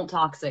want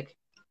toxic.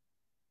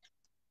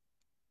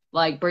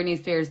 Like Britney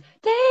Spears.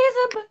 Days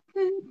of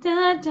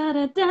da da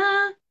da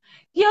da.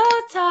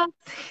 You're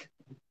toxic.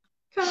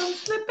 Come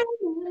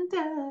slipping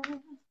down.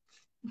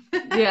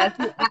 Yeah,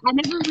 I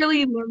never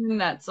really learned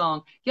that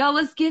song. Y'all,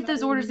 let's get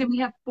those orders in. We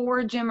have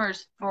 4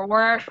 gemmers,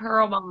 4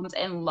 pearl bombs,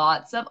 and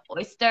lots of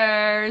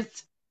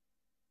oysters.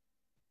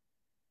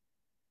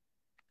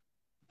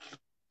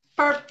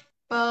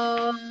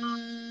 Purple.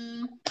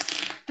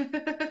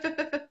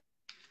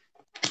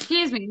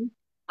 Excuse me.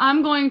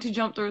 I'm going to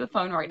jump through the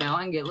phone right now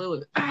and get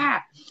Lulu.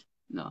 Ah!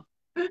 No.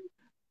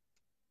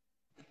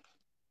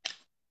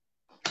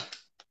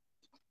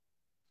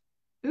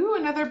 Ooh,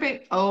 another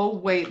big. Oh,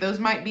 wait. Those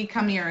might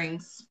become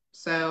earrings.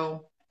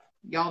 So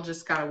y'all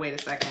just got to wait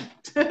a second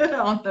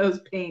on those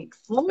pinks.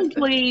 Hold,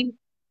 please.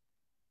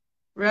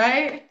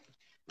 Right?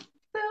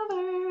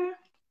 Silver.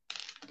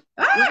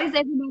 What Ah! is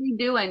everybody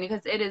doing?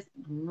 Because it is.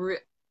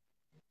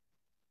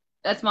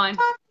 That's mine.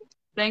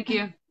 Thank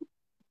you.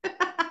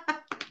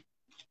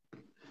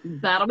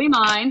 That'll be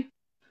mine.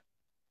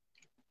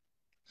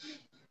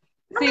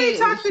 How many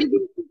toxic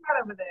you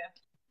got over there?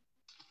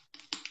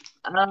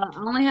 I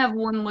only have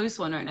 1 loose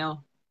one right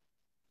now.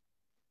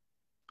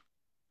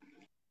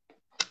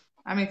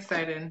 I'm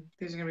excited.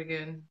 These are going to be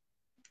good.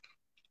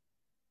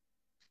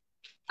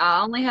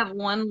 I only have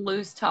 1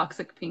 loose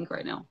toxic pink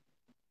right now.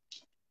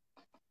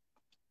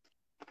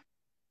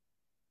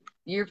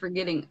 You're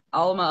forgetting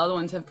all of my other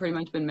ones have pretty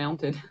much been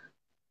mounted.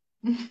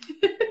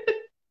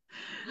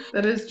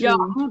 That is true.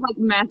 Y'all have like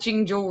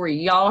matching jewelry.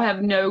 Y'all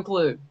have no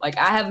clue. Like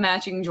I have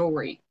matching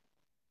jewelry.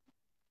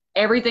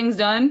 Everything's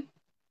done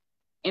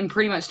in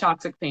pretty much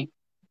toxic pink.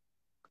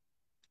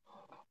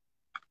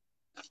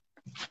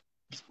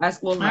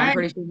 Ask Lulu. I'm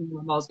pretty sure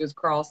my balls goes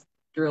cross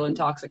drilling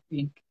toxic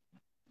pink.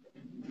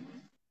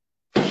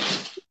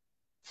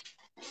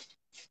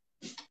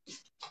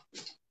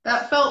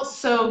 That felt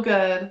so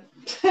good.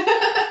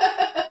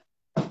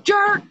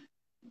 Jerk!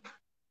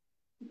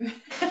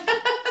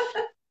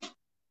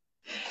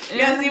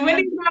 Yeah, see,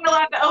 Wendy's not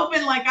allowed to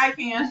open like I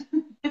can.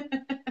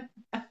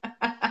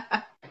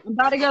 I'm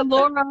about to go,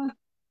 Laura.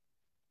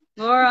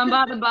 Laura, I'm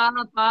about to buy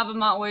 5 of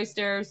my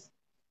oysters.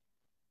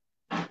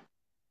 I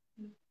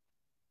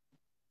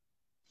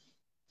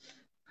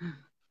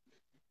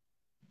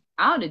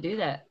ought to do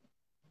that.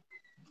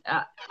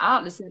 I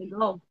ought to set a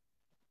goal.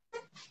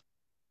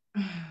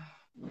 All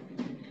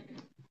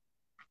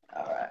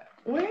right.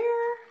 Where?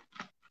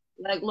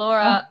 Like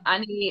Laura, I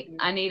need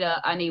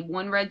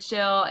 1 red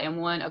shell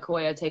and 1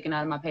 AKOYA taken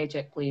out of my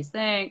paycheck, please.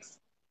 Thanks.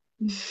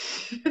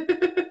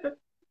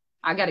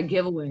 I got a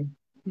giveaway.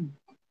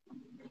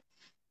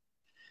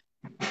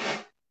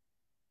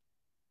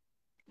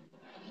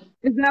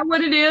 Is that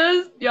what it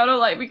is? Y'all don't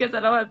like because I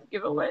don't have to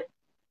give away.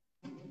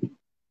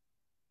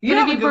 You But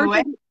have a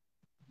giveaway.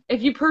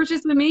 If you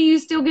purchase with me, you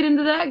still get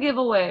into that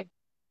giveaway.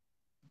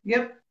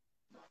 Yep.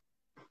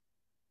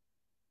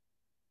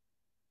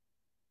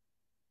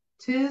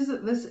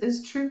 This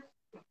is true.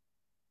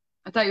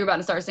 I thought you were about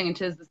to start singing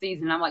 "'Tis the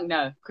Season." I'm like,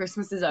 no,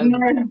 Christmas is over.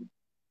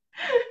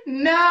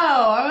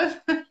 No,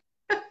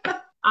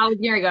 I was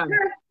here you go.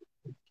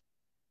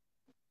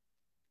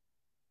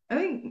 I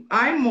think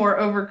I'm more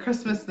over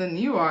Christmas than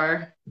you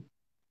are.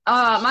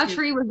 My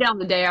tree was down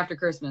the day after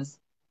Christmas.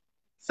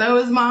 So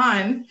is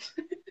mine.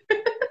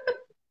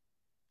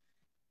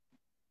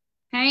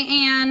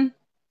 Hey, Ann.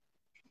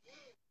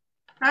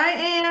 Hi,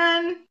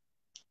 Ann.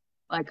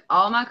 Like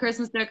all my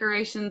Christmas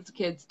decorations,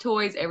 kids'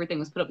 toys, everything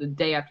was put up the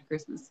day after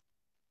Christmas.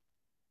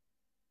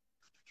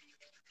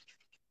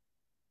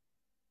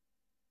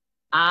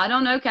 I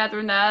don't know,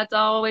 Catherine. That's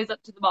always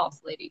up to the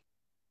boss lady.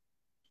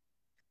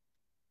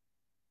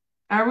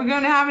 Are we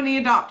going to have any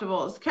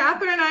adoptables?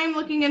 Catherine, I'm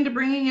looking into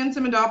bringing in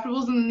some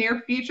adoptables in the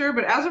near future,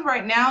 but as of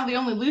right now, the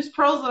only loose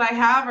pearls that I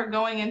have are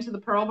going into the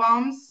pearl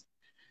bombs.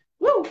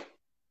 Woo!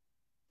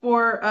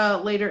 For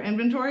later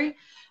inventory.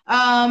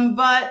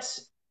 But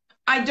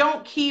I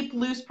don't keep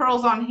loose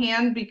pearls on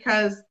hand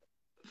because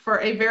for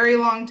a very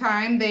long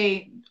time,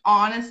 they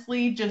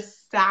honestly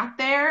just sat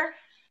there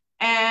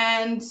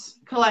and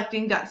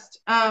collecting dust.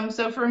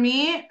 So for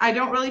me, I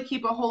don't really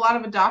keep a whole lot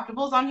of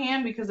adoptables on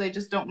hand because they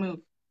just don't move.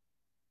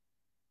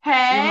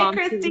 Hey,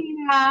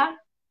 Christina.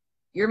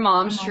 Your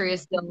mom's tree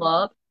is still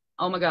up.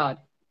 Oh my God.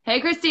 Hey,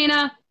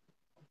 Christina.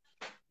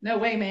 No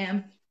way,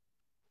 man.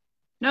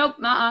 Nope.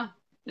 Nope.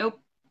 Nope.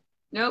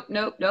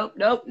 Nope. Nope.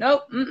 Nope.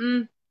 Nope.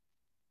 Mm-mm.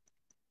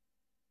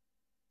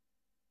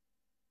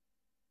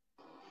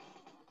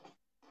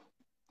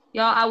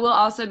 Y'all, I will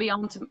also be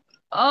on to.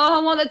 Oh,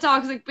 I want the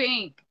toxic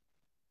pink.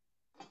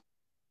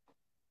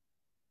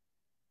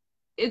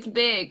 It's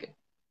big.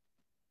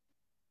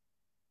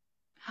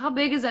 How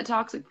big is that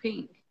toxic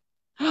pink?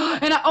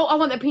 And I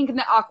want that pink and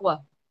the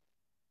aqua.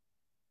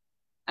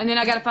 And then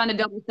I got to find a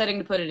double setting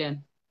to put it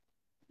in.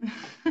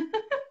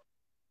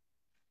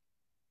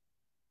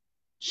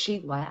 She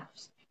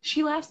laughs.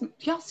 She laughs.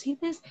 Y'all see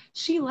this?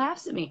 She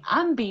laughs at me.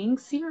 I'm being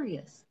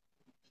serious.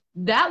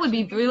 That would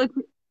be really.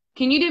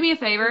 Can you do me a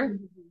favor?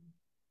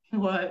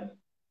 What?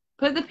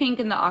 Put the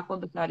pink and the aqua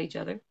beside each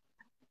other.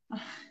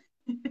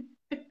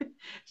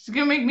 She's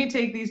gonna make me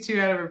take these 2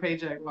 out of her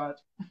paycheck. Watch.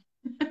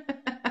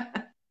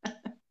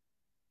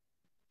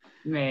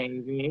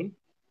 Maybe.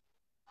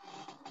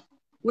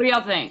 What do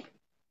y'all think?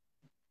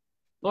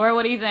 Laura,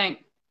 what do you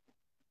think?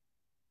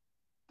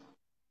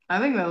 I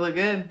think they look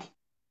good.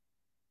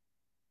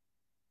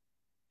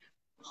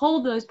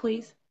 Hold those,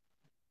 please.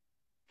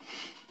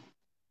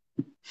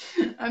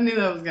 I knew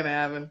that was gonna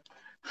happen.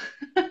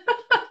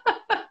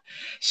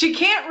 She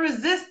can't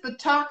resist the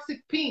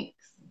toxic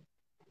pinks.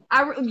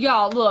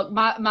 Y'all, look,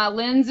 my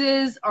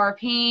lenses are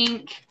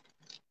pink.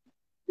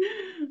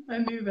 I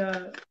knew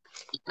that.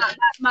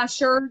 My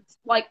shirts,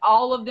 like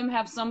all of them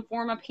have some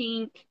form of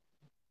pink.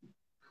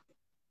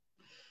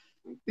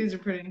 These are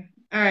pretty.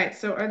 All right,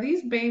 so are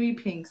these baby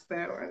pinks though?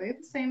 Are they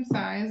the same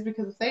size?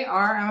 Because if they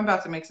are, I'm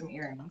about to make some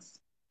earrings.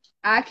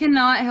 I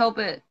cannot help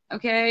it,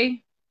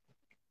 okay?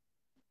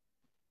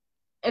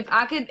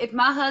 If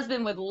my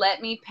husband would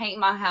let me paint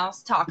my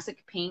house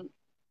toxic pink,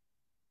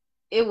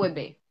 it would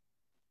be.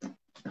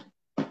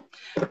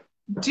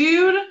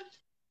 Dude,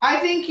 I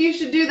think you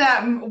should do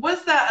that.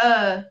 What's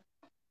that?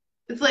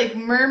 It's like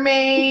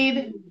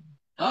mermaid.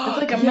 It's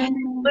like a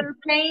glitter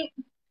paint.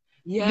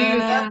 Yeah.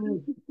 Dude, that's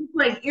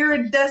like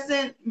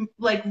iridescent,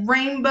 like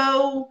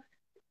rainbow,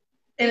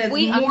 and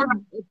it's more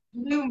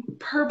blue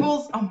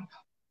purples. Oh my God.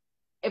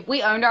 If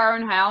we owned our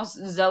own house,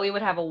 Zoe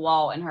would have a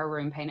wall in her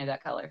room painted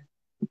that color.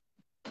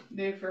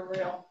 Dude, for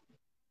real.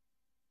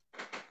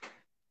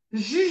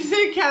 She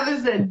said,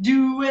 Catherine said,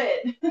 do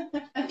it.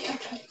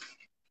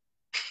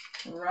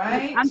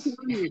 Right? I'm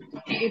telling you,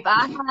 if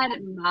I had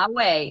it my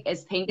way,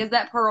 as pink as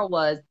that pearl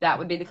was, that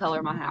would be the color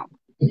of my house.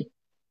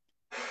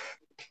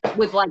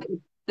 With like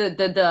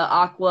the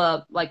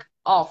aqua like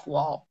off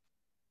wall.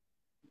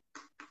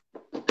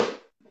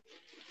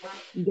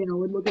 Then I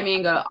would look at me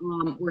and go,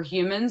 we're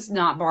humans,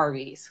 not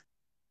Barbies.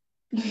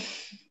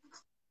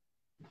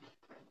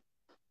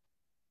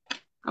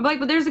 I'm like,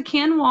 but there's a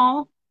Ken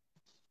wall.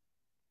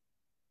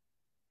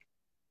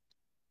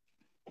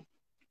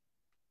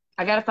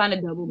 I gotta find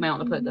a double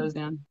mount to put those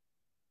in.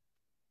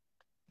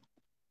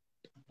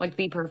 Like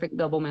the perfect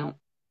double mount.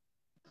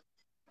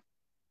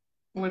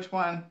 Which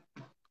one?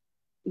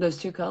 Those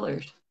two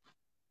colors.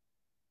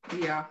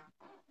 Yeah.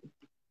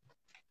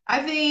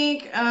 I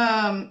think,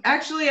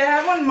 actually, I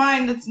have one in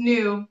mind that's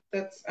new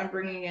that's I'm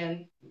bringing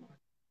in.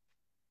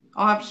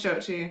 I'll have to show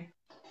it to you.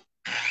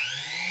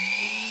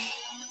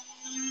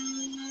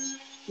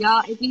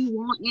 Y'all, if you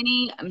want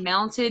any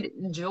mounted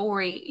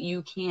jewelry,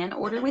 you can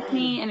order with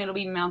me and it'll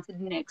be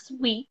mounted next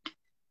week.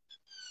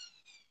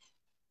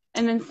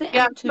 And then sent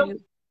Yeah. out to you.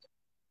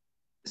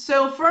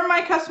 So for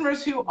my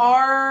customers who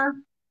are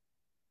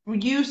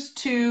used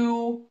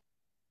to,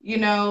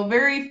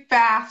 very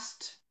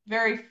fast,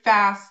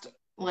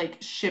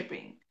 like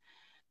shipping.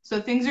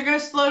 So things are going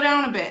to slow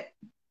down a bit.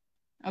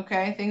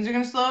 Okay. Things are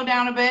going to slow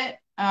down a bit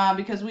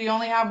because we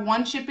only have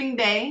one shipping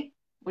day,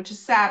 which is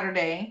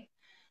Saturday.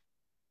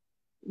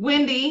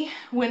 Wendy,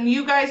 when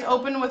you guys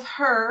open with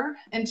her,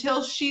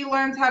 until she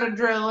learns how to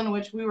drill, in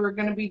which we were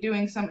going to be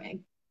doing some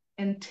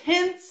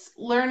intense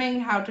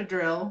learning how to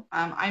drill,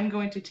 I'm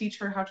going to teach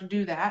her how to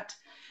do that.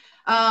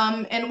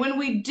 And when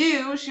we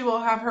do, she will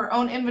have her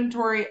own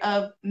inventory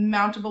of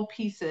mountable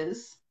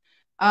pieces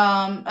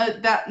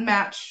that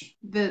match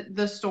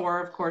the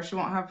store. Of course, she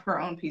won't have her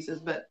own pieces,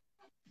 but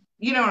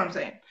you know what I'm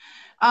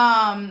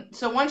saying.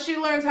 So once she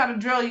learns how to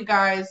drill, you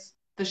guys,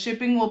 the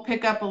shipping will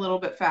pick up a little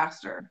bit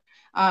faster.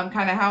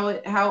 Kind of how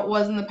it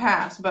was in the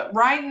past. But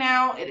right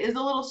now it is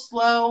a little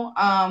slow.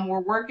 We're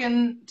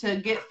working to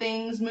get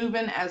things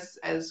moving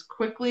as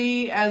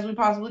quickly as we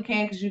possibly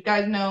can, because you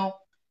guys know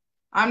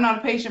I'm not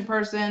a patient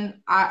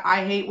person.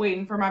 I hate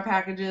waiting for my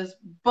packages.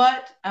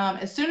 But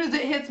as soon as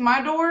it hits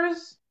my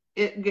doors,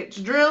 it gets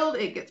drilled,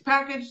 it gets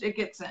packaged, it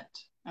gets sent.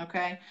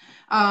 Okay.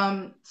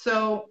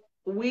 So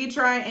we're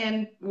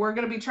going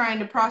to be trying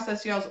to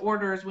process y'all's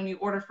orders when you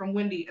order from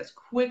Wendy as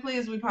quickly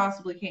as we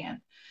possibly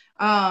can.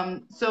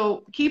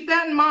 So keep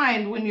that in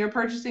mind when you're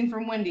purchasing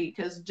from Wendy,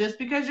 because just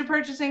because you're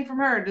purchasing from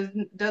her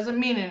doesn't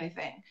mean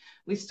anything.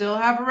 We still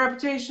have a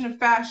reputation of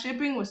fast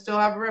shipping. We still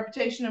have a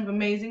reputation of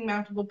amazing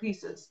mountable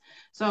pieces.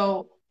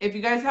 So if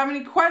you guys have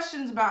any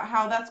questions about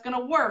how that's going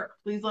to work,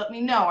 please let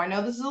me know. I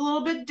know this is a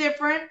little bit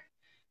different,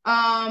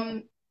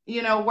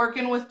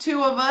 working with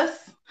two of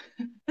us.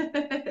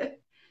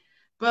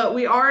 But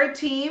we are a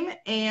team,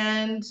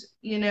 and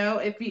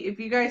if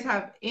you guys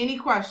have any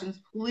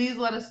questions, please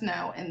let us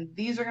know. And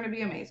these are going to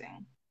be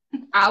amazing.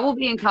 I will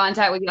be in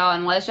contact with y'all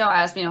unless y'all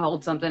ask me to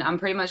hold something. I'm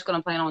pretty much going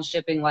to plan on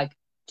shipping like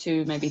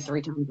 2, maybe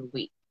 3 times a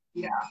week.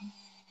 Yeah.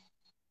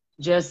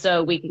 Just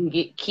so we can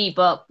keep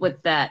up with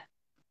that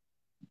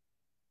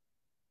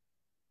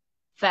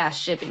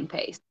fast shipping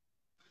pace.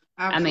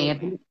 Absolutely. I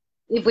mean,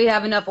 if we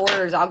have enough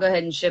orders, I'll go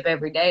ahead and ship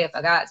every day if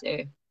I got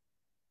to.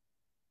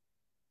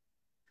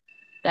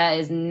 That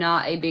is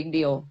not a big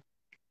deal.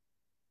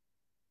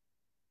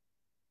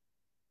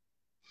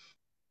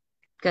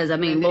 Because, I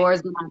mean,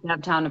 Laura's going to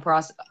have time to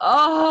process.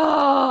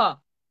 Oh!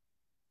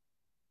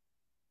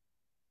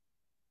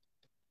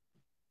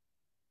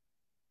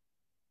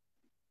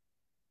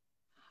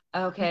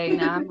 Okay,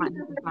 now I might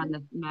have to find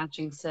the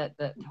matching set,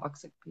 that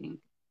toxic pink.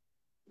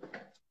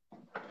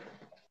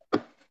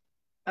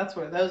 That's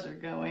where those are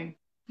going.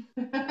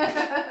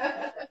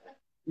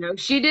 No,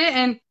 she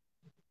didn't.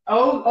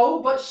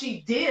 Oh, but she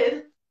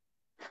did.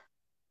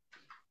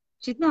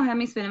 She's going to have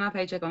me spending my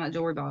paycheck on that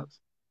jewelry box.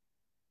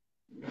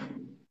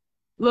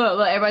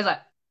 Look, everybody's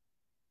like,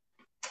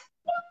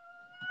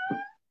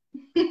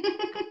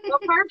 well,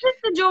 purchase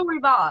the jewelry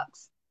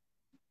box.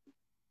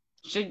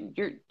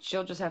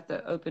 She'll just have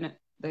to open it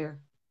there.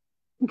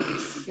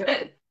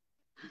 Yep.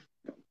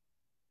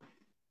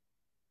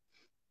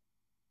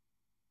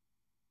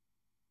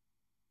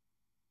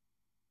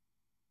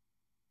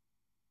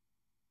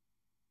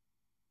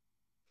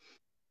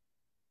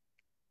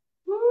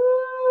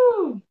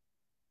 Woo!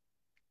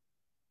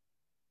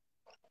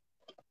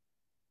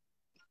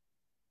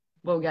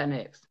 What we got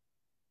next?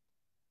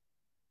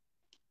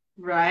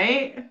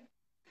 Right?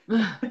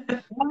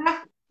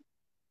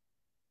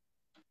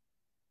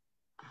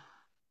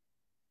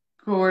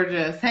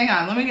 Gorgeous. Hang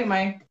on, let me get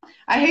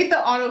I hate the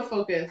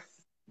autofocus.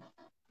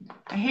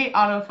 I hate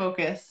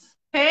autofocus.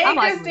 Hey,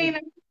 Christina.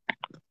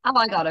 I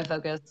like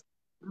autofocus.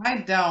 I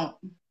don't.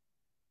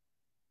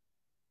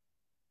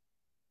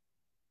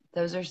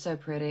 Those are so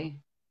pretty.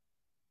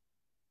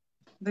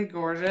 They're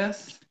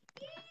gorgeous.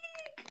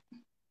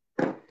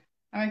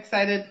 I'm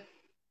excited.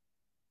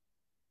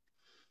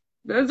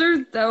 Those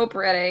are so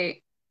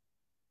pretty.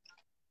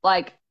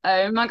 Like,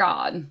 oh my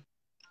God.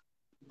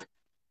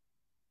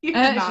 You're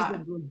not.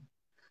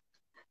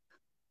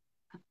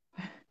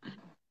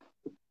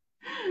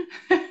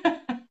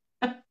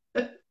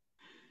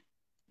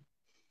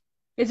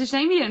 It's a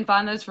shame you didn't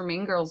find those for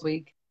Mean Girls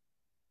Week.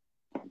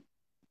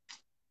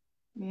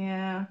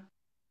 Yeah.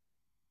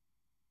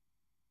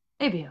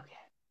 It'd be okay.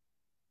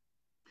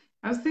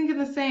 I was thinking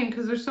the same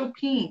because they're so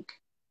pink.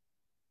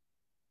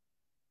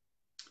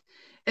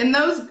 And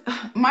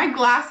my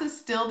glasses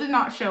still did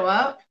not show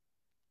up.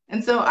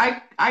 And so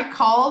I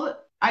called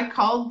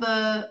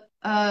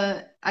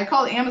I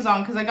called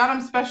Amazon because I got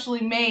them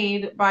specially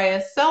made by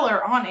a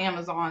seller on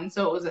Amazon.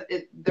 So it was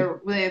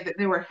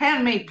they were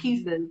handmade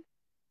pieces.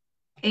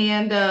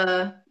 And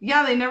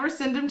yeah, they never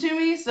sent them to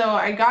me. So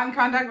I got in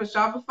contact with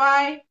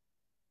Shopify,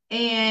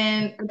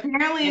 and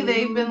apparently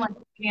they've been like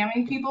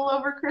scamming people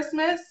over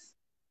Christmas.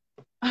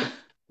 So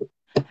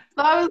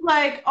I was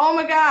like, oh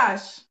my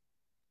gosh.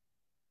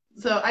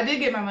 So I did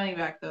get my money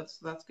back though,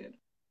 so that's good.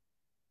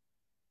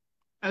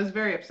 I was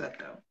very upset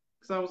though,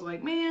 because I was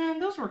like,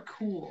 man, those were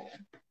cool.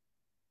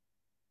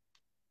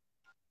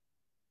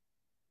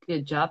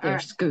 Good job All there,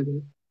 right.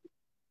 Scooter.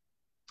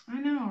 I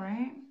know,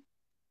 right?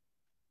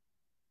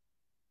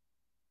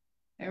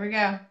 There we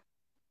go.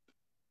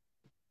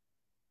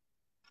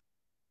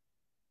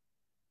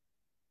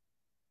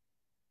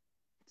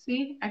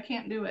 See, I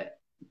can't do it.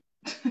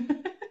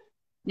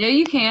 Yeah,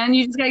 you can.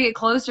 You just gotta get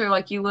closer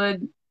like you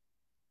would,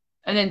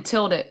 and then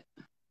tilt it.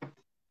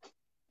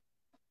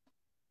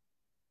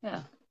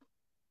 Yeah.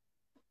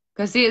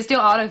 Because see, it still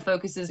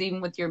autofocuses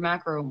even with your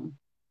macro on.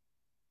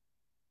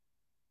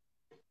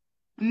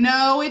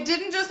 No, it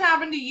didn't just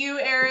happen to you,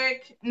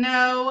 Eric.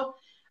 No.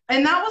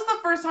 And that was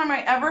the first time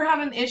I ever had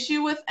an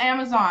issue with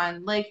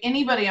Amazon, like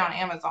anybody on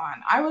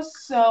Amazon. I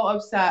was so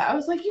upset. I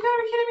was like, you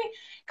gotta be kidding me.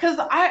 Because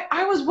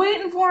I was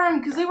waiting for them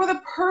because they were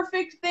the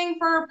perfect thing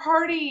for a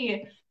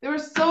party. They were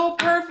so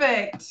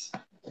perfect.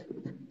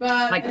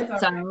 But Like it's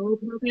all right. so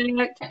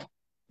perfect.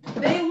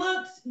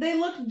 They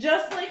looked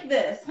just like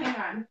this. Hang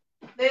on.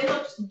 They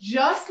looked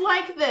just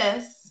like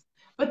this,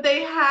 but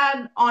they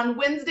had on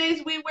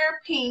Wednesdays we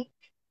wear pink,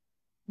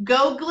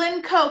 Go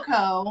Glen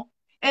Coco,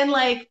 and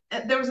like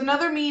there was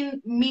another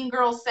mean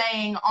girl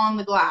saying on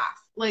the glass.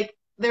 Like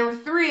there were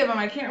three of them.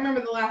 I can't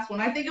remember the last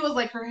one. I think it was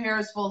like her hair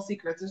is full of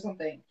secrets or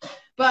something.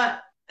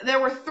 But there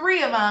were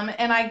three of them,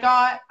 and I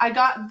got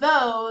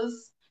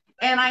those,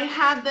 and I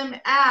had them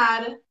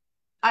add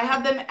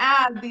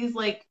these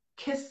like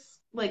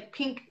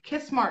pink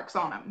kiss marks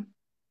on them,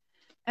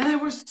 and they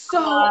were so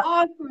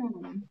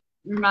awesome.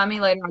 Remind me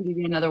later. I'll give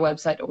you another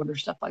website to order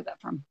stuff like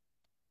that from.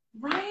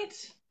 Right?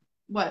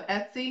 What,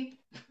 Etsy?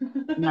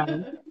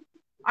 No,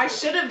 I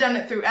should have done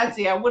it through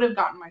Etsy. I would have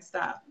gotten my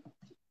stuff.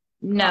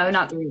 no,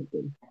 not through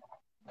YouTube.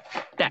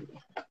 That.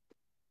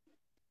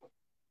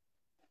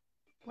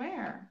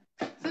 Where?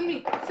 Send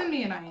me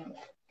an IM.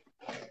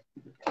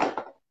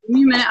 Give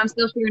me a minute. I'm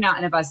still figuring out,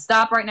 and if I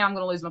stop right now, I'm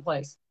gonna lose my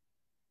place.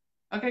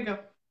 Okay, go.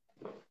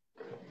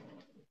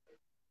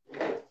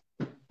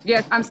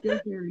 Yes, I'm still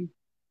hearing.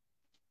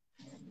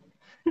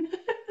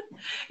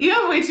 You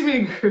have way too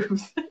many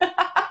groups.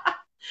 I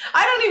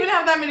don't even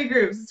have that many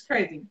groups. It's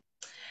crazy.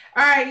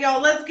 All right,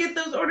 y'all, let's get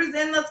those orders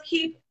in. Let's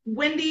keep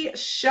Wendy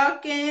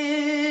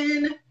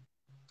shucking.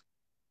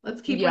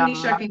 Let's keep Wendy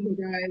shucking, you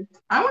guys.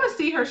 I want to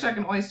see her shuck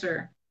an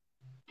oyster.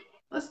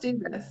 Let's do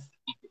this.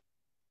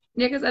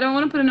 Yeah, because I don't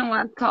want to put in a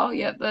last call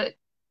yet, but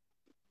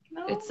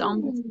No. it's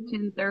almost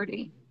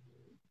 10:30.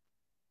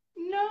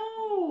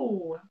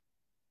 No.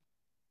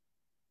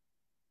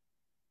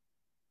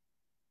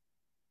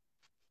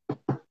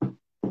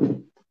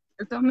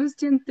 It's almost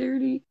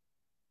 10:30.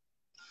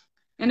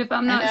 And if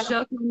I'm not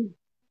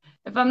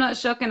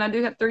shucking, I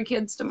do have 3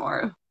 kids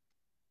tomorrow.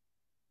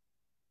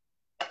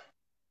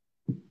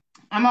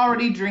 I'm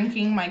already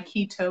drinking my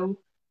keto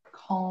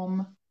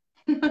calm.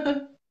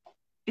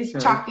 It's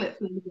Sure. chocolate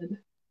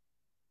flavored.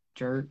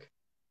 Jerk.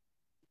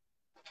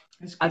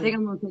 I think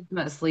I'm gonna take some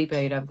of that sleep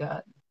aid I've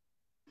got.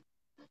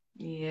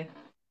 Yeah.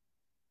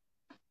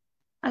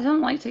 I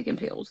don't like taking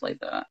pills like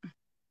that.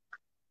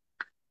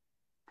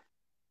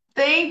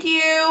 Thank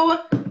you.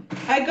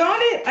 I got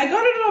it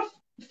off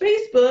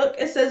Facebook.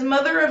 It says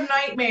Mother of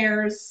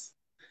Nightmares.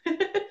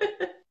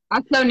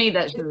 I so need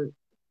that shirt.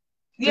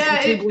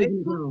 Yeah,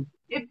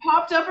 it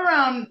popped up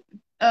around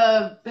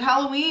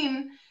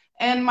Halloween,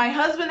 and my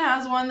husband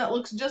has one that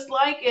looks just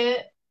like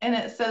it, and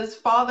it says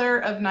Father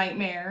of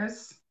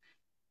Nightmares.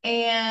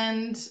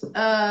 And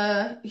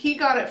he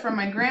got it from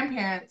my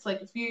grandparents like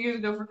a few years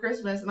ago for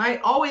Christmas, and I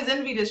always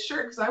envied his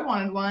shirt because I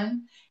wanted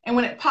one. And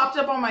when it popped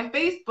up on my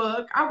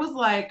Facebook, I was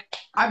like,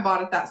 I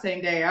bought it that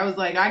same day. I was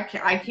like, I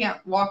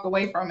can't walk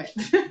away from it.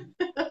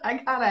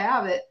 I gotta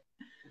have it.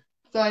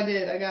 So I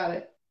did. I got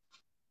it.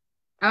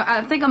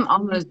 I think I'm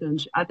almost done.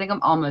 I think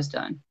I'm almost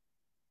done.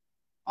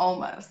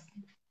 Almost.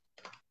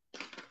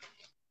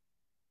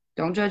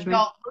 Don't judge me.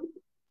 Y'all,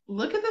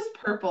 look at this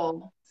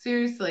purple.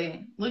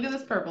 Seriously, look at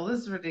this purple. This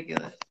is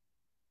ridiculous.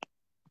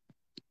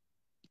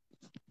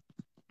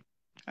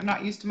 I'm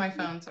not used to my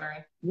phone, sorry.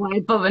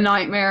 Wife of a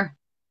nightmare.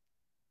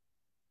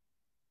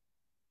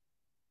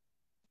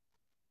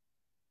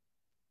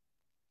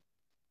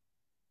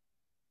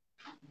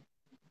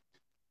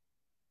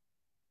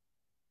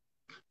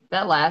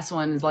 That last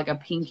one is like a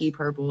pinky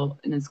purple,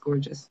 and it's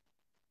gorgeous.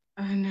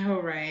 I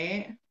know,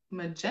 right?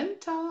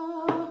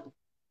 Magenta.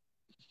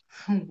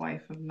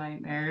 Wife of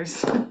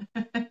nightmares.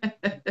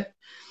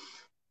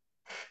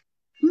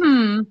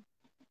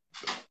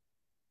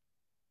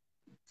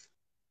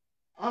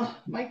 Oh,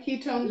 my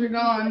ketones are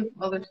gone.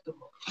 Well, there's still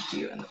a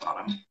few in the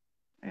bottom.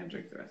 I gotta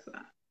drink the rest of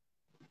that.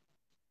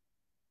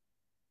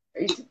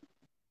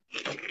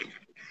 She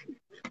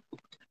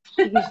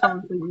keeps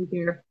falling asleep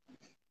here.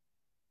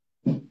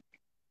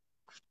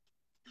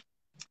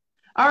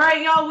 All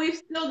right, y'all. We've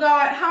still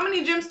got, how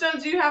many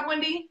gemstones do you have,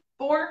 Wendy?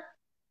 4?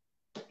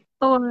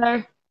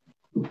 4.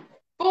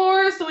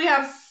 4. So we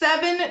have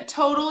 7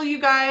 total, you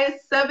guys.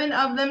 7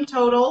 of them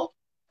total.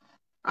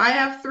 I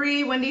have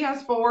 3. Wendy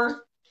has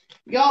 4.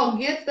 Y'all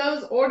get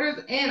those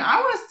orders in. I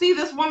want to see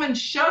this woman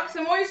shuck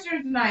some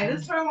oysters tonight.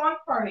 This is her launch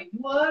party.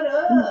 What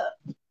up?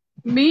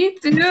 Me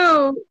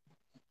too.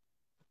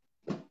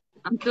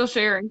 I'm still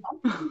sharing.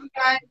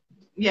 Guys,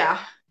 yeah.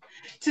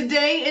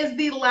 Today is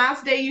the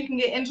last day you can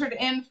get entered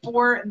in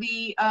for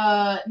the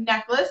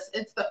necklace.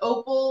 It's the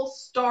opal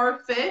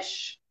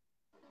starfish.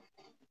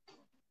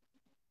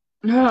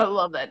 I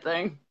love that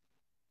thing.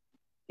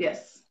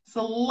 Yes.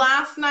 So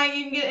last night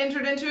you can get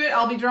entered into it.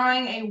 I'll be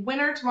drawing a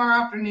winner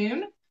tomorrow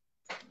afternoon.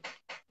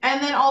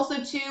 And then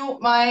also to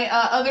my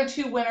other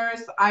 2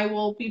 winners, I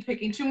will be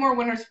picking 2 more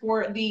winners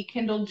for the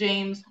Kindle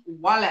James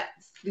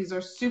wallets. These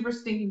are super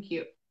stinking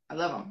cute. I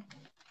love them.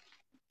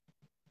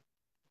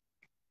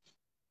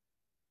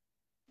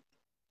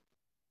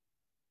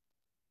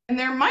 And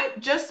there might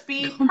just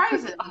be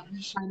prizes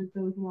inside of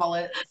those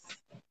wallets.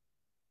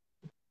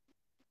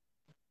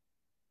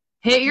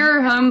 Hit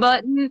your home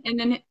button and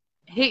then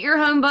hit your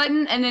home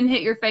button and then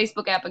hit your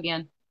Facebook app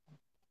again.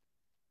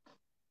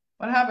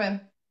 What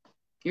happened?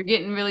 You're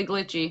getting really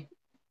glitchy.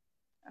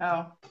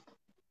 Oh.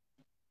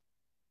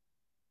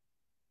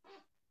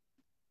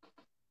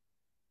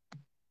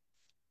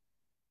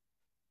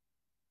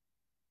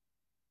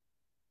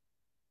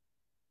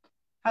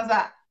 How's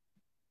that?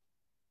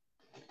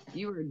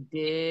 You are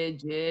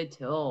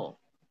digital.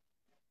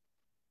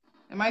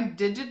 Am I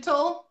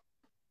digital?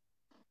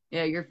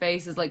 Yeah, your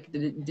face is like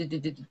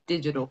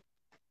digital.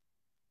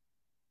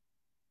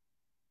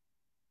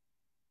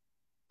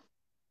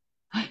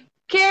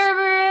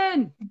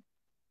 Karen!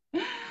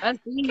 I see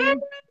you. Karen!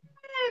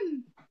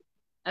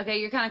 Okay,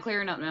 you're kind of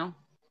clearing up now.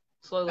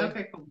 Slowly.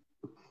 Okay, cool.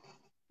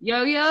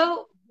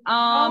 Yo-yo,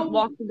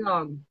 walk the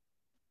dog.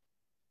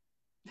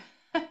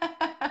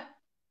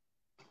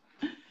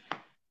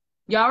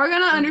 Y'all are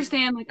gonna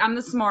understand, like, I'm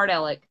the smart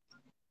aleck.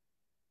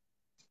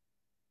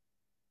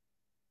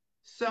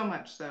 So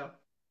much so.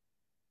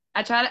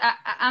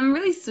 I'm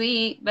really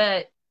sweet,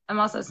 but I'm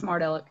also a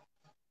smart aleck.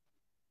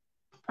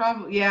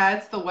 Probably, yeah,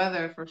 it's the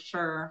weather for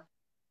sure.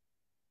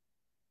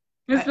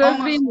 It's I supposed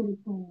to be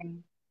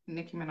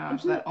Nicki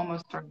Minaj, that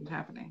almost started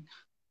happening.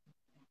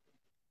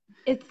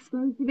 It's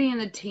supposed to be in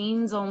the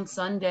teens on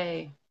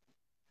Sunday.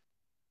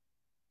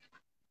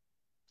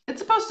 It's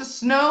supposed to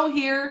snow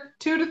here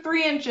 2 to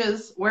 3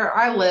 inches where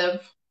I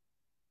live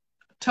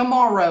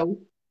tomorrow.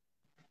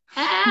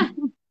 Ah!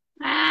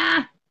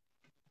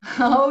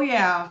 Oh,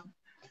 yeah.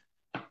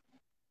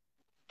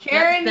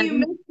 Karen, you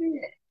missed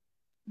it.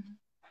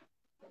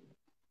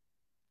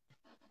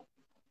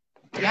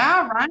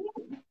 Yeah, right?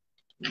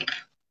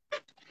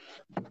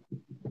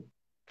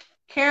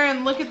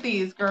 Karen, look at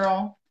these,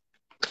 girl.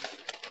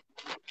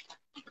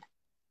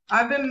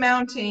 I've been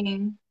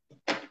mounting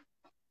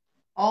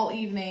all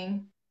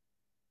evening.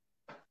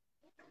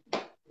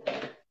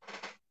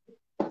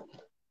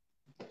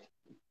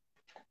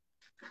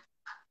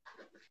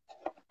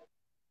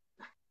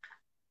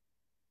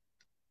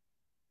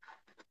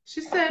 She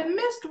said,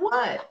 missed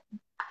what?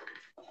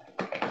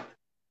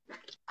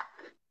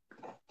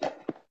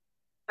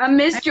 I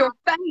missed your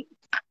face.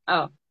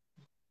 Oh.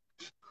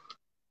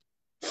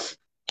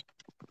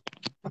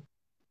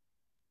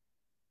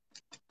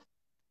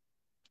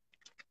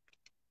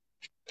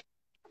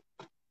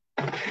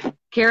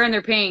 Karen,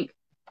 they're pink.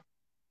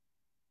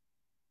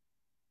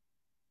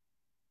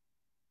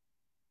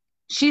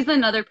 She's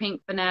another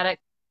pink fanatic.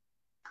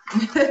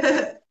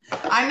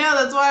 I know,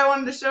 that's why I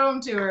wanted to show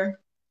them to her.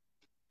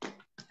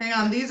 Hang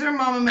on, these are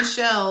Mama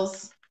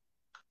Michelle's.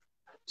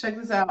 Check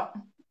this out.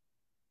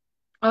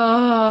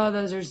 Oh,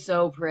 those are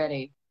so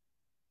pretty.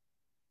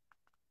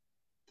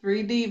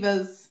 3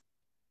 divas.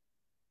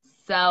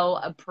 So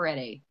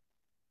pretty.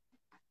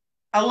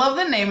 I love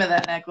the name of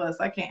that necklace.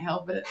 I can't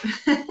help it.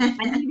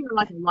 I need to go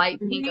like a light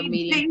pink or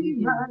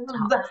medium.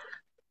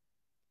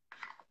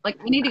 Like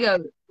I need to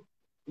go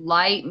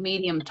light,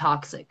 medium,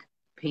 toxic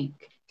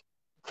pink.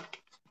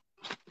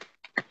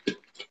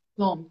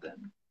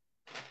 Something.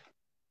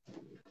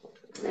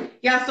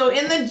 Yeah, so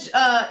in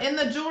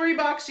the jewelry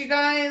box, you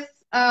guys,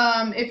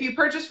 if you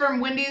purchase from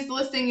Wendy's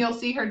listing, you'll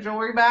see her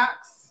jewelry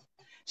box.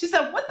 She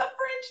said, "What the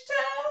French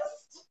toast?"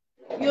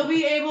 You'll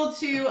be able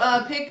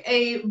to pick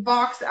a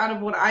box out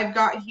of what I've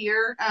got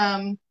here.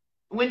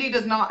 Wendy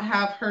does not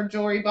have her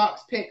jewelry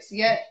box picks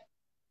yet.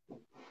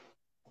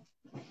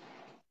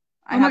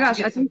 Oh my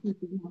gosh, I think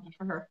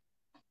for her.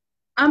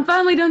 I'm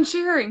finally done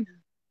sharing.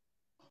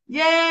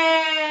 Yay!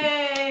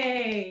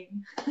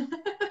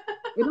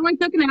 It only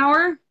took an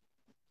hour.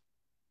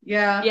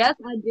 Yeah. Yes,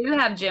 I do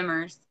have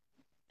Jimmers.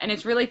 And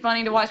it's really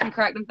funny to watch me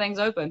crack them things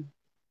open.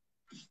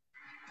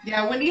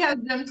 Yeah, Wendy has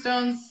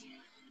gemstones.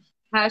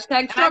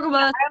 Hashtag struggle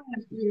bus.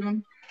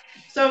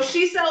 So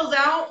she sells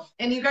out,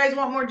 and you guys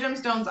want more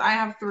gemstones. I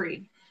have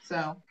 3.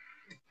 So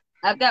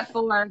I've got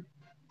 4.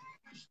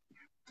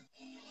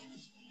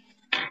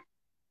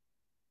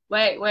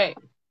 Wait. Wait.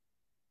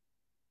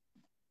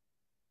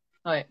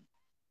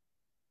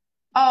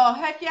 Oh,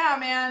 heck yeah,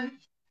 man.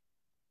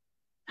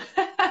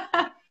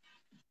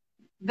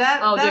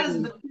 That is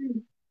dude. the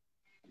truth.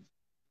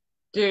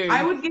 Dude.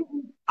 I would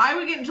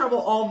get in trouble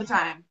all the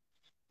time.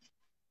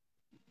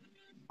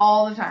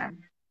 All the time.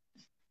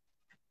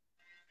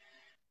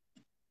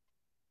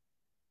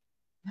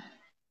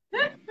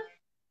 It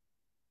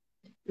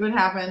would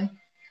happen.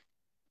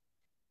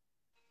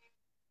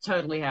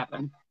 Totally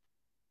happen.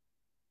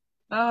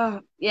 Oh,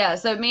 yeah.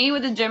 So me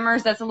with the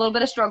Jimmers, that's a little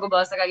bit of struggle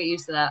bus. I gotta get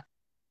used to that.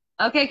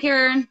 Okay,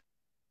 Karen.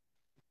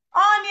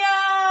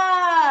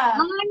 Anya!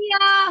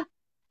 Anya!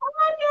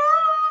 Anya!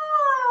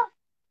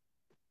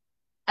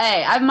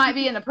 Hey, I might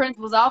be in the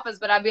principal's office,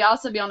 but I'd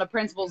also be on the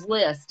principal's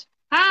list.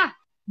 Ha!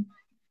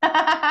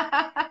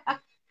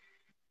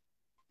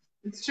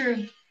 It's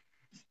true.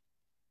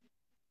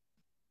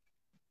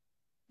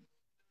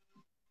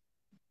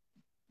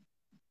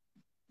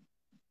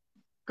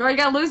 Girl, you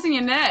gotta loosen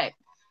your neck.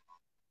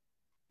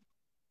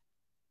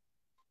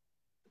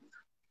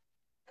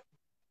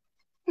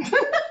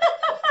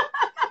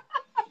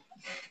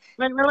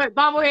 Wait.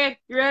 Bobblehead,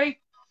 you ready?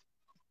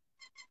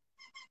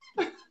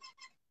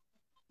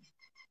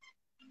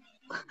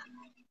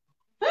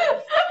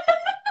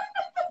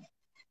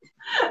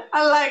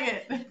 I like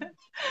it.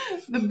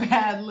 The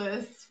bad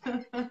list. No,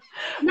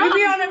 We'd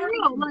be on for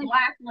everyone's real,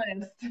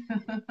 blacklist.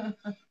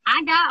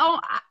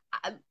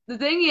 The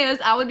thing is,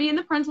 I would be in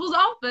the principal's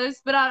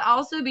office, but I'd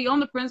also be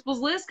on the principal's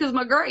list because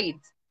my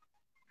grades.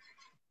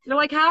 They're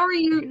like, how are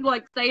you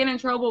like staying in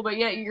trouble, but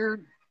yet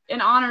you're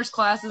in honors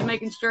classes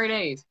making straight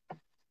A's?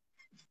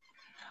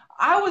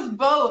 I was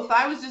both.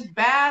 I was just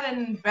bad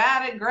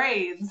at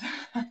grades.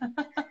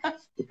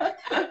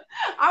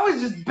 I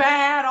was just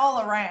bad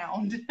all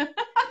around.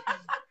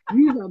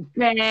 You're a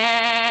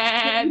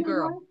bad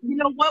girl. You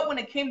know what? When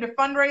it came to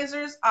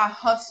fundraisers, I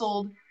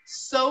hustled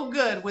so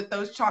good with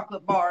those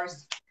chocolate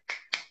bars.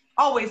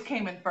 Always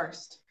came in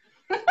first.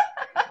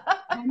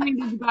 How many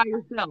did you buy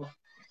yourself?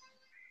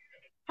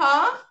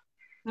 Huh?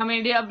 How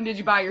many of them did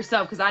you buy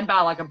yourself? Because I'd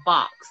buy like a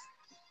box.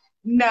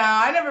 No,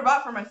 I never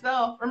bought for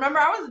myself. Remember,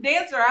 I was a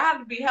dancer. I had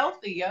to be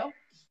healthy, yo.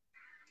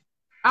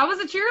 I was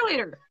a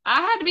cheerleader. I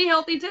had to be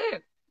healthy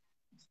too.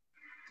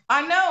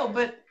 I know,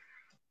 but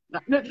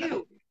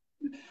you.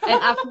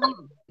 And I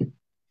flew.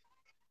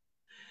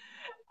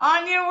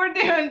 Anya, we're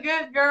doing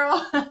good,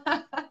 girl.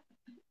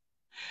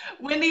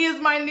 Wendy is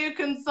my new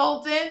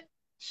consultant.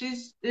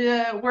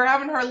 We're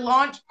having her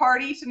launch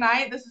party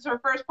tonight. This is her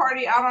first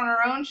party out on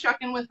her own,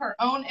 shucking with her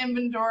own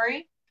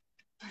inventory.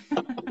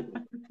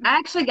 I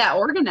actually got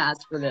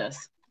organized for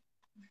this.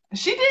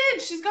 She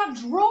did. She's got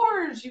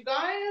drawers, you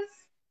guys.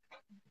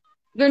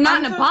 They're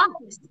not in a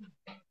box.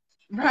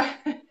 Right.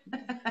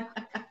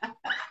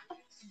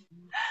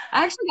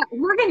 I actually got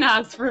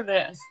organized for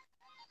this.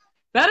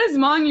 That is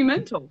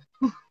monumental.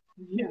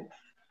 Yeah.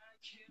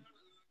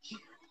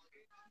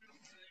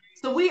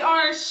 So we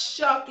are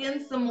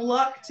shucking some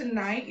luck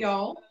tonight,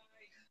 y'all.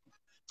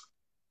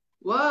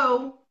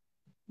 Whoa,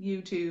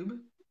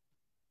 YouTube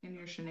and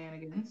your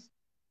shenanigans.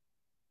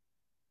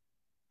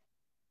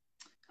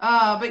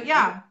 But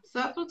yeah, so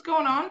that's what's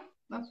going on.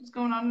 That's what's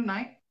going on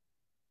tonight.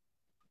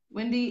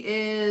 Wendy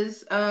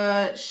is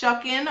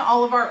shucking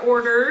all of our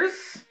orders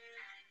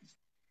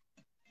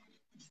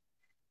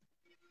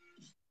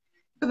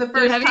for the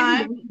first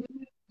time.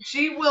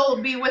 She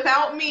will be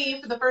without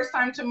me for the first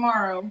time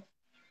tomorrow.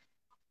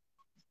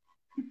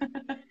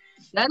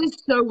 That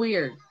is so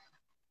weird.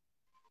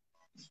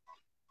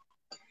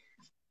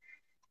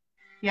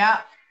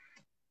 Yeah.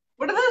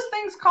 What are those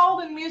things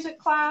called in music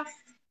class?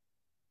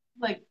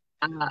 Like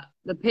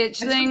the pitch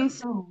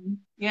things.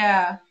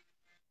 Yeah.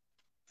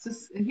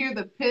 Just hear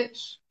the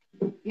pitch.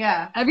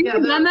 Yeah. Have you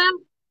done that?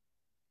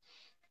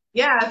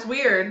 Yeah, it's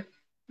weird.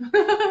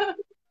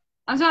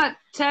 I'm sorry,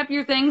 tap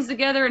your things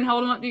together and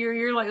hold them up to your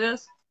ear like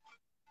this.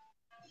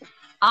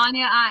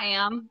 Anya,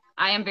 I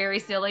am very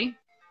silly.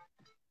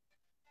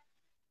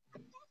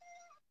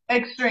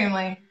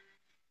 Extremely.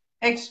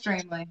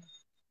 Extremely.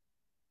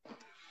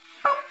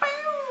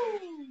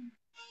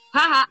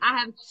 Haha, I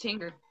have a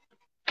tinker.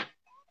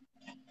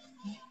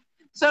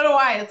 So do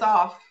I. It's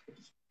off.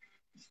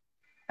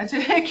 I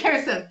just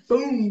Kara said,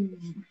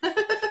 boom.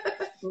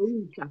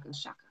 Boom, shaka,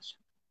 shaka,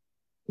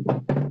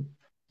 shaka.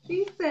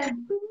 She said,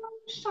 boom,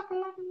 shaka,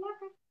 laka,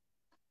 laka.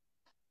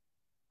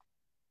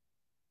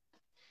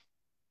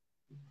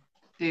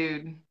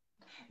 Dude,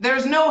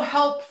 there's no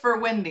help for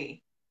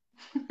Wendy.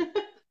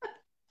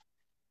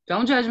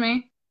 Don't judge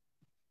me.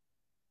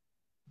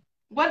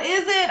 What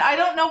is it? I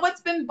don't know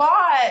what's been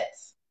bought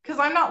because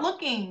I'm not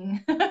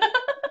looking.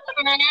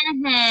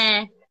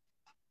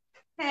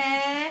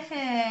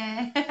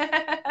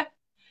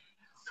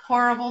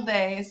 Horrible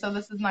day, so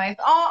this is nice.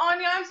 Oh,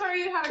 Anya, I'm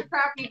sorry you had a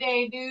crappy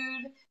day,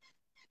 dude.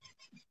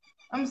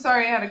 I'm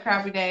sorry you had a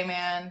crappy day,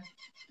 man.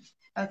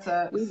 That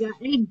sucks. We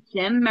got a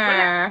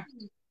Jimmer.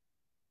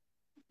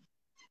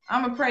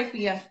 I'm gonna pray for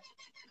you.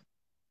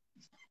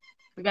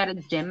 We got a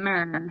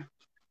dimmer.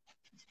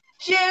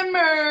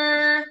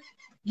 Jimmer.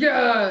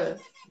 Yes.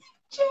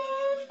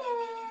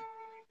 Jimmer.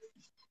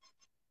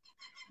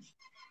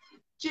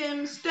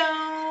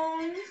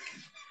 Gemstones.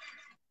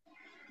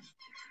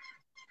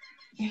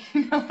 You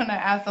know, when I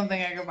ask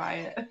something, I can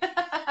buy it.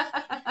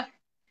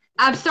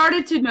 I've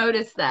started to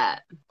notice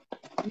that.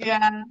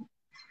 Yeah.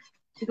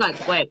 She's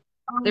like, wait,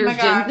 Oh there's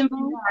my gems gosh. in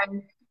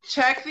there?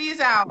 Check these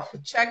out.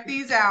 Check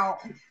these out.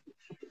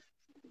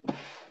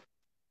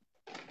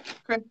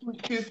 Chris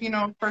went to, you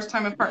know, first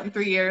time apart in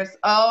 3 years.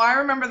 Oh, I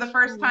remember the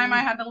first time I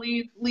had to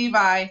leave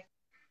Levi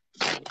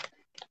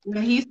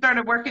when he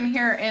started working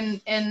here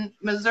in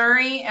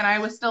Missouri and I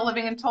was still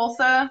living in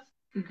Tulsa.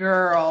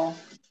 Girl,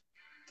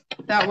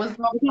 that was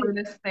the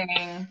hardest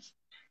thing.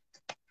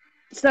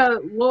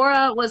 So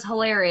Laura was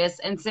hilarious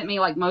and sent me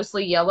like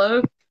mostly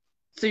yellow.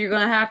 So you're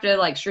gonna have to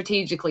like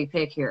strategically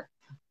pick here.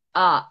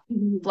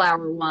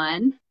 Flower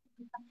 1,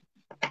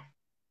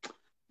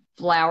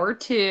 flower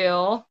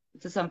 2.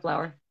 It's a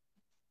sunflower.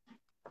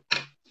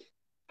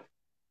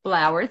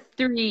 Flower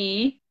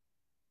 3.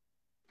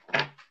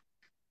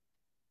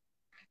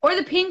 Or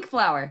the pink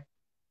flower.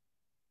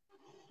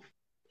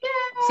 Yay!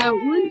 So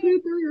 1,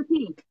 2, 3 are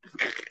pink.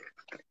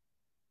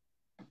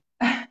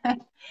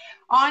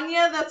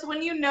 Anya, that's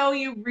when you know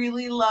you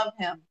really love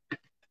him.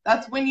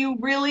 That's when you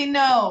really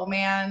know,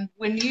 man.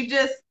 When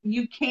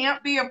you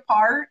can't be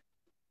apart.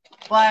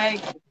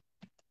 Like,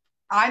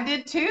 I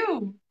did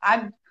too.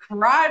 I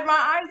cried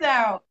my eyes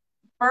out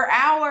for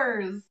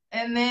hours.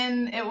 And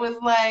then it was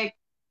like,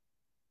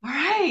 all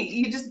right,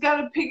 you just got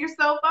to pick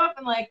yourself up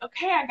and like,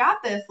 okay, I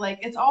got this. Like,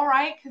 it's all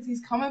right because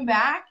he's coming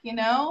back, you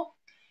know?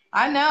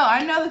 I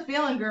know the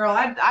feeling, girl.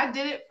 I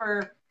did it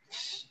for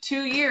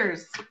 2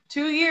 years.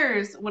 2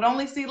 years. Would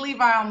only see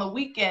Levi on the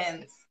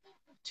weekends.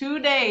 2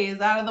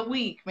 days out of the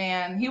week,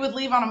 man. He would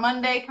leave on a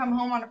Monday, come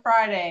home on a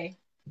Friday.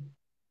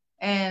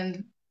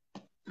 And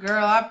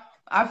girl,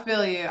 I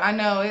feel you. I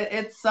know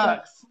it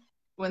sucks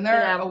when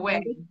they're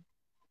away.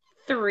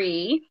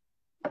 3.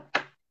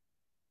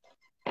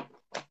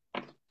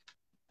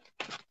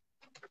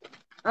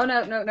 Oh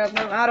no.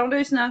 I don't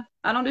do snow.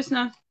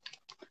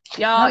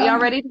 Y'all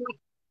ready?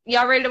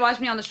 Y'all ready to watch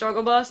me on the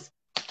struggle bus?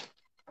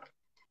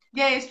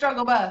 Yay,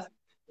 struggle bus.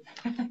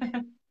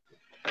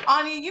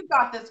 Anya, you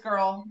got this,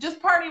 girl.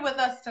 Just party with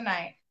us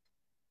tonight.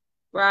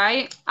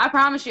 Right? I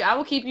promise you, I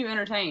will keep you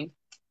entertained.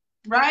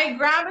 Right?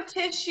 Grab a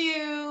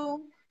tissue.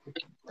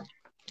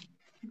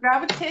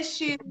 Grab a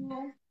tissue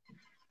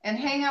and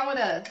hang out with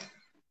us.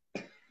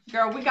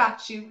 Girl, we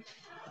got you.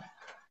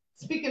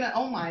 Speaking of,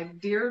 oh my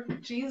dear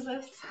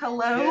Jesus,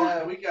 hello.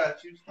 Yeah, we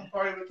got you. Just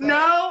party with us.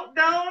 No,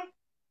 don't.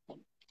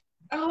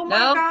 Oh my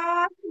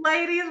gosh,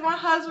 ladies, my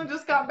husband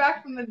just got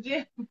back from the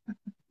gym.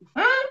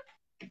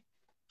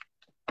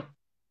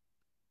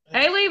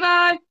 Hey,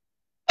 Levi.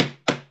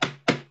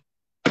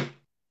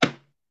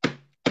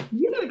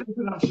 You need to go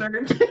put on a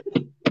shirt.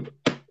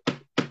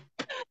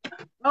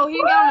 Oh,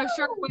 he got on a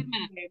shirt. Wait a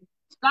minute.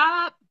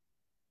 Stop.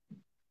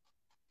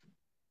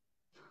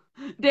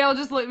 Dale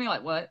just looked at me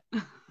like, what?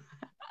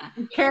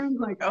 Karen's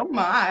like, oh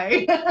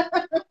my.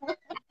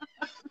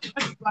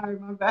 Sorry,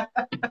 my bad.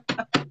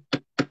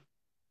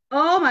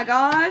 Oh my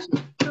gosh.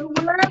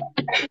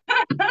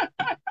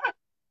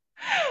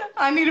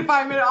 I need a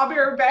 5 minute. I'll be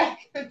right back.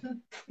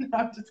 No,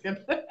 I'm just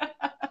kidding.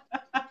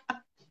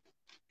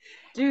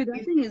 Dude,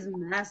 that thing is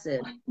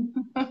massive.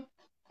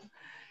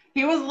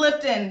 He was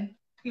lifting.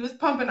 He was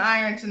pumping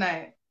iron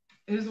tonight.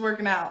 He was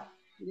working out.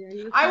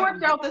 Yeah, I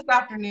worked out this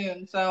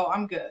afternoon, so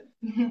I'm good.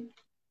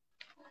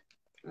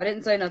 I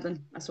didn't say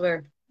nothing. I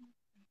swear.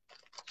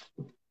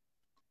 Woo!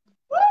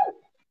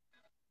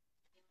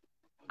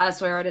 I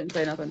swear I didn't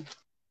say nothing.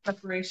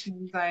 Separation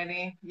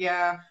anxiety.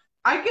 Yeah.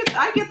 I get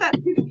that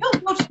too. He'll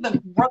go to the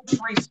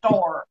grocery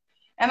store.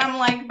 And I'm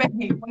like,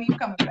 baby, when are you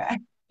coming back?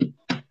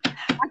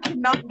 I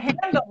cannot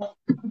handle.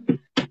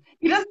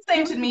 He does the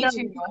same to me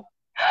too.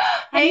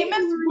 Hey,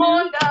 Miss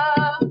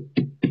Wanda.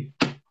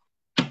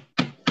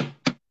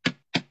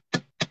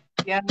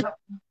 Yeah.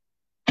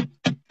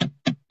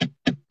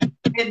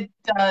 It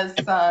does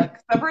suck.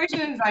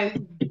 Separation anxiety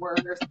is the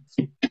worst.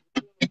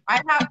 I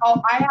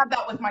had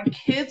that with my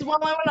kids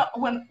when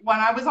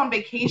I was on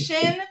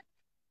vacation.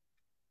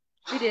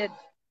 We did.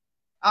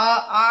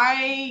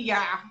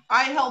 I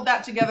held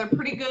that together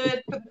pretty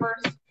good for the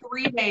first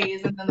 3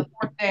 days, and then the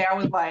 4th day I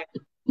was like,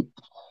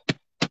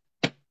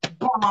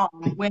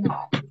 bomb, went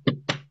off.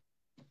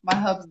 My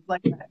husband's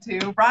like that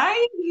too,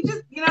 right? You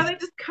just, they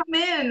just come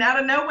in out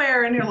of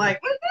nowhere, and you're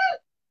like,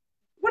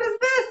 what is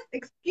this?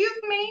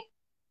 Excuse me.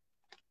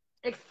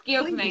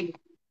 Excuse me.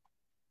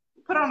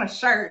 Put on a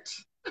shirt.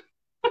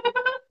 All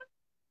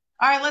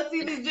right, let's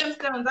see these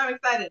gemstones. I'm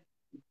excited.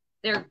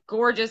 They're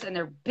gorgeous and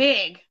they're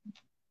big.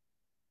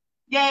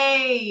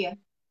 Yay!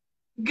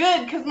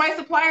 Good, because my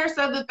supplier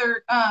said that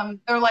they're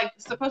like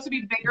supposed to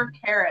be bigger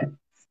carats.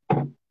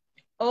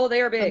 Oh,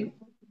 they are big.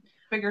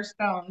 Bigger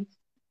stones.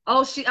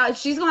 Oh, she's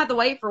gonna have to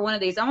wait for one of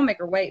these. I'm gonna make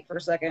her wait for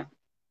a second.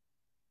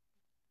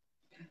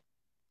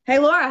 Hey,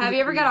 Laura, have you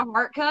ever got a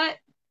heart cut?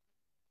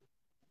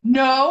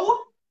 No.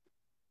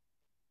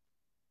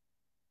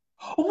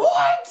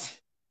 What?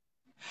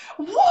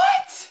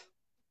 What?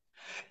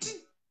 Did,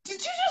 did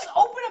you just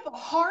open up a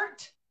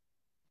heart?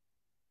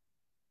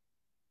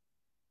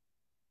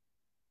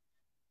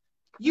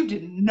 You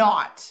did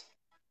not.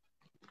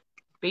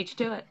 Beat you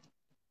to it.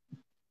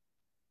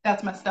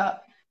 That's messed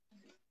up.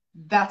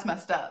 That's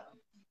messed up.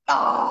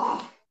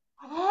 Oh.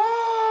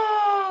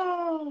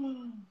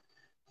 Oh.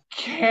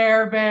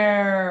 Care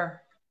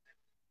Bear.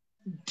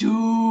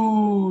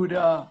 Dude.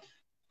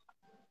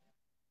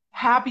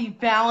 Happy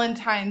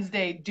Valentine's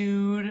Day,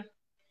 dude.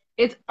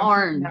 It's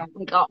orange,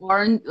 like a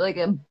orange, like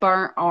a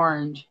burnt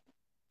orange.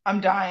 I'm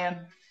dying.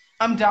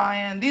 I'm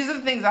dying. These are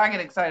the things I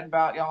get excited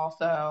about, y'all.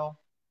 So,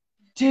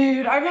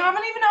 dude, I haven't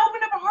even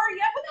opened up a heart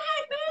yet. What the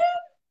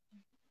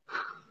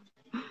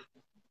heck,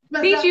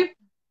 man? Beat you.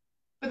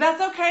 But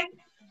that's okay.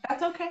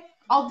 That's okay.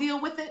 I'll deal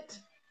with it.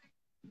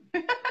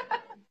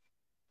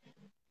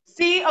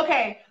 See,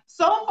 okay.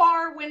 So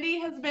far, Wendy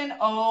has been,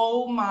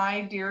 oh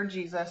my dear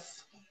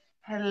Jesus.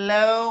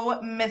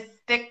 Hello,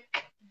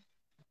 Mystic.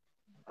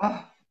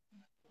 Oh,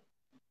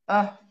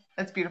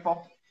 that's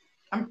beautiful.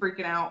 I'm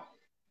freaking out.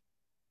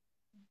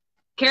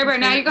 Care Bear,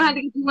 now you're gonna have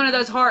to get you one of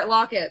those heart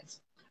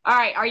lockets. All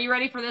right, are you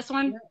ready for this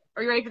one?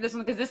 Are you ready for this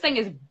one? Because this thing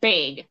is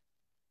big.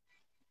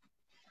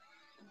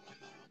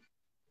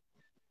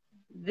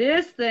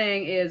 This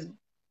thing is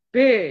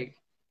big.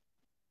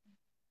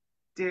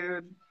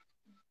 Dude.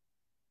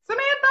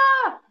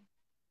 Samantha!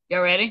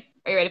 Y'all ready?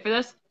 Are you ready for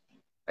this?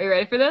 Are you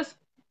ready for this?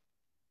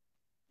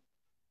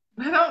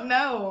 I don't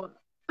know.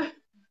 Oh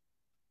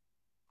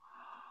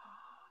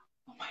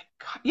my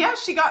God. Yeah,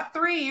 she got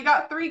 3. You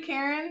got 3,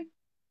 Karen.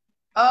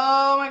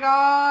 Oh my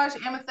gosh,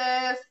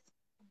 amethyst.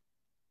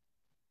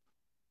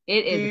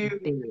 It is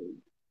Dude, big.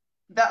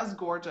 that was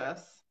gorgeous.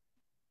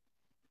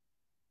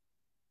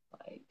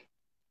 Like,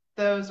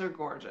 those are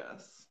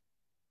gorgeous.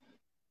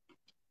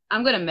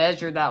 I'm gonna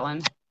measure that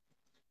one.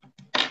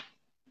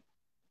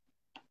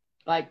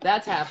 Like,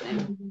 that's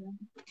happening.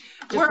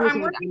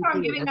 I'm working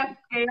on getting us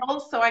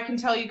scales so I can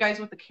tell you guys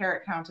what the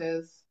carat count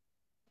is.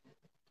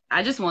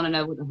 I just want to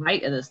know what the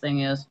height of this thing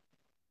is.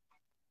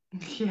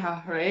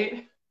 Yeah,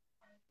 right?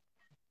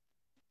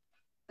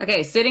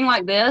 Okay, sitting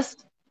like this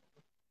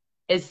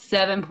is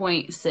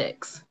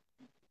 7.6.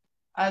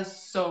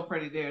 That's so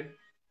pretty, dude.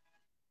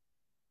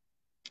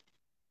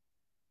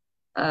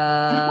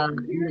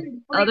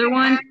 The other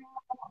one,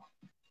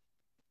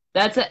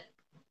 that's an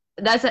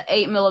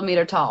 8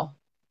 millimeter tall.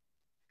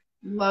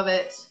 Love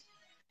it.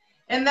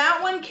 And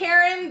that one,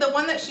 Karen, the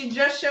one that she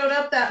just showed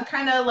up, that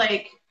kind of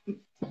like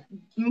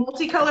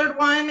multicolored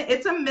one,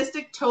 it's a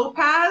Mystic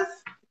Topaz.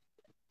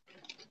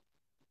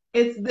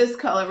 It's this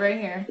color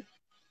right here.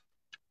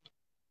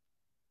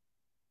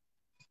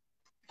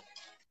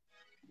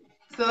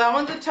 So that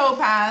one's a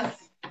topaz.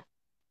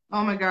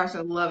 Oh my gosh,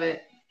 I love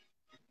it.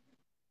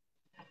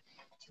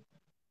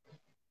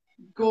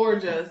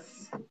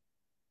 Gorgeous.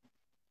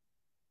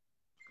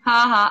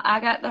 Haha, I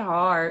got the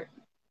heart.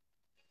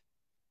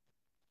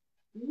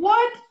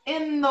 What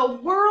in the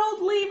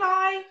world,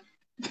 Levi?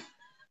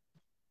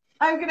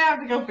 I'm gonna have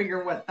to go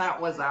figure what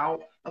that was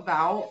out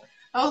about.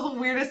 That was the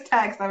weirdest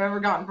text I've ever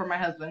gotten from my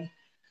husband.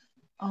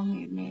 I'll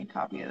need me a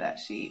copy of that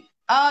sheet.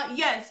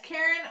 Yes,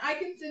 Karen, I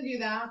can send you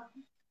that.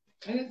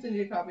 I can send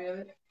you a copy of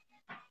it.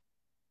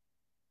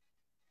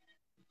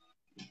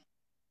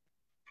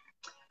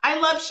 I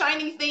love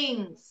shiny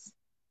things.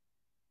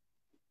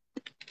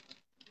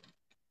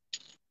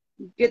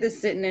 Get this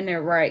sitting in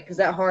there right, because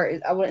that heart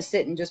is, I want it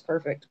sitting just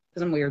perfect,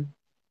 because I'm weird.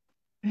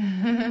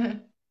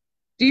 Do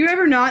you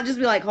ever not just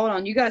be like, hold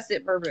on, you gotta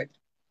sit perfect?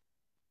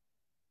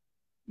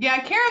 Yeah,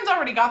 Karen's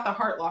already got the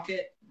heart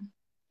locket.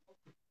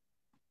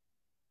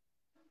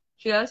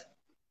 She does?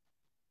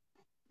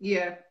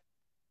 Yeah.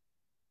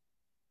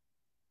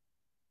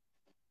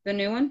 The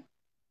new one?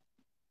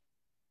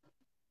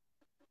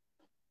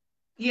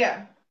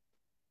 Yeah.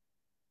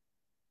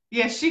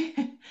 Yeah,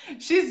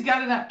 she's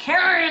got it up.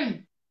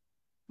 Karen!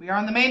 We are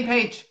on the main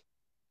page.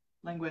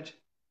 Language.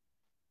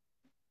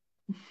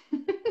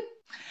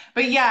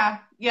 But yeah.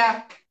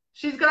 I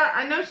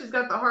know she's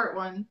got the heart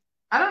one.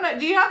 I don't know.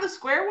 Do you have the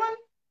square one?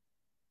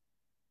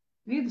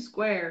 You need the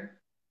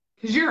square.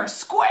 Because you're a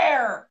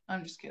square.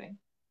 I'm just kidding.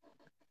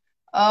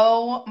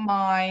 Oh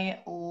my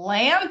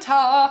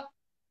Lanta.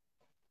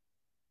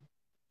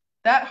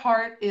 That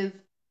heart is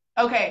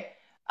okay.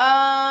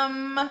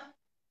 I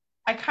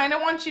kind of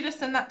want you to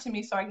send that to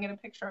me so I can get a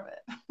picture of it.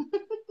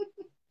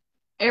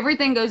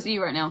 Everything goes to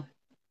you right now.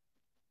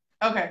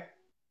 Okay.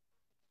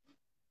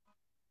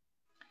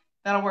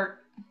 That'll work.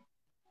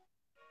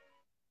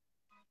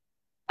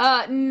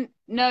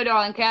 No,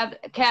 darling,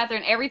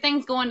 Catherine,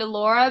 everything's going to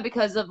Laura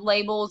because of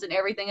labels and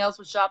everything else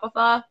with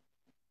Shopify.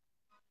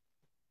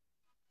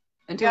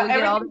 Until we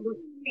get all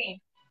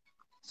me.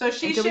 So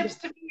she ships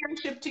to me and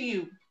ship to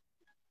you.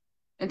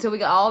 Until we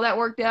got all that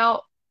worked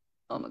out.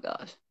 Oh my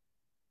gosh.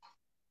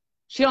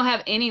 She don't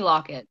have any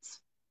lockets.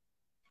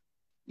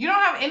 You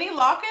don't have any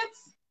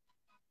lockets?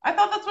 I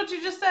thought that's what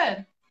you just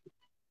said.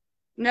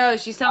 No,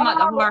 she's talking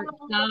about the heart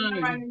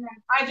stone.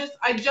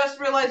 I just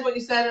realized what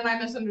you said and I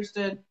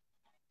misunderstood.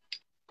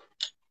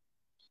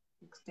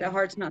 That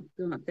heart's not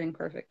sitting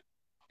perfect.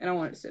 And I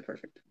want it to sit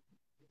perfect.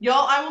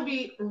 Y'all, I will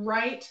be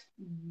right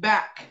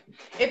back.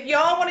 If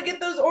y'all want to get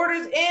those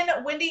orders in,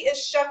 Wendy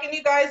is shucking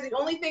you guys. The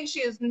only thing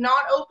she is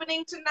not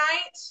opening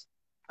tonight,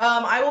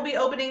 I will be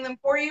opening them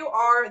for you,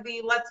 are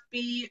the Let's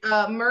Be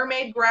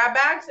Mermaid grab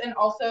bags and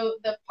also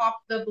the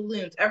Pop the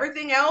Balloons.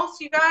 Everything else,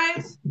 you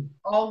guys,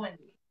 all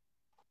Wendy.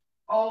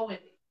 All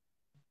Wendy.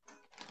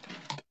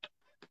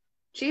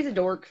 She's a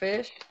dork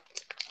fish.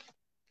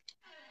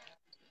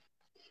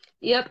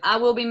 Yep, I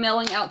will be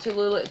mailing out to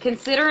Lulu.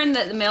 Considering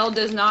that the mail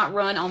does not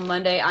run on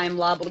Monday, I am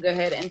liable to go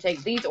ahead and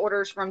take these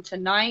orders from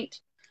tonight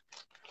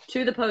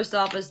to the post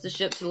office to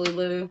ship to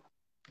Lulu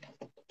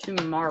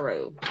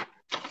tomorrow.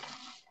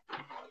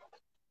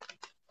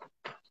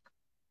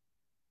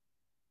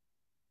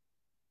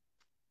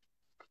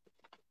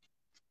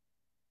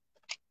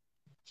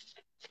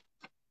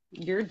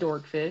 You're a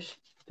dorkfish.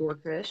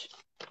 Dorkfish.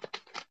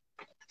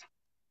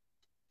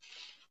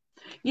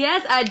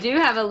 Yes, I do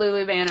have a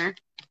Lulu banner.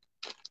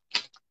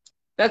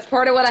 That's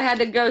part of what I had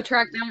to go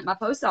track down at my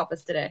post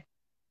office today.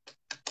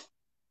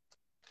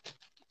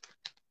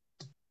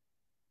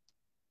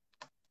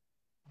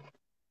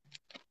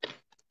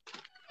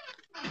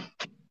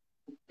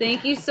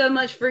 Thank you so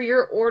much for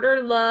your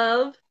order,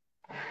 love.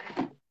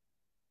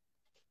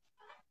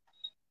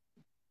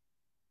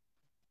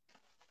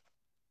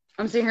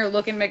 I'm sitting here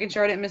looking, making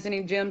sure I didn't miss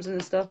any gems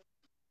and stuff.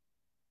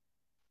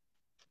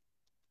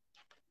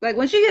 Like,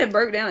 once you get it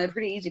broke down, it's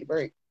pretty easy to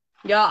break.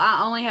 Y'all,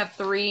 I only have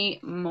 3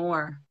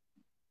 more.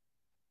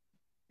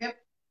 Yep.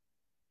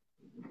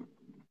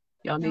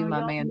 Y'all need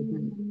my man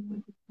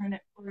to print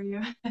it for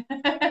you.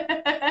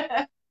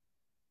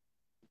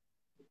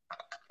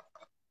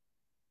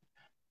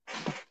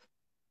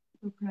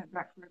 We'll print it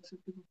backwards so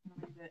people can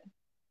read it.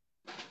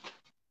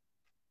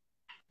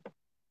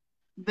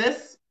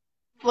 This,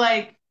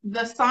 like,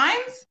 the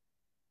signs?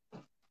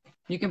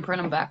 You can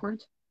print them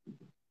backwards?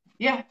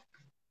 Yeah.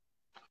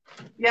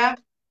 Yeah.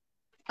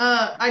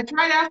 I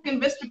tried asking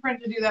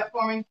Vistaprint to do that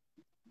for me,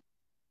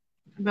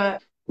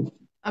 but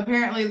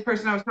apparently the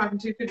person I was talking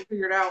to couldn't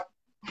figure it out.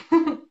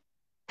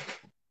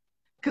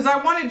 Because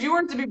I wanted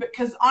yours to be,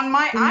 because on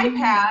my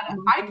iPad,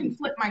 I can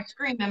flip my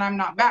screen and I'm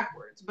not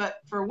backwards. But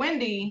for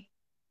Wendy,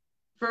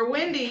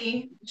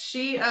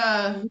 she's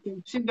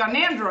got an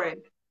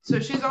Android, so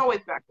she's always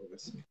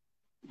backwards.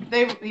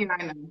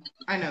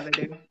 I know they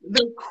do.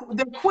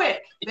 They're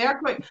quick. They are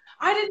quick.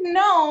 I didn't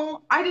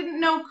know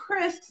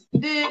Chris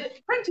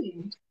did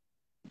printing.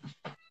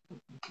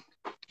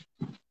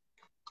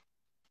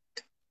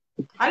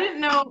 I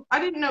didn't know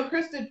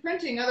Chris did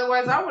printing.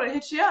 Otherwise, I would have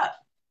hit you up.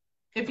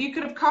 If you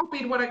could have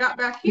copied what I got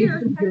back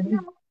here.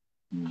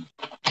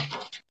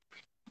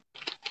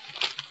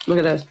 Look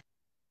at this.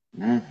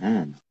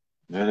 Mm-hmm.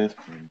 That is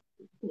pretty.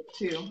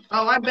 Too.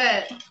 Oh, I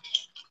bet.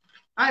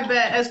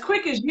 As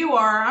quick as you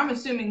are, I'm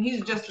assuming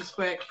he's just as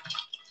quick.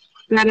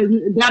 That is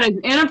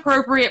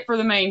inappropriate for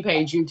the main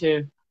page, you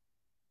two.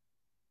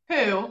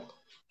 Who?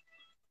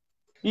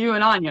 You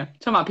and Anya.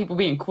 Talking about people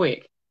being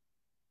quick.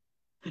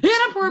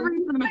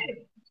 Inappropriate for the main page.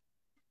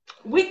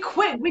 We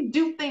quit. We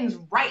do things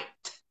right.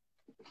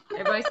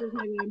 Everybody says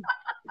hi,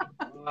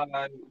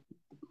 babe.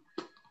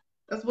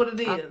 That's what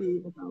it is.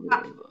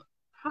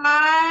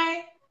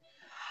 Hi.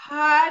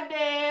 Hi,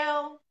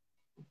 Dale.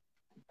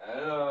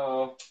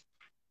 Hello.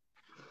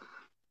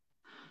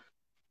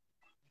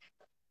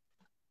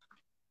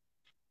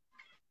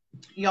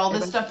 Y'all,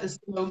 this stuff is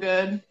so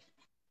good.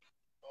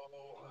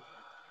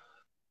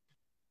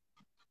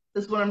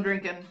 This is what I'm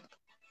drinking.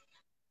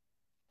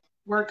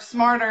 Work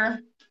smarter,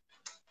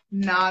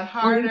 not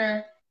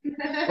harder.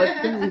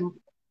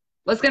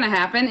 What's gonna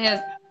happen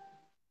is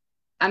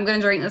I'm gonna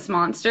drink this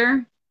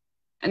Monster,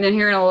 and then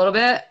here in a little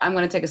bit, I'm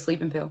gonna take a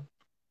sleeping pill.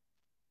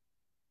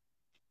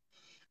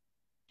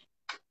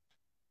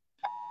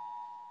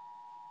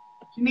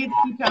 She needs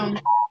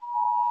ketones.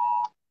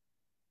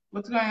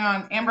 What's going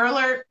on? Amber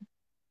Alert?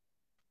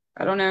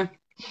 I don't know.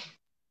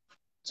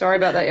 Sorry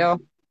about that, y'all.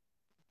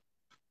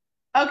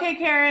 Okay,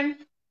 Karen.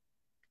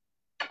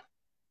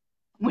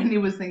 Wendy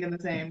was thinking the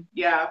same.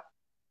 Yeah.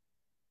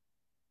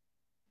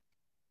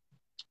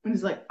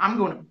 Wendy's like, I'm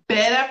going to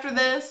bed after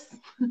this.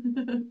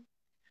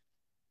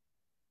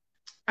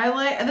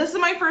 This is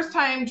my first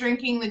time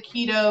drinking the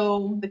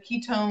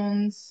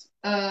ketones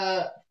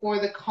for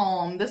the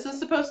calm. This is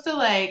supposed to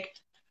like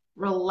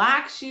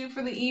relax you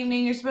for the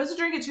evening. You're supposed to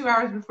drink it 2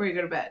 hours before you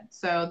go to bed.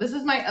 So this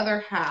is my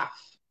other half.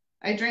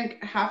 I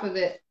drank half of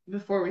it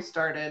before we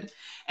started.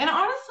 And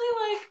honestly,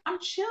 like, I'm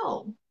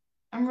chill.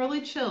 I'm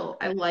really chill.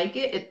 I like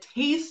it. It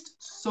tastes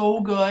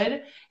so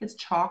good. It's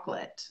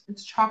chocolate.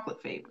 It's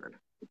chocolate flavored.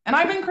 And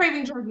I've been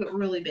craving chocolate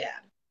really bad.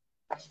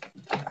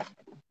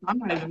 I'm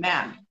not even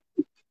mad.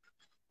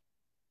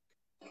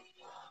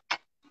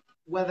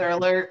 Weather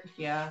alert.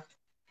 Yeah.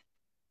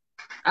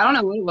 I don't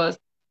know what it was.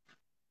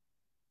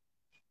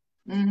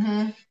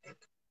 Mm-hmm.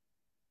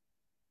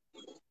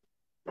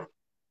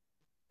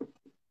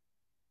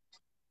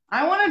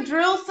 I want to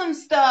drill some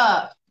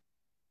stuff.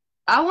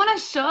 I want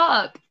to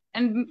shuck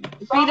and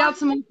feed out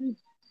some more.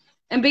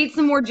 And beat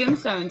some more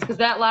gemstones, because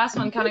that last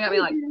one kind of got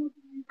me like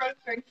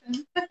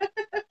frustration.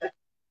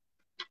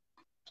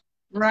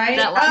 Right.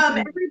 that last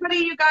one. Everybody,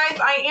 you guys,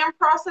 I am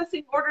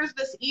processing orders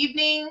this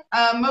evening.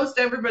 Most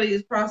everybody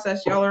is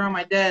processed. Y'all are on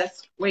my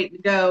desk waiting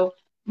to go.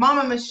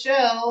 Mama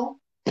Michelle,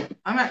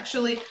 I'm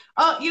actually.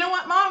 Oh, you know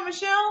what, Mama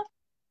Michelle?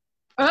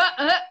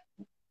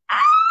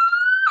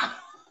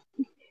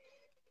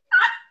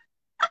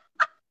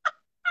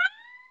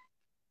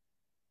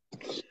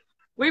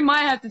 We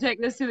might have to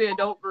take this to the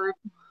adult group.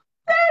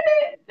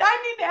 I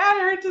need to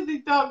add her to the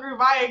adult group.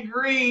 I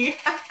agree.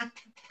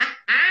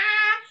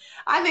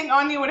 I think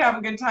Anya would have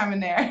a good time in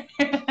there.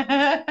 She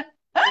said,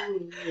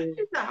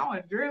 I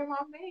want to drill my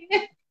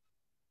man.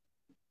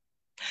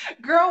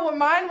 Girl, when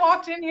mine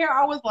walked in here,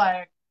 I was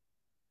like,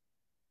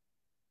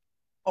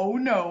 oh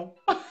no.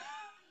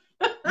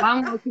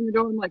 Mine walked in the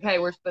door and I'm like, hey,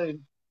 where's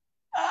food?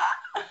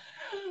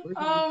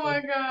 Oh my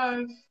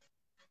gosh.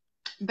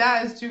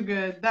 That is too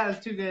good. That is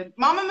too good.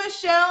 Mama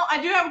Michelle,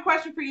 I do have a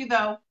question for you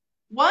though.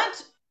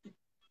 What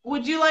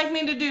would you like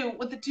me to do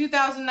with the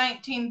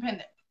 2019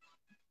 pendant?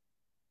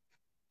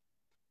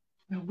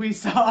 We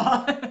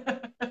saw.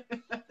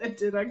 I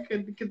did. I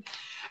could.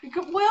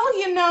 Well,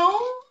 you know,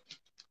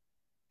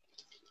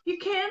 you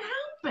can't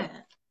help it.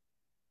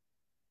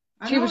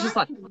 She was just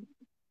like,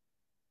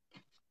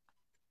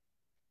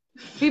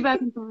 be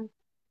back in 5.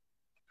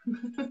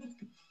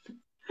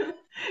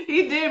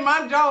 He did.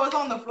 My jaw was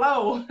on the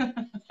floor.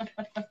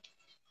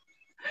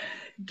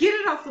 Get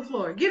it off the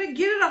floor. Get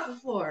it off the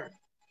floor.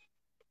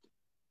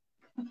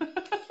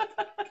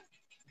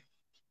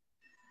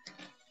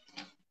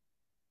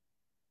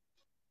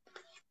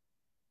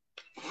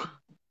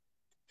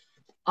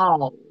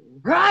 All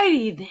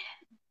righty then.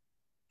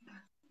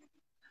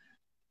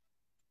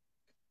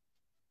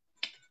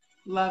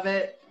 Love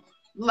it.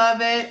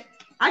 Love it.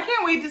 I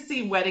can't wait to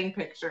see wedding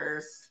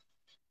pictures.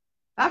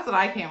 That's what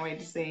I can't wait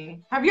to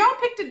see. Have y'all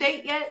picked a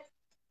date yet?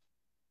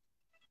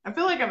 I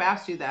feel like I've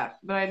asked you that,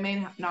 but I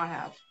may not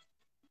have.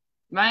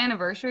 My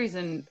anniversary's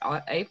in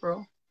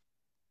April.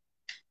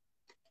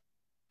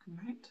 All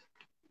right.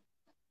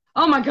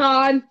 Oh my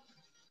God.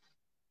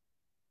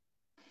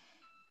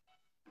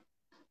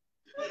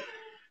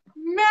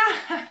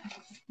 Max.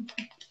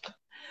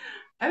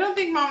 I don't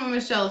think Mama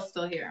Michelle is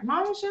still here.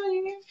 Mama Michelle,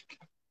 you here?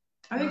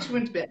 I think she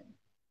went to bed.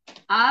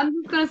 I'm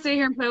just going to sit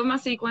here and play with my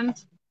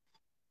sequins.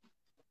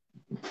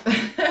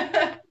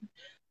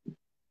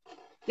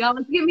 Y'all,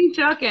 let's get me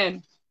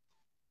chucking.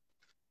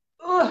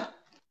 Ugh.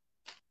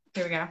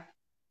 Here we go.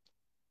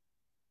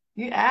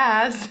 You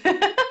asked.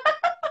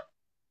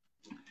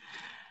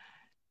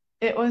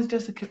 It was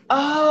just a.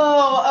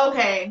 Oh,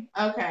 okay.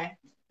 Okay.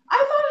 I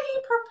thought he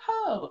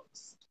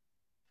proposed.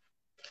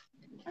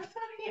 I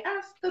thought he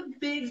asked the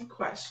big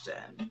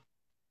question.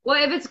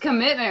 Well, if it's a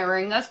commitment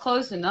ring, that's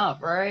close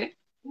enough, right?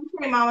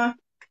 Okay, Mama.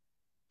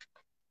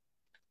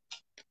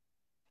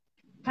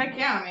 Heck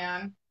yeah,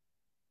 man.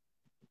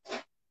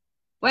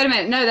 Wait a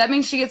minute. No, that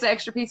means she gets an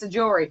extra piece of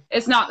jewelry.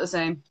 It's not the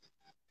same.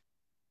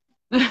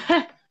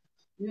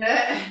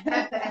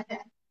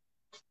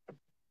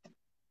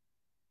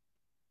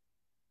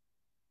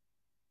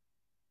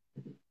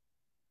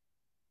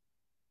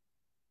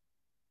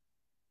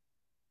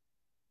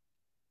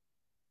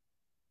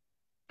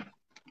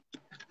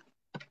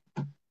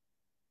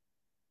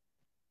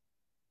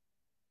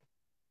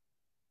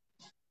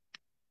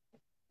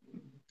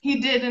 He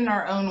did in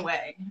our own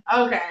way.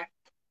 Okay.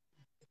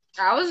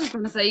 I was just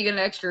gonna say you get an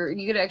extra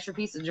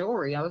piece of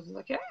jewelry. I was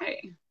like,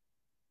 hey.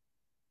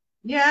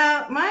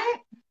 Yeah,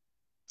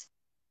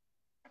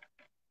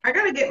 I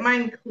gotta get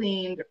mine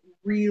cleaned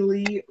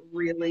really,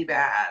 really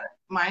bad.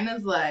 Mine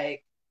is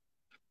like,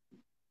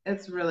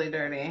 it's really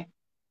dirty.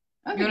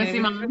 Okay, You wanna see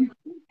mine?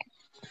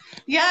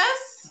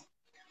 Yes.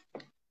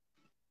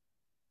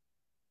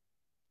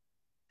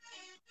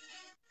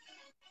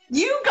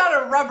 You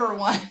got a rubber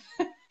one.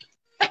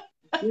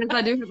 Yes,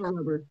 I do have a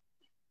rubber.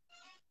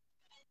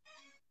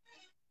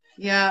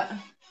 Yeah.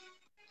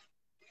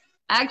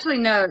 Actually,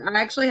 no. I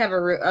actually have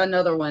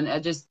another one.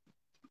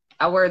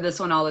 I wear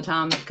this one all the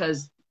time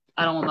because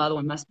I don't want my other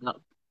one messed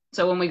up.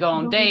 So when we go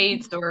on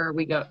dates or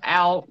we go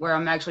out where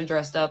I'm actually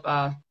dressed up,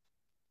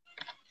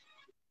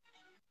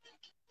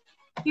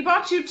 He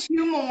bought you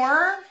 2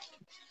 more.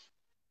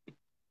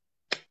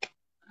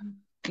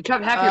 you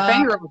cut half your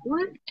finger off.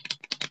 What?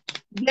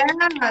 Yeah,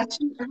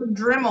 she was a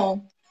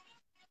Dremel.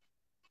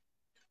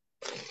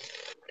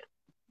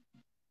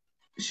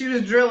 She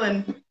was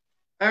drilling.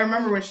 I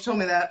remember when she told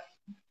me that.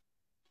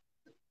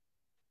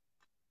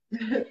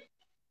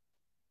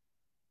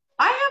 I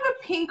have a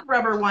pink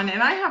rubber one,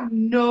 and I have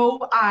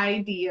no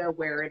idea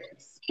where it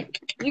is.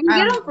 You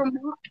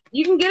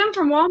can get them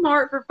from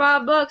Walmart for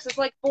 $5. It's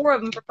like 4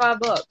 of them for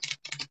 $5.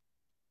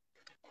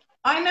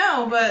 I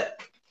know, but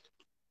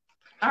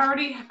I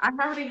already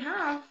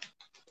have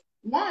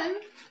one.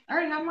 I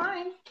already have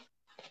mine.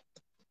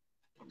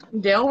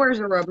 Dale wears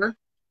a rubber.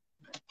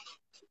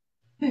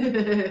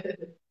 Y'all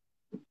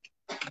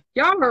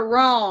are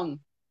wrong.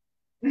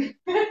 He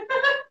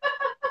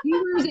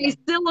wears a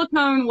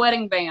silicone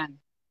wedding band.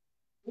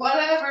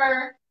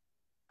 Whatever.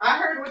 I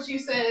heard what you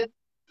said.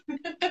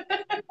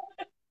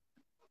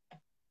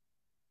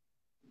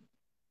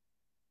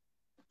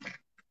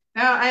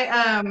 Now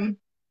I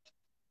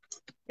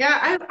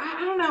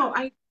don't know.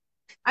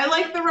 I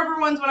like the rubber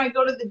ones when I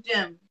go to the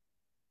gym.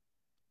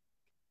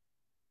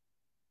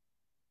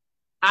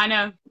 I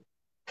know.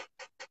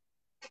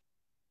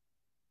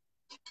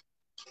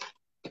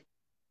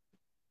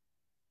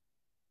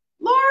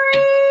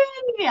 Lori!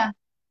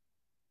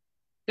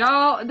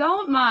 Y'all,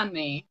 don't mind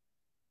me.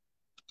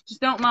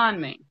 Just don't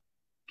mind me.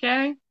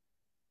 Okay?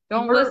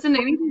 Don't listen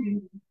to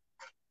anything.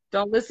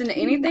 Don't listen to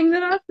anything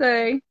that I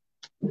say.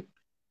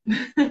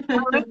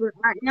 However,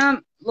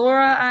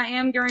 Laura, I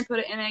am going to put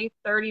it in a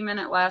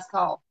 30-minute last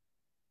call.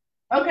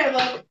 Okay,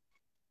 love.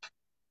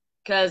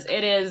 Because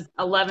it is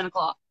 11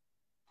 o'clock.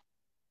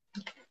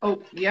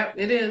 Oh, yep,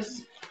 it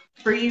is.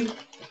 For you.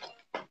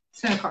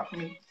 It's 10 o'clock for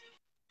me.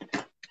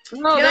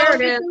 Oh, there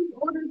it is.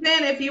 Orders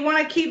in if you want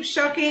to keep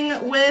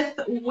shucking with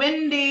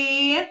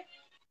Wendy.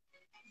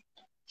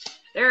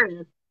 There it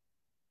is.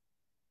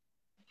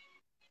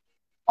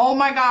 Oh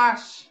my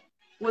gosh.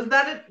 Was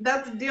that it?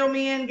 That's a deal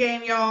me in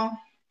game, y'all.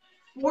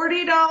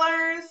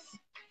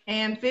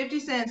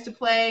 $40.50 to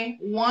play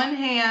one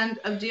hand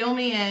of deal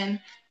me in.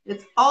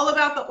 It's all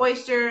about the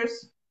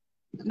oysters.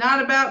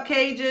 Not about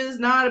cages,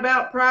 not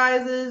about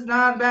prizes,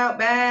 not about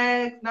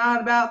bags,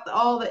 not about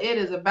it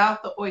is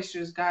about the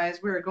oysters, guys.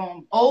 We're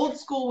going old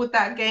school with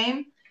that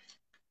game.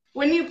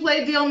 When you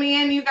play Deal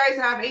Me In, you guys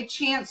have a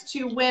chance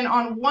to win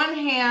on one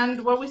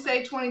hand. What we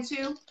say,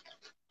 22?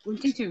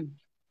 22.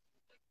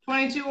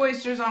 22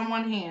 oysters on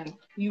one hand.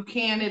 You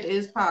can, it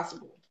is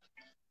possible.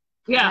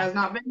 Yeah. It has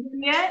not been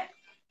done yet,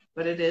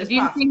 but it is if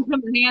you've possible. seen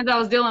some of the hands I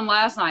was dealing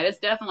last night, it's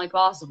definitely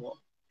possible.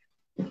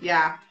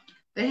 Yeah.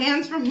 The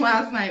hands from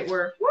last night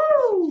were,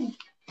 woo!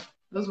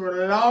 Those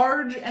were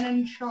large and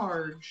in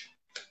charge.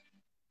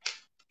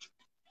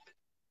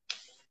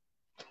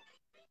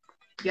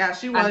 Yeah,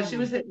 she was. She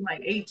was hitting like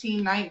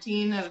 18,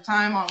 19 at a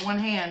time on one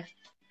hand.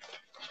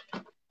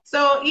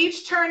 So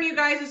each turn, you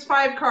guys, is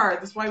 5 cards.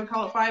 That's why we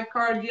call it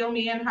 5-card Deal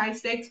Me In high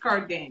stakes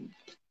card game.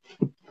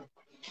 And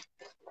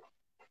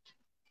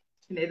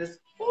it is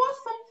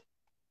awesome.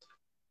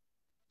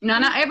 No,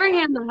 not every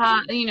hand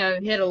that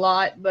hit a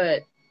lot,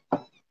 but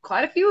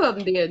quite a few of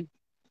them did.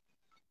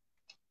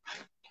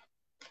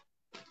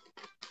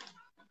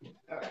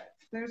 All right,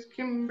 there's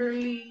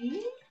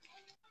Kimberly.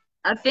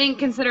 I think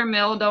consider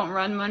mail don't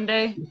run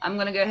Monday. I'm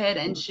going to go ahead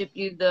and ship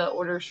you the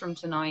orders from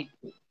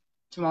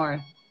tomorrow.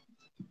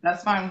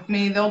 That's fine with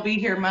me. They'll be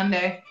here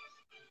Monday.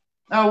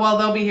 Oh, well,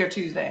 they'll be here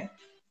Tuesday.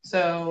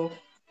 So,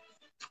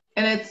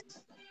 and it's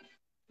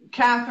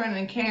Catherine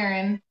and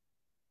Karen.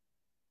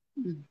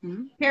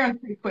 Mm-hmm. Karen's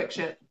pretty quick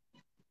shit.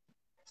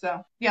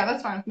 So, yeah,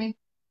 that's fine with me.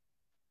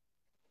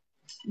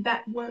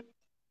 That works.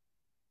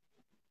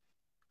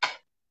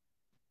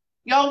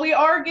 Y'all, we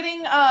are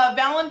getting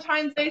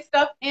Valentine's Day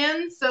stuff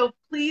in, so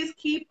please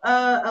keep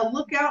a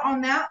lookout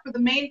on that for the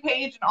main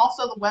page and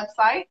also the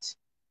website.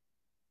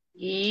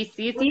 Yes.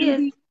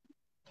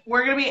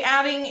 We're going to be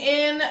adding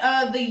in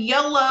the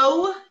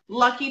yellow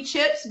Lucky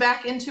Chips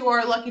back into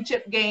our Lucky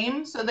Chip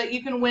game so that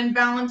you can win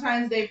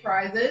Valentine's Day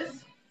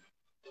prizes.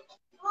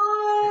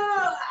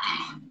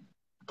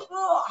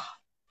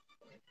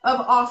 Of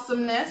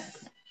awesomeness.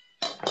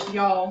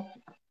 Y'all,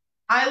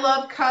 I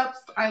love cups.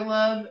 I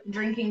love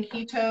drinking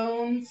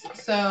ketones.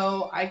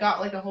 So I got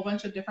like a whole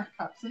bunch of different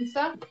cups and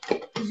stuff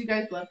because you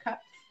guys love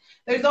cups.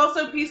 There's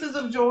also pieces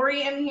of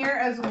jewelry in here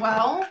as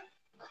well.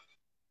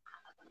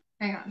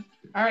 Hang on.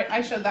 All right,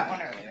 I showed that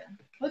one earlier.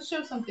 Let's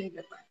show something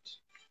different.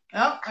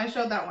 Oh, I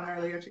showed that one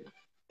earlier too.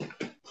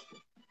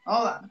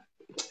 Hold on.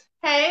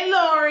 Hey,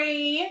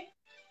 Lori.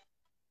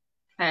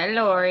 Hey,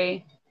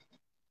 Lori.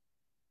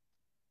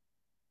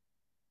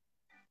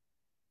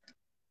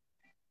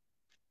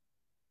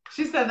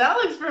 She said, that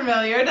looks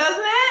familiar,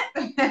 doesn't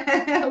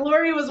it?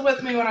 Lori was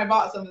with me when I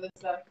bought some of this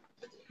stuff.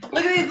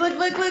 Look at these. Look.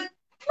 Look at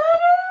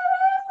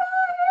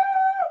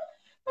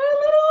little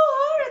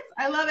hearts.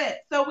 I love it.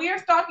 So we are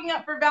stocking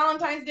up for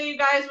Valentine's Day, you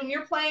guys. When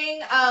you're playing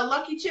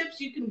Lucky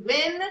Chips, you can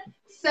win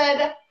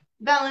said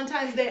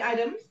Valentine's Day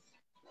items.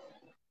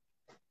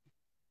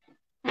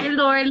 Hey,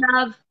 Lori,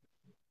 love.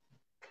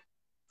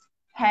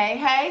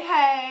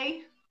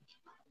 Hey.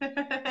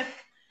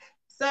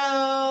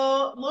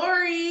 So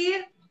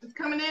Lori is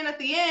coming in at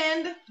the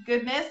end.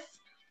 Goodness.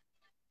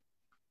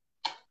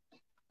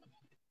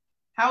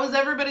 How was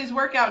everybody's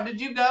workout?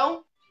 Did you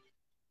go?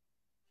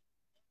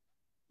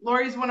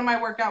 Lori's one of my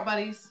workout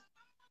buddies.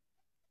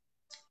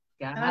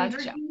 Gotcha. And I'm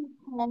drinking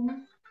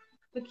calm,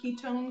 the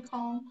ketone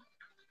calm.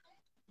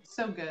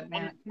 So good,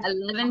 man.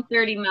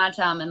 11:30 my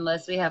time,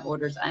 unless we have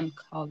orders. I'm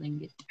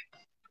calling it.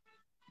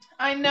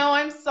 I know.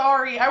 I'm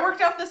sorry. I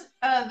worked out this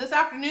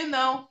afternoon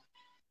though.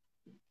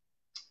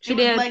 She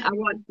did. I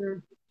watched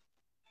her.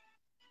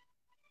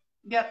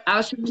 Yep. I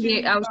was trying to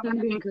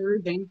be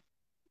encouraging.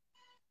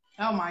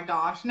 Oh my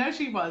gosh. No,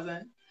 she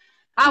wasn't.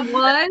 I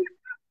was.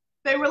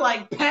 They were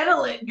like,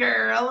 pedal it,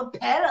 girl.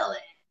 Pedal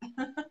it.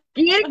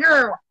 Get it,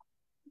 girl.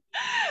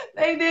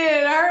 They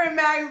did. Her and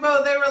Max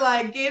both, they were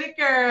like, get it,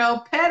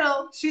 girl.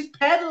 Pedal. She's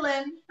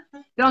pedaling.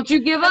 Don't you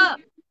give up.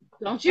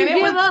 Don't you And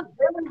give up.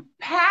 it was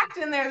packed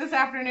in there this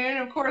afternoon.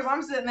 And of course,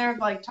 I'm sitting there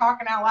like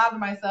talking out loud to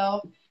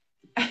myself.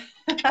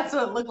 That's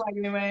what it looked like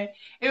anyway.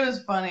 It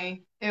was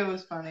funny. It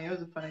was funny. It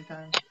was a funny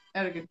time. I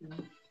had a good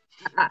time.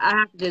 I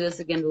have to do this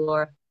again to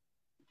Laura.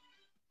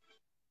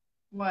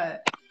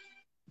 What?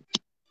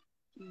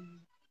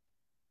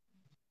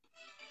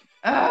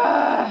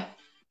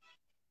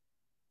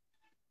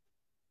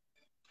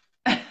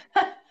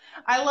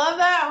 I love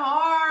that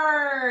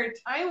heart.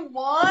 I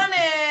want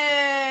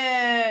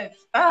it.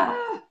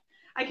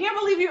 I can't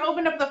believe you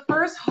opened up the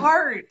first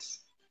heart.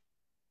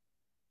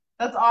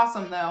 That's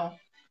awesome, though.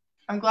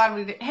 I'm glad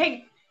we did.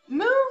 Hey,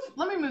 move.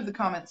 Let me move the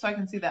comment so I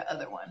can see that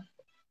other one.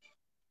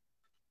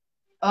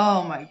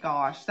 Oh my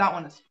gosh, that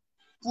one is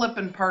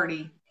flippin'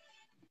 party.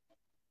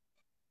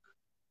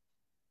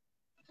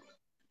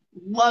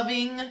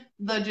 Loving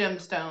the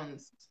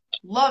gemstones.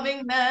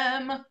 Loving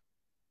them.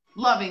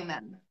 Loving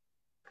them.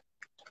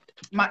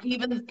 My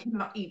evens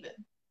cannot even.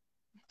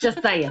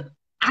 Just saying.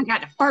 I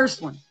got the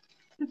first one.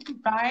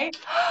 Right?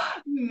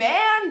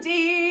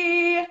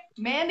 Mandy.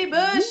 Mandy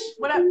Bush.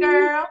 What up,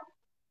 girl?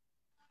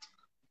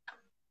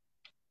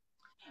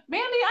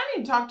 Mandy, I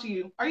need to talk to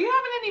you. Are you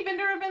having any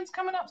vendor events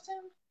coming up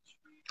soon?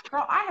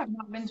 Girl, I have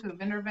not been to a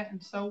vendor event in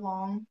so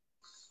long.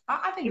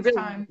 I think it's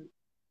time.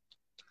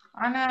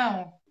 I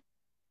know.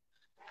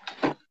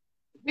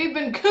 We've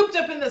been cooped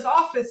up in this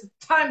office.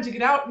 It's time to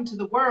get out into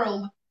the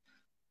world.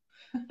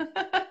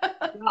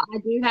 Well, I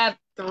do have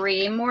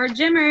 3 more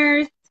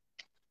Jimmers.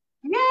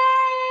 Yay!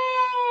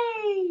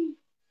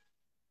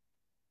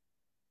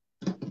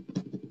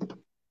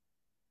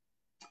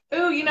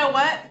 Ooh, you know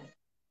what?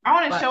 I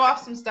want to show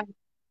off some stuff.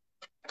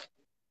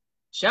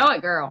 Show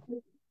it, girl.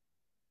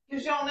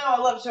 Because y'all know I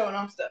love showing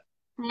off stuff.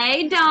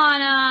 Hey,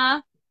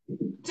 Donna.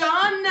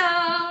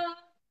 Donna!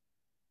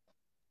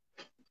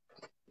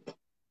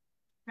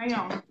 Hang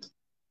on.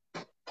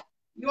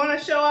 You want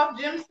to show off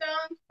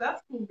gemstones?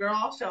 That's cool, girl.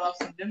 I'll show off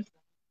some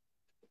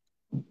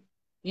gemstones.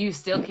 You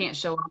still can't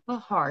show off a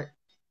heart.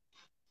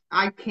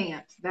 I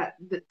can't.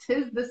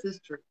 This is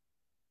true.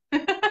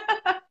 Booty.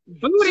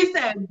 She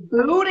said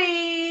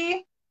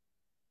booty.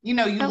 You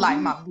know you like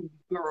my booty,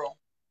 girl.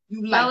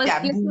 You like Let's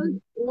that get booty. those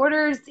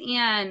orders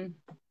in.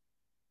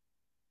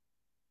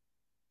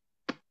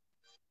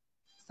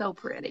 So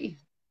pretty.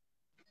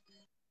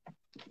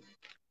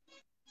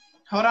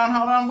 Hold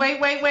on.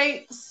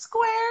 Wait.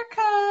 Square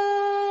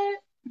cut.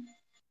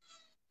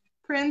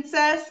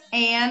 Princess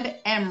and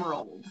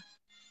Emerald.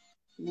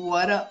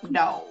 What up,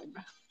 dog?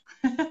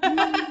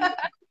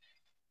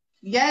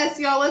 Yes,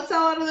 y'all. Let's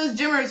sell out of those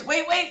Jimmers.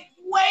 Wait.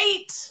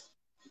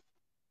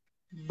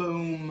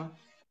 Boom.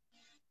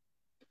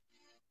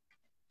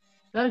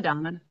 Go to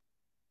Donna.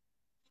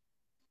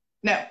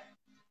 No.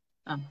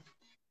 Oh.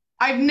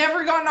 I've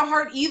never gotten a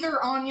heart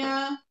either,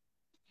 Anya.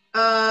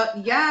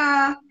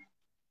 Yeah.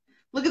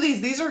 Look at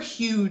these. These are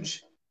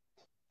huge.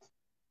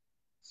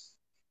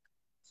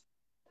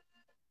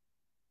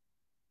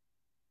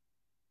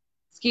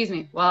 Excuse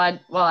me while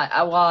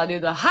I do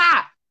the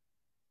ha.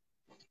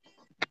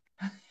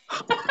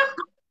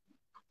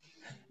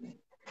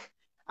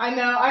 I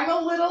know. I'm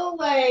a little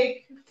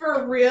like,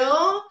 for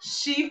real.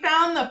 She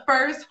found the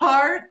first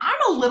heart.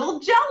 I'm a little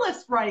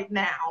jealous right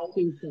now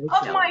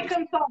of my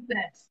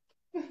consultant.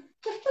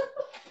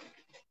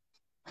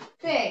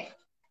 Thick.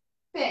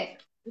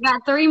 We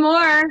got 3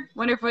 more.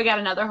 Wonder if we got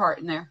another heart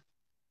in there.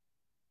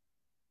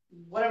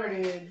 Whatever,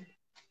 dude.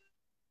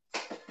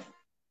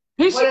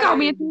 She called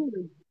me a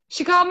turd.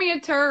 She called me a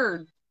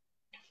turd.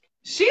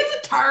 She's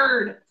a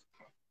turd.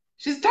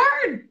 She's a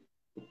turd.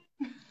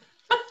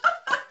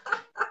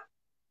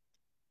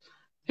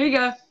 Here you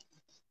go.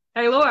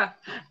 Hey, Laura.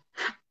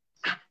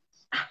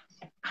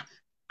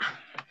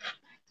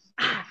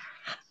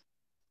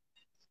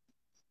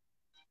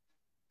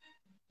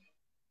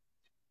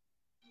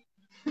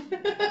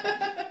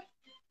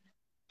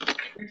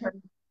 Your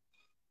turn.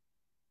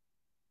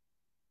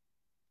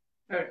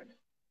 All right.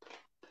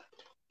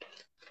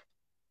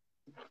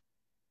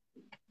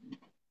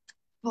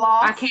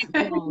 Floss. I can't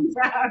floss.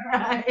 Yeah,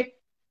 right.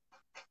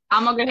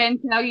 I'm gonna go ahead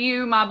and tell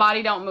you my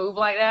body don't move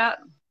like that.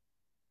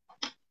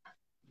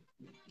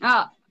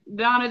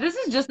 Donna, this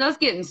is just us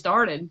getting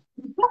started.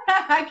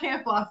 I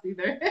can't floss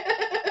either.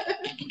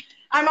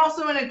 I'm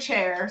also in a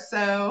chair,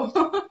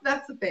 so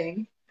that's the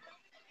thing.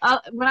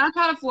 When I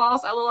try to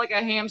floss, I look like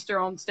a hamster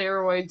on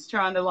steroids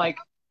trying to like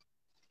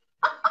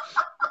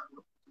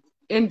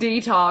in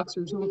detox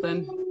or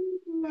something.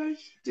 Oh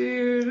gosh,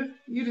 dude,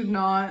 you did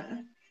not.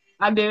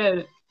 I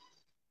did.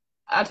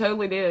 I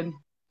totally did.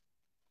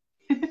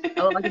 I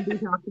look like a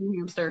detoxing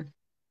hamster.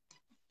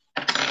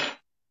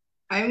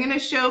 I'm gonna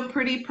show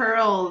pretty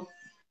pearls.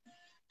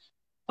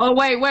 Oh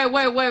wait.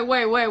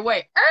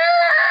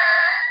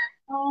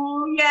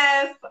 Oh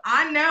yes,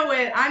 I know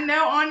it. I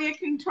know Anya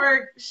can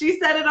twerk. She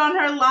said it on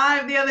her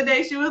live the other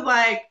day. She was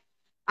like,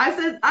 I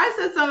said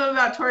something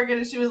about twerking,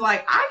 and she was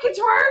like, I can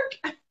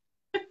twerk.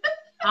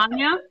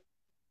 Anya?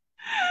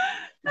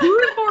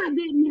 Root for it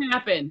didn't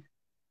happen.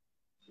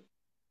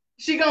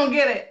 She gonna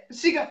get it.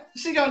 She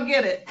gonna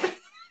get it.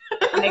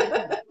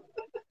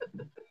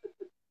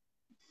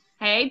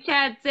 Hey,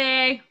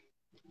 Chatsy.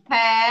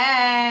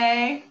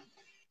 Hey.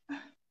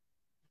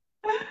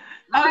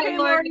 Hi, Okay,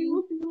 Lori. Lori,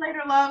 we'll see you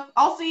later, love.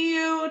 I'll see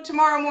you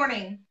tomorrow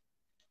morning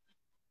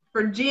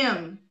for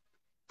gym.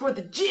 For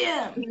the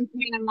gym.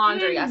 And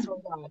laundry, I swear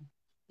to God.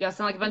 Y'all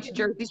sound like a bunch of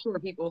Jersey Shore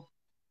people.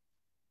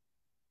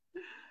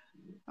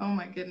 Oh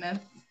my goodness.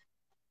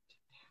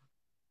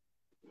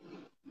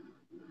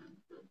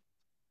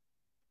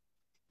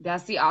 I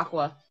see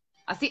Aqua.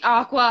 I see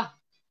Aqua.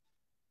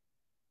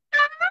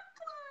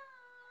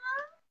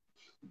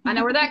 I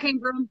know where that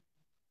came from.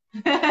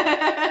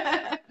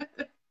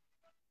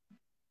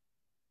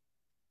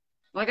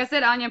 Like I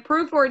said, Anya,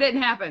 proof or it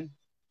didn't happen.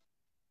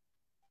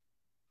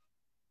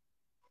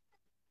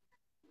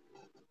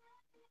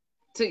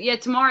 So yeah,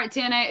 tomorrow at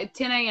 10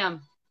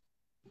 a.m.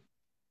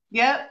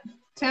 Yep.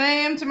 10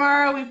 a.m.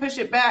 tomorrow. We push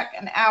it back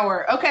an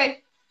hour.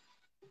 Okay.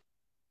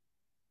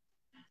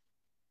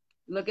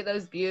 Look at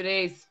those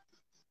beauties.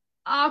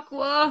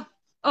 Aqua.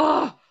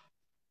 Oh,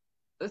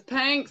 those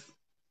pinks.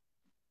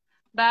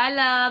 Bye,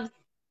 loves.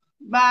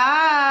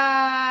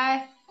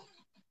 Bye.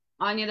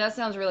 Anya, that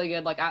sounds really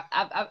good. Like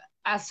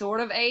I sort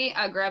of ate.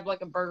 I grabbed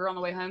like a burger on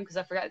the way home because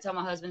I forgot to tell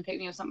my husband to pick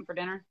me up something for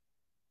dinner.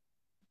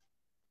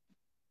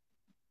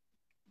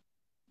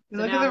 So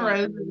Look now at the I'm like,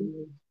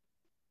 roses.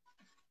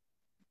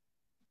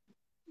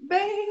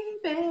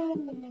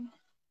 Baby.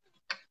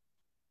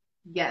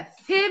 Yes.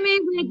 hit me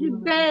with your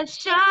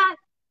best shot.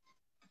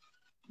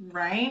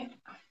 Right?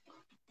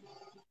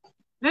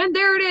 And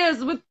there it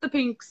is with the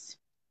pinks.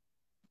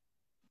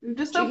 You're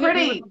just so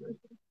pretty.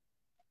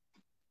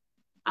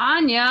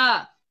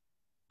 Anya.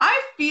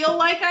 I feel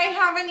like I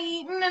haven't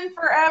eaten in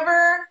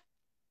forever.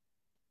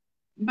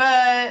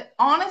 But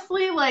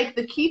honestly, like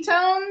the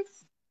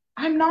ketones,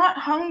 I'm not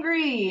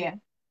hungry.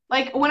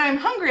 Like when I'm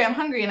hungry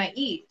and I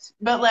eat.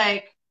 But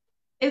like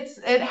it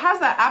has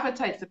that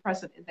appetite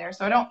suppressant in there,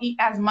 so I don't eat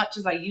as much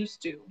as I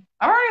used to.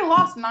 I've already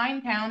lost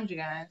 9 pounds, you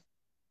guys.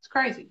 It's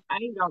crazy. I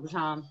eat all the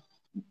time.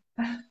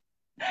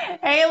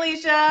 Hey,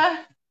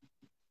 Alicia.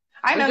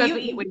 I know you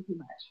eat way too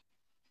much.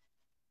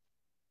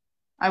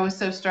 I was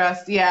so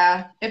stressed.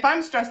 Yeah. If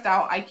I'm stressed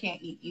out, I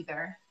can't eat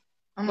either.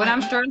 When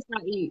I'm stressed,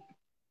 I eat.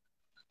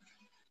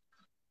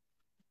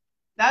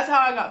 That's how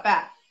I got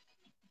fat.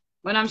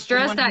 When I'm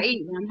stressed, I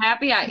eat. When I'm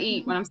happy, I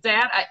eat. When I'm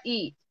sad, I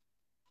eat.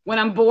 When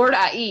I'm bored,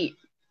 I eat.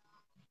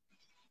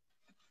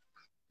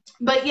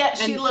 But yet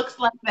she looks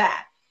like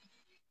that.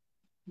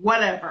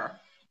 Whatever.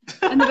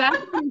 And the back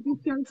of the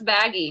shirt's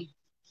baggy.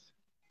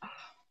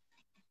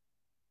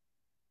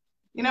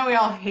 You know we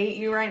all hate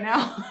you right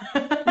now.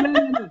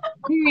 No.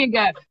 Here you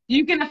go.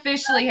 You can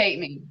officially hate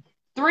me.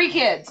 3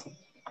 kids.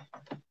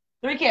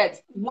 3 kids.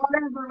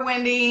 Whatever,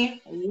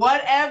 Wendy.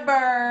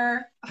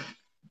 Whatever.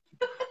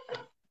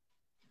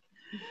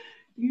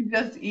 You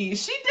just eat.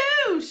 She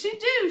do. She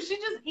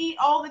just eat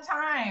all the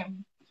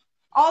time.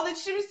 All that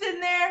she was sitting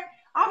there.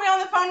 I'll be on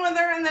the phone with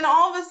her, and then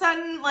all of a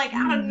sudden, like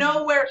out of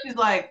nowhere, she's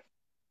like,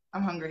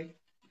 "I'm hungry,"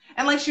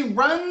 and like she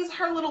runs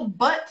her little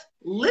butt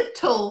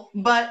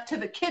to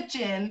the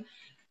kitchen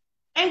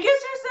and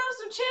gets herself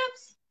some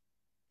chips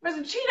or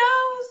some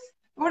Cheetos,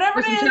 or whatever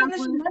it is, and then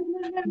she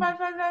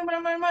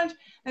munch,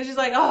 and she's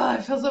like, "Oh,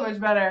 I feel so much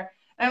better."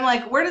 And I'm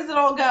like, "Where does it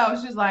all go?"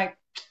 She's like,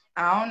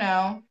 "I don't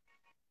know."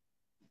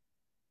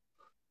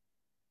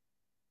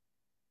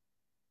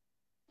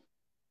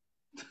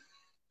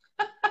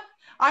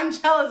 I'm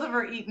jealous of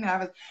her eating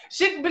habits.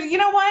 But you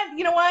know what?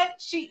 You know what?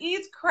 She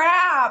eats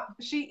crap.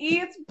 She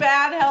eats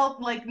bad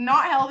health, like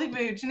not healthy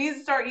food. She needs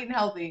to start eating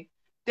healthy.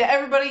 Did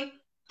everybody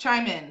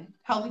chime in?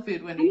 Healthy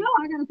food, Wendy. No,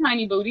 I got a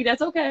tiny booty.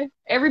 That's okay.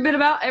 Everything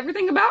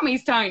about me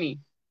is tiny.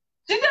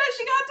 She does.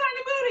 She got a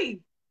tiny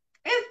booty.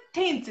 It's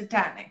teensy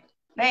tiny.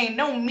 There ain't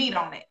no meat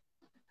on it.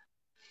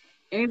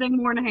 Anything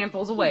more than a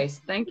handful's a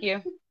waste. Thank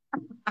you.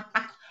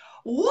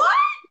 What?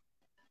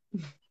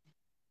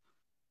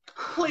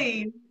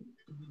 Please.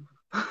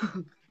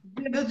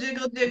 Jiggle,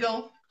 jiggle,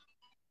 jiggle.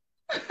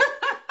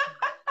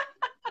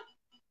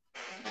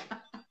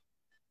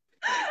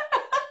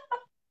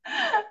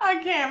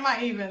 I can't, my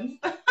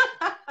evens.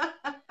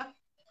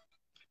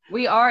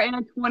 We are in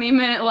a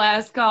 20-minute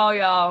last call,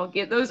 y'all.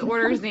 Get those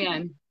orders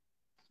in.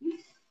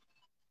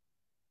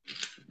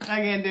 I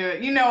can't do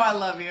it. You know I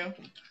love you.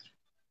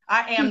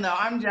 I am though.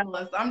 I'm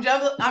jealous. I'm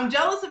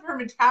jealous of her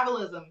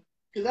metabolism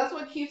because that's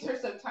what keeps her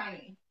so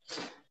tiny.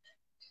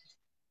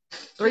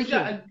 She's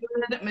got a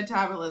good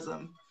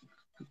metabolism.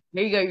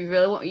 Here you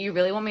go. You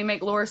really want me to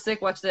make Laura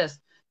sick? Watch this.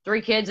 3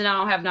 kids and I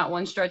don't have not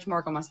one stretch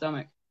mark on my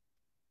stomach.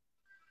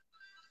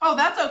 Oh,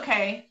 that's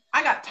okay.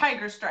 I got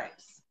tiger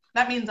stripes.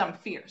 That means I'm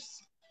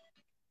fierce.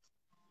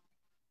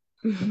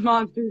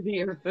 Monsters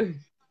eat her food.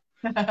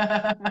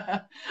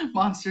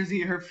 Monsters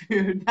eat her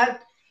food.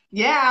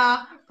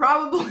 Yeah,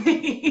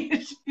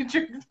 probably. She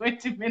drinks way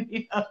too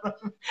many of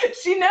them.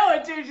 She know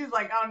it too. She's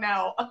like, oh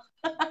no.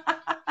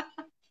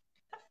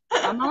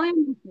 I'm only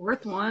on the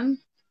 4th one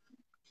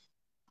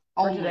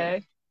for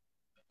today.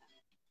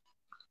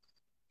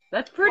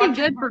 That's pretty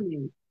good for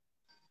me.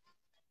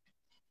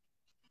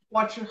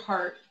 Watch your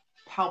heart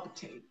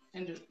palpitate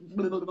and just.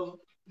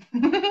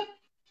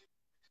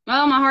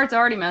 Well, my heart's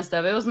already messed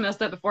up. It was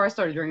messed up before I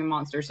started drinking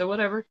Monster, so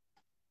whatever.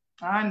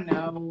 I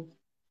know.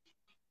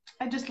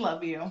 I just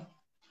love you.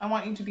 I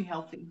want you to be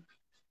healthy.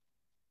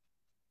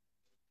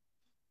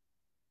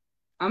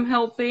 I'm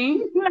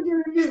healthy.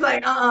 He's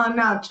like,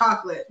 no,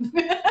 chocolate.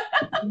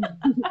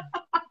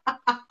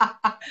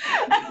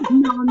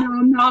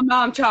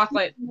 No,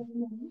 chocolate.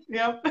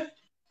 Yep.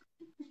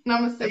 And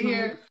I'm gonna sit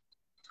here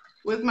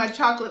with my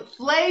chocolate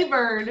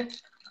flavored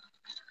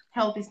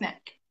healthy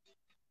snack.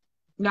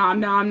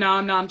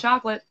 Nom,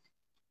 chocolate.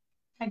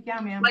 Heck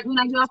yeah, man. Like when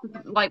I get off,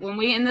 like when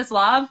we end this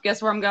live,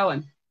 guess where I'm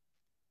going?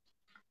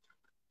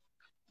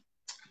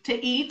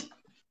 To eat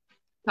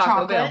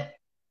Taco chocolate.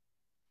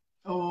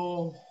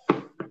 Bell. Oh.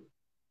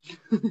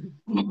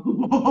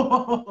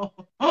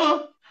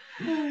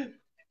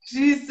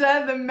 She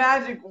said the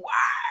magic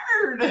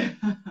word.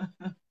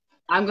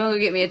 I'm going to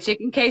get me a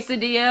chicken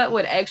quesadilla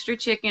with extra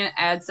chicken,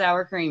 add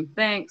sour cream.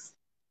 Thanks.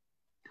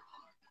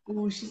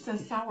 Oh, she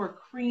says sour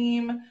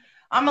cream.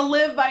 I'm going to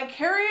live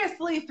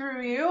vicariously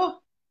through you,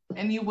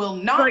 and you will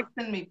not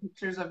send me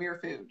pictures of your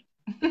food.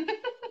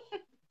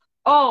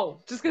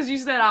 Oh, just because you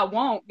said I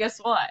won't, guess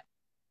what?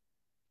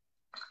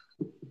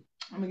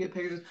 I'm going to get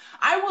pictures.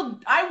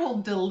 I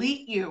will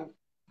delete you.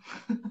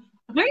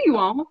 No, you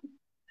won't.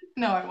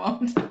 No, I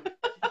won't.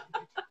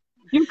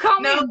 You call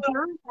me a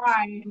jerk.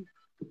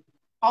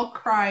 I'll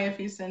cry if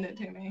you send it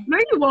to me. No,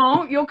 you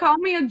won't. You'll call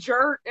me a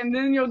jerk, and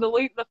then you'll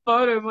delete the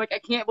photo. I'm like, I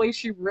can't believe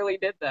she really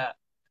did that.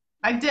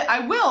 I did.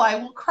 I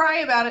will cry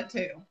about it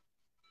too.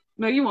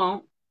 No, you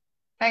won't.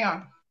 Hang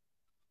on.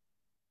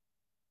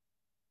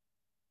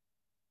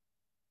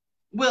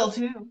 Will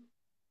too.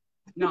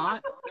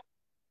 Not.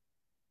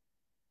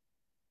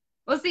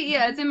 Well, see,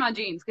 yeah, it's in my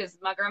genes because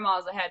my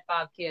grandma's had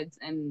 5 kids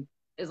and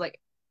is like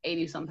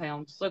 80-some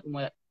pounds, soaking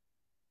wet.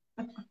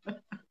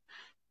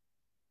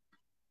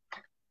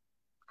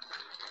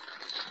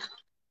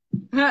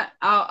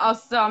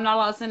 So I'm not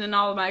allowed to send in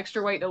all of my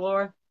extra weight to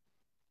Laura.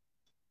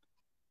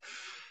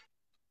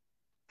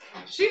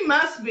 She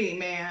must be,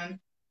 man.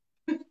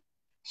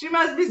 She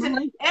must be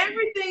sending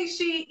everything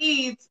she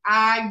eats.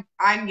 I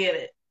get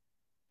it.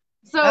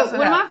 So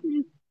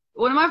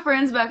one of my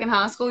friends back in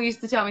high school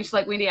used to tell me, she's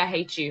like, Wendy, I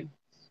hate you.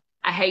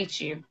 I hate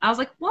you. I was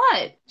like,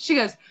 what? She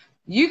goes,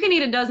 you can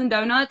eat a dozen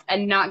donuts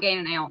and not gain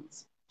an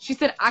ounce. She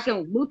said, I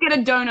can look at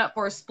a donut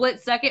for a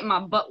split second, my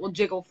butt will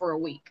jiggle for a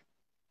week.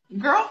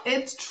 Girl,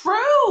 it's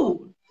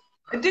true.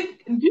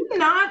 Do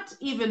not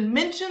even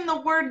mention the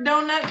word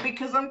donut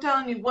because I'm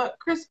telling you what,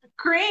 Krispy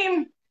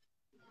Kreme.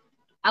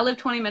 I live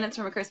 20 minutes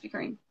from a Krispy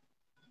Kreme.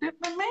 Man,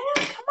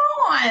 come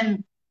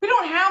on. We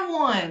don't have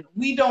one.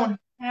 We don't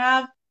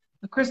have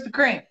a Krispy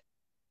Kreme.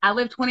 I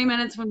live 20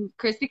 minutes from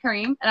Krispy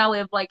Kreme, and I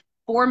live like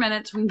 4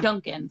 minutes from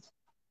Dunkin'.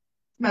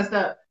 Messed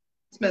up.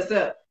 It's messed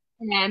up.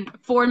 And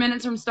 4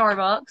 minutes from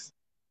Starbucks.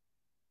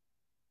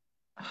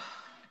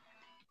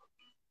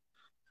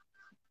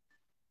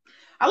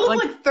 I live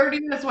like 30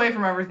 minutes away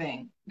from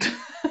everything. 3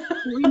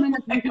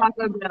 minutes from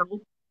Taco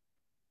Bell.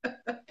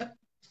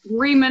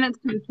 3 minutes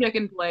to the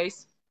chicken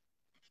place.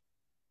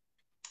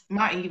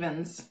 My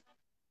evens.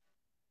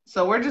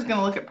 So we're just going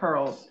to look at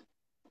pearls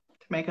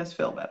to make us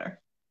feel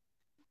better.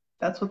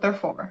 That's what they're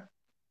for.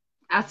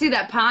 I see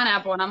that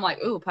pineapple and I'm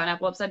like, ooh,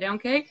 pineapple upside down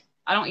cake.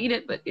 I don't eat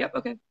it, but yep,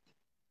 okay.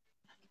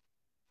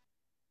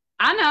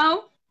 I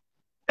know.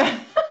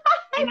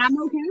 And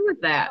I'm okay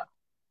with that.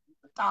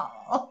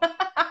 Oh.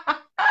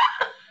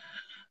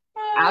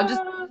 I'll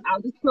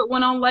just put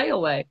one on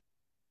layaway.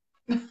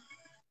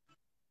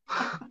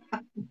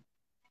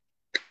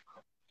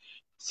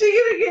 She's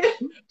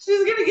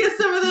gonna get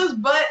some of those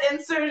butt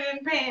insertion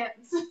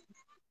pants.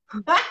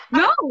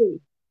 No.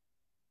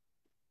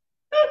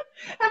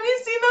 Have you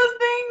seen those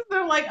things?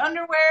 They're like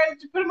underwear.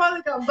 You put them on,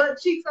 they got butt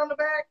cheeks on the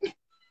back.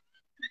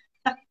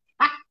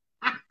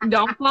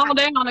 Don't fall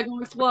down, it's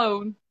gonna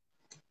explode.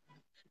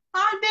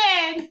 I'm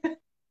dead.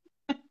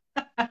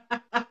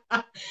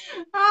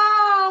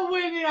 Oh,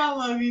 Wendy, I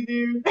love you,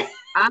 dude.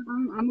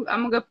 I'm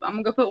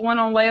gonna go put one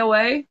on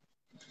layaway.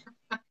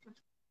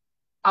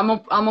 I'm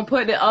gonna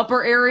put the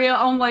upper area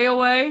on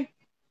layaway.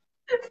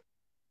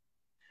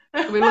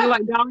 We look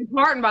like Dolly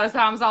Parton by the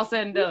time it's all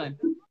said and done.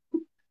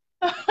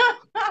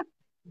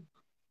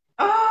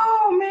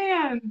 Oh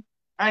man,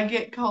 I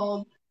get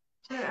cold.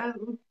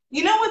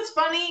 You know what's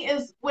funny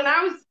is when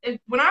I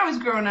was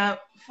growing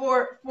up,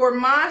 for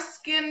my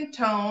skin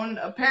tone,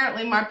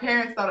 apparently my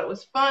parents thought it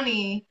was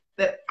funny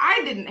that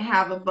I didn't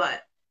have a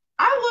butt.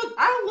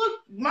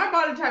 My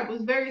body type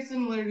was very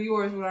similar to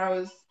yours when I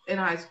was in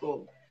high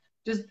school,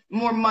 just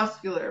more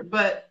muscular,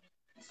 but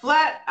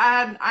flat.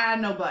 I had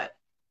no butt.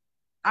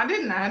 I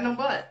had no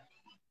butt.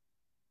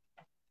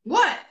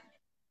 What?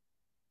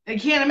 I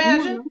can't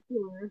imagine.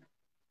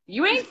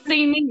 You ain't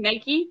seen me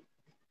naked.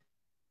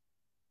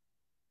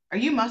 Are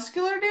you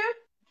muscular, dude?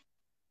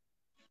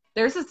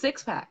 There's a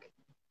 6-pack.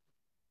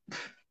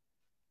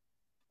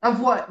 Of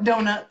what?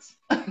 Donuts?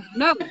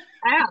 No,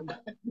 abs.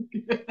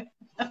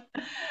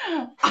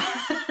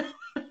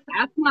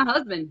 Ask my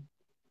husband.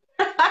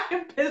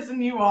 I'm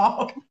pissing you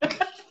off.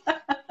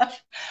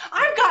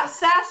 I've got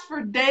sass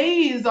for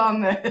days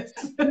on this.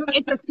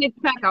 It's a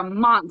six-pack of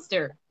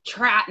Monster.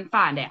 Try it and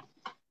find out.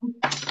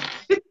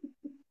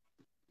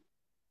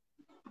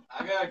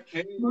 I got a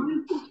cake.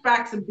 6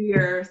 packs of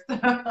beer.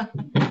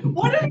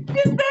 What did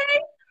you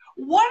say?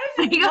 What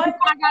is it? He goes,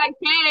 I got a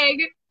keg.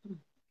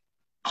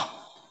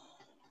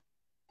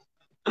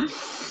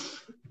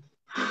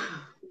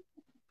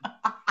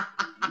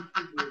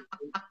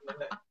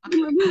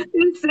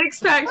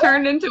 6-pack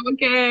turned into a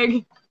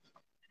keg.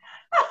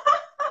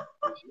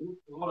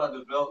 Thought I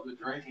developed a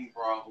drinking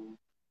problem.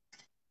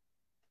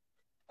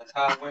 That's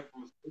how I went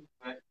from a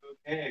 6-pack to a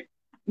keg.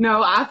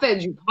 No, I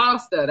fed you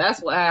pasta.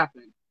 That's what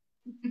happened.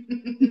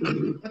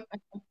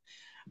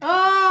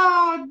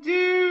 Oh,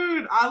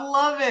 dude, I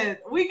love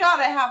it. We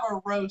gotta have a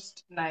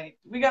roast night.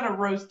 We gotta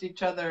roast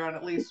each other on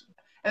at least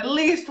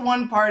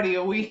one party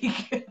a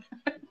week.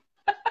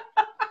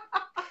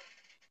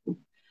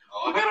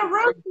 We gotta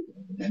roast.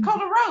 It's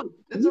called a roast.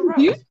 It's a roast.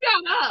 You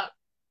shut up.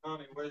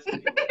 Honey, where's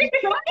Shut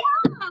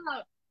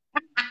up.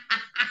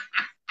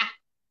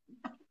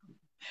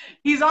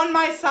 He's on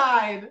my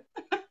side.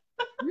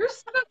 You're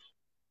such.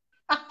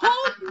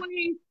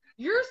 Holy,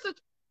 you're such.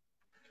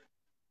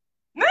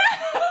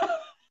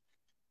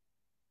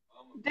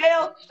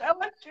 Dale, show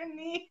us your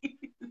knees.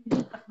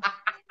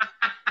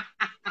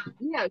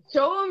 Yeah,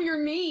 show him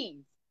your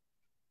knees.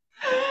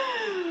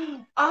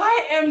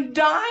 I am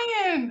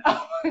dying.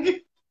 Oh my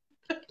God.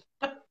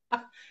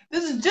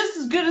 This is just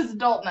as good as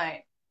adult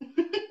night.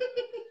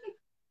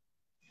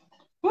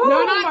 Woo,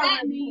 No, not my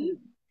that knees.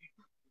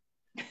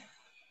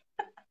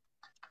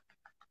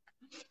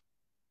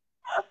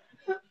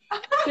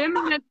 Ten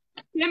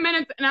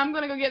minutes, and I'm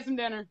gonna go get some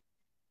dinner.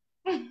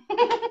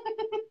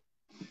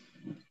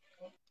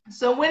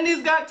 So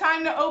Wendy's got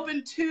time to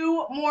open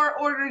 2 more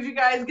orders, you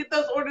guys. Get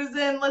those orders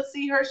in. Let's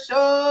see her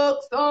show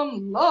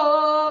some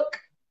luck.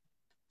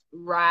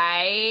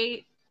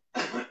 Right.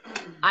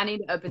 I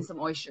need to open some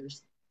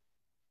oysters.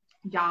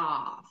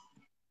 Yeah.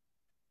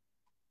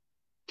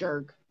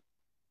 Jerk.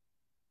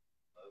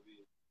 Love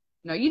you.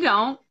 No, you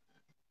don't.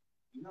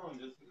 You know I'm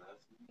just a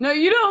mess. No,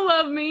 you don't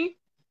love me.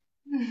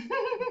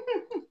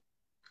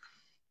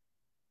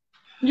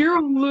 You're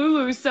on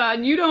Lulu's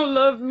side. You don't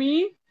love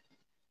me.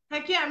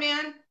 Heck yeah,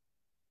 man.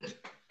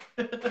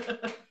 I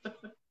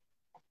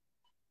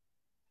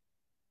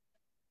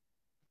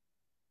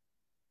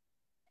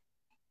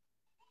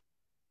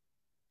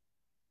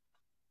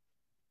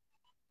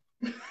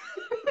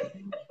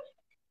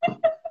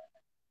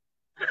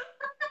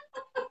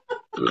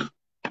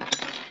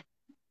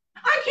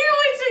can't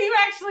wait till you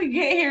actually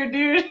get here,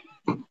 dude.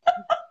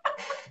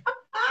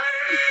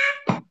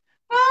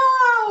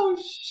 Oh,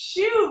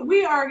 shoot.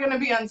 We are going to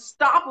be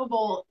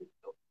unstoppable.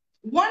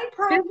 One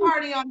pearl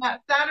party on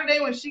that Saturday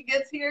when she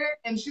gets here,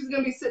 and she's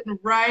going to be sitting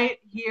right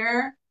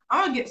here.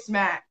 I'm going to get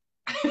smacked.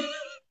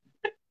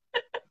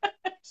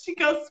 She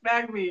goes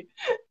smack me.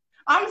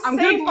 I'm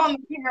safe on the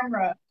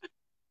camera.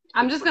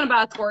 I'm just gonna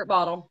buy a squirt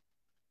bottle.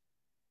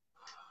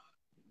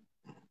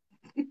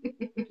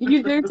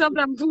 You do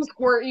something, I'm gonna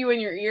squirt you in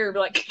your ear, be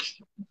like.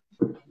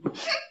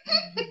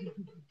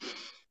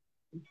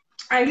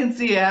 I can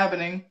see it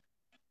happening.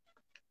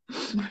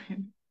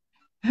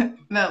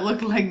 That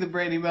looked like the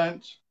Brady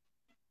Bunch.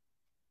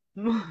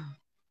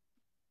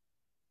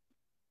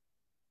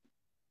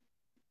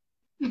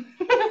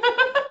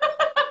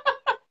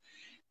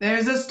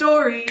 There's a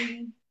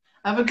story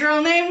of a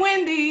girl named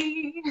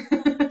Wendy.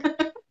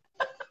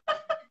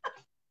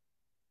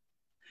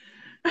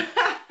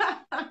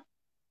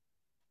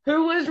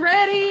 Who was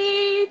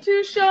ready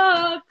to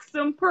shuck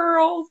some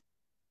pearls?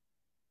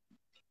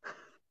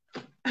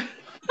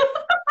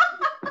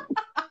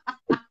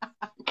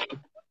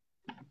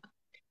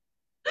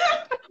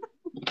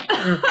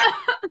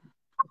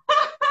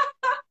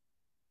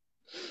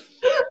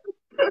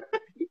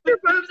 Your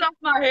boobs off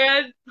my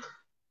head.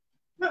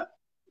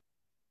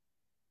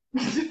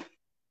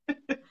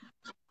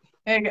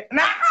 There you go.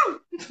 No!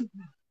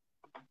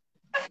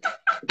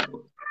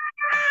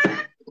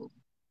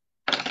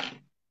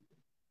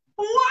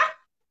 What?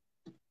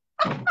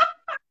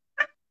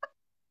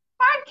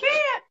 I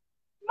can't.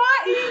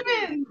 Not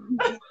even.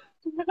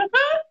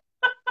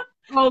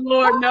 Oh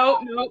Lord,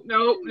 nope.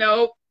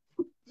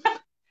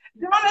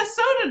 Donna,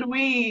 so did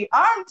we.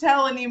 I'm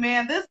telling you,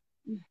 man,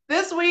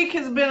 this week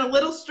has been a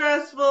little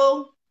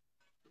stressful,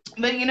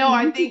 but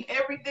I think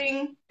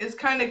everything is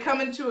kind of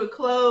coming to a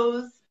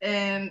close,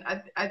 and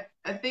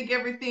I think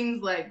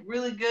everything's like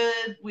really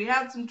good. We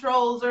had some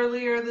trolls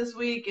earlier this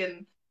week,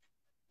 and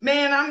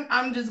man,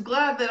 I'm just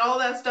glad that all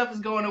that stuff is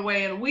going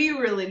away, and we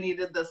really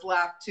needed this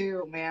laugh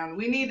too, man.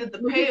 We needed the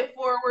pay it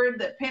forward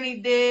that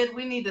Penny did.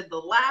 We needed the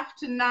laugh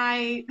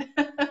tonight.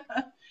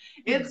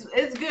 It's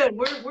good.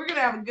 We're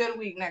gonna have a good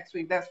week next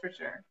week, that's for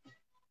sure.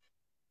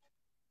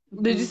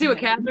 Did you see what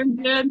Catherine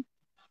did?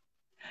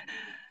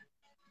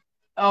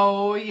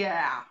 Oh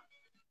yeah.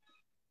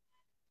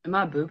 Am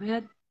I a boob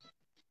head?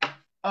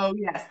 Oh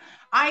yes.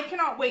 I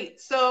cannot wait.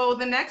 So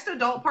the next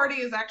adult party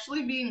is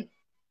actually being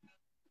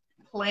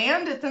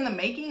planned. It's in the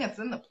making. It's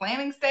in the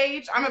planning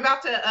stage. I'm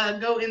about to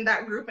go in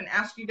that group and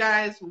ask you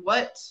guys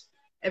what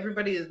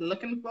everybody is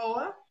looking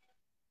for.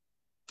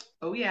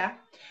 Oh yeah.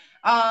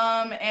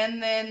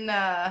 And then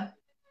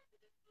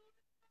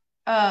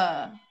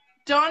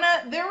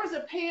Donna, there was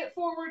a pay it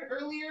forward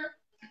earlier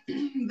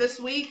this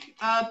week.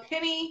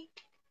 Penny,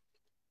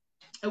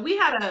 we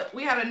had a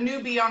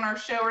newbie on our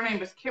show. Her name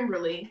was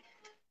Kimberly,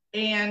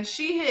 and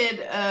she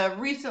had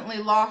recently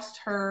lost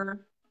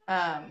her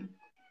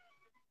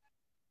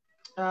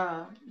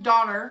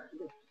daughter,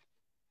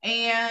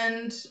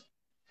 and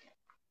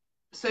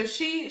so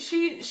she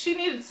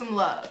needed some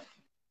love.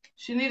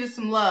 She needed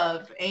some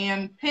love,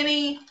 and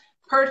Penny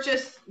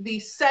purchased the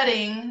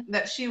setting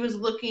that she was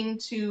looking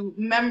to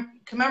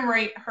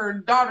commemorate her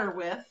daughter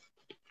with.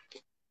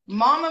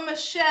 Mama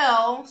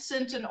Michelle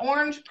sent an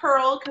orange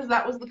pearl because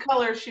that was the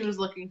color she was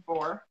looking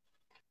for.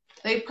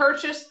 They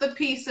purchased the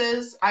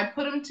pieces. I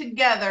put them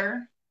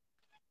together,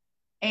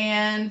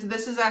 and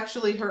this is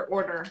actually her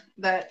order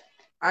that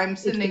I'm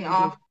sending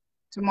off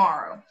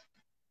tomorrow.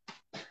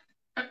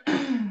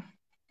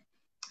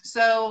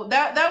 So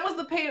that was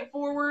the pay it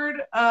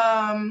forward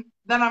that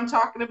I'm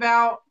talking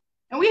about.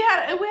 And we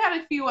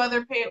had a few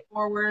other pay it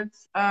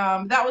forwards.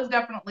 That was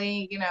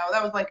definitely,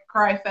 that was like a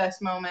cry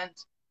fest moment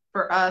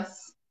for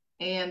us.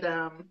 And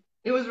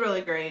it was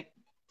really great.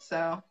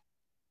 So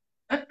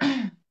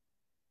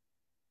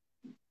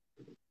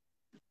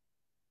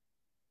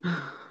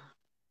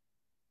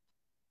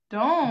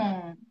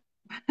don't.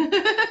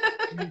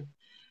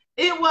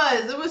 It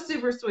was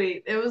super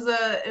sweet. It was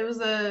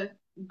a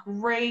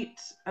great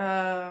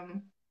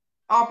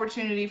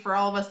opportunity for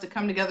all of us to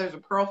come together as a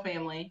Pearl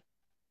family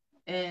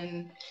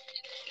and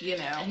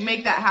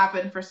make that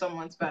happen for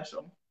someone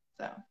special.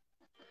 So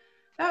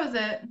that was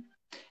it.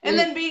 And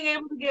then being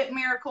able to get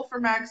Miracle for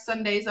Max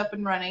Sundays up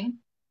and running.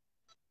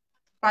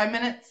 5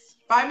 minutes.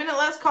 5-minute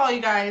last call,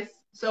 you guys.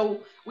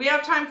 So we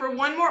have time for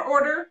one more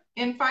order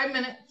in 5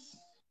 minutes.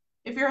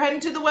 If you're heading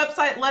to the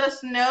website, let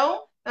us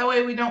know. That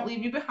way we don't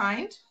leave you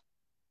behind.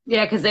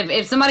 Yeah, because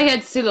if somebody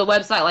heads to the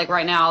website like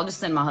right now, I'll just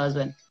send my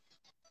husband.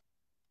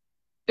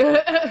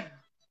 Bye,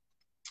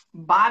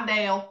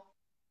 Dale.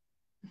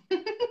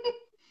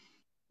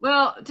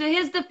 Well, to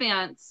his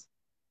defense,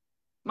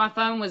 my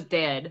phone was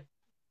dead.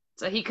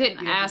 So he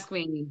couldn't ask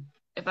me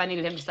if I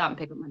needed him to stop and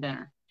pick up my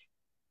dinner.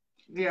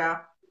 Yeah.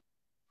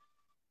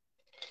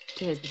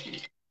 To his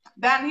defense.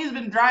 That and he's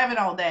been driving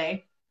all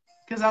day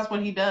because that's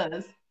what he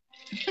does.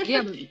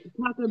 Yeah, but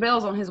Taco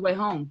Bell's on his way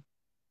home.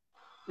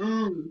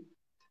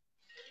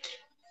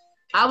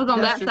 I was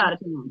on that side of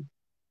town.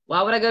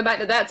 Why would I go back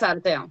to that side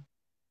of town?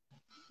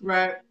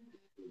 Right.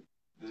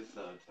 This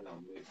side of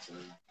town makes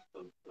sense.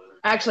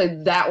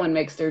 Actually, that one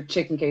makes their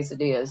chicken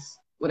quesadillas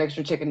with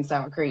extra chicken and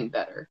sour cream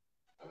better.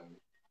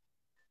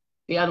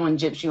 The other one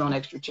gyps you on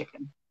extra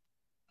chicken.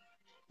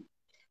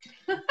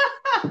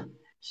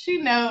 She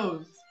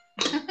knows.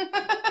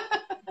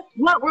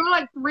 Look, we're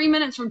like 3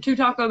 minutes from 2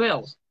 Taco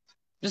Bells,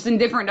 just in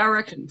different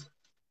directions.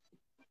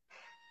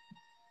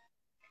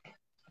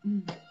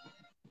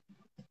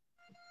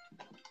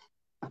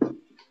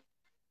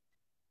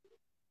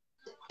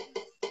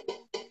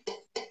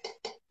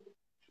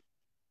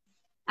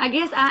 I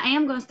guess I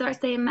am going to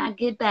start saying my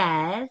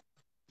goodbyes.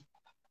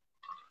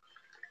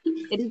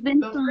 It has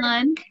been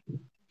fun.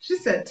 She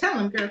said, tell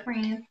him,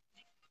 girlfriend.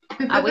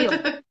 I will.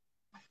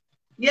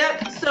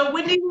 Yep. So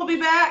Wendy will be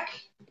back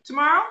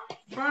tomorrow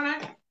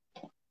night.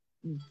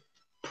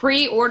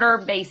 Pre-order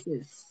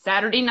basis.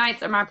 Saturday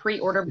nights are my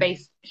pre-order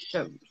base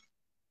shows.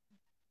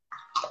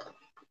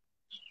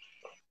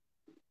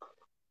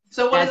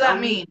 So what does that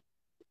mean?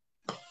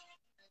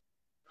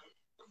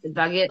 If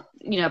I get,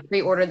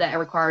 pre-order that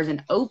requires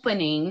an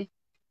opening,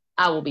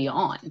 I will be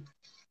on.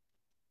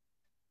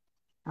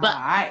 But,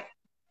 all right.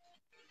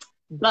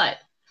 But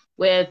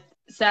with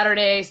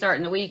Saturday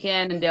starting the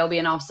weekend and Dale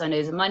being off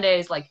Sundays and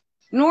Mondays, like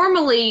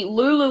normally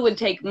Lulu would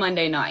take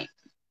Monday night.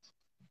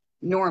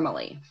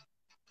 Normally.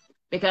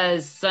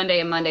 Because Sunday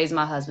and Monday is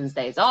my husband's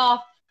days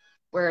off,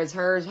 whereas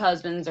her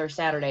husband's are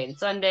Saturday and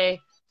Sunday.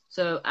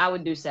 So I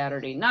would do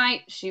Saturday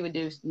night. She would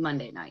do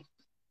Monday night.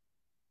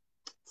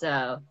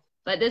 So,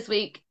 but this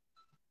week,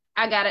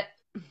 I got it.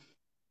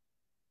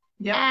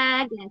 Yeah,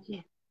 I got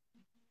you.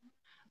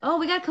 Oh,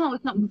 we got to come up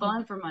with something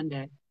fun for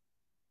Monday.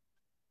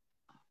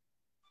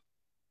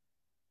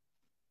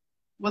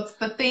 What's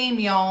the theme,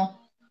 y'all?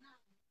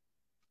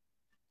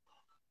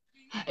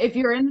 If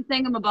you're in the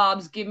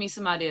thingamabobs, give me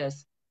some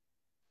ideas.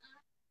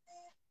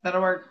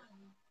 That'll work.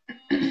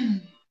 Give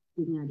me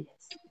ideas.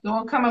 So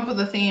we'll come up with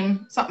a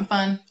theme, something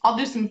fun. I'll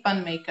do some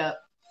fun makeup.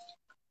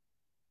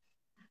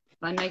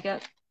 Fun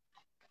makeup?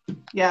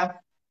 Yeah.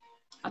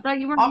 I thought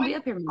you weren't going to be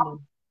up here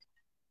Monday.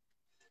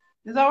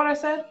 Is that what I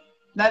said?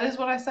 That is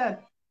what I said.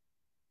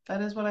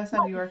 That is what I said.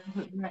 You are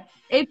completely right.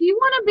 If you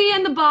want to be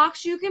in the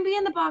box, you can be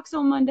in the box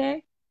on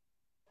Monday.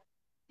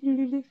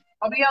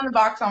 I'll be on the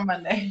box on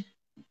Monday.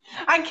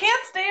 I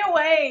can't stay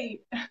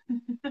away.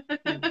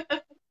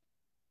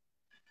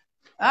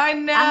 I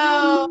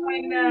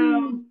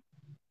know.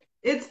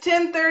 It's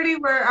 10:30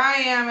 where I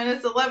am, and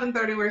it's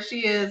 11:30 where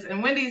she is,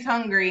 and Wendy's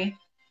hungry.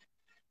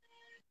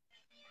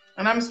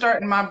 And I'm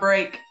starting my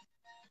break.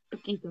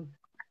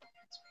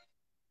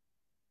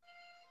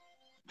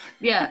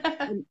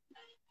 Yeah.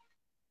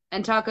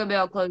 And Taco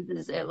Bell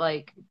closes at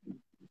like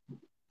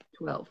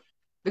 12.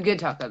 The good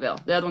Taco Bell.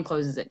 The other one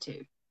closes at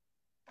 2.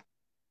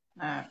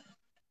 That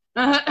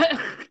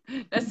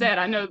said,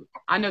 I know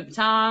the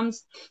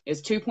times.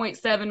 It's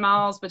 2.7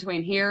 miles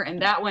between here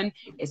and that one.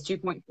 It's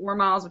 2.4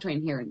 miles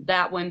between here and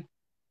that one.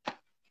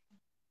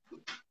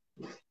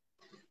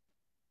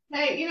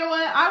 Hey, you know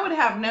what? I would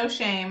have no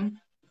shame.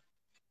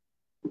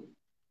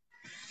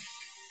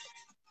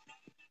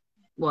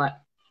 What?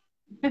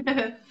 All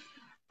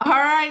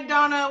right,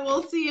 Donna.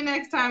 We'll see you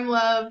next time,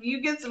 love.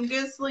 You get some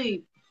good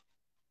sleep.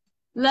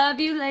 Love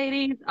you,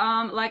 ladies.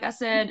 Like I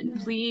said,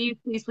 please,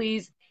 please,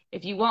 please,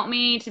 if you want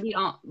me to be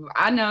on,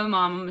 I know,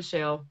 Mama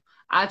Michelle.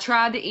 I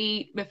tried to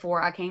eat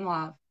before I came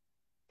live.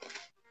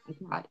 I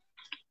tried.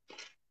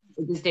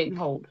 It just didn't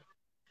hold.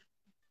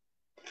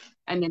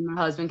 And then my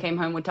husband came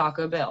home with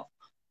Taco Bell.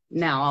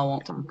 Now I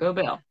want Taco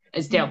Bell.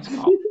 It's Del's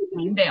fault.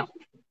 Calm down.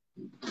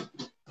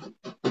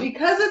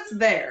 Because it's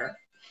there.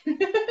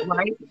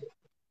 Right?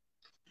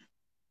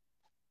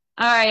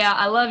 All right, yeah,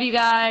 I love you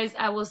guys.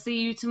 I will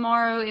see you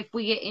tomorrow if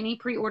we get any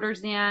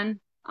pre-orders in.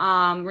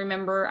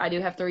 Remember, I do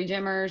have 3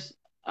 Gemmers.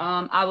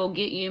 I will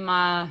get you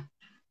my.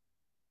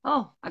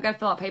 Oh, I gotta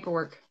fill out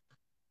paperwork.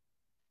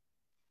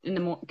 In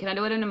the Can I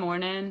do it in the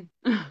morning?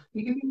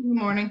 You can do it in the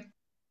morning.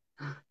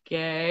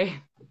 Okay.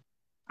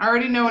 I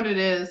already know what it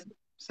is,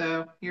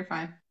 so you're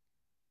fine.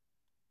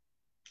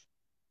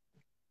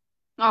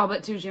 Oh,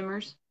 but 2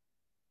 Gemmers.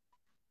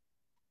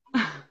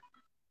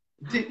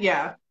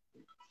 Yeah.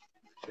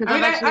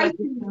 I've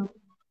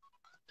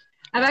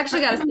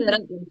actually got to set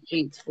up those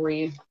sheets for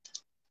you.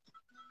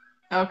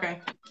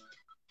 Okay.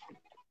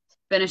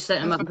 Finish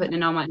setting them up and putting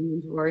it on my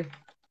inventory.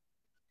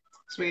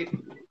 Sweet.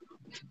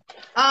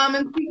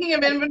 And speaking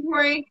of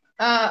inventory,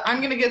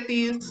 I'm gonna get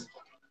these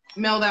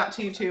mailed out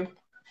to you too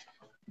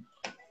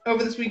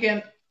over this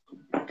weekend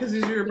because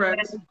these are your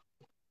breads.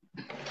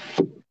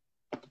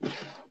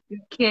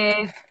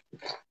 Okay.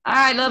 All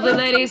right, lovely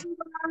ladies.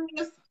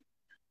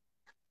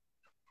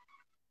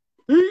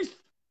 Peace.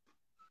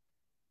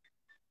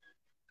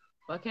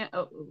 Well, I can't.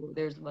 Oh,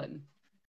 there's the button.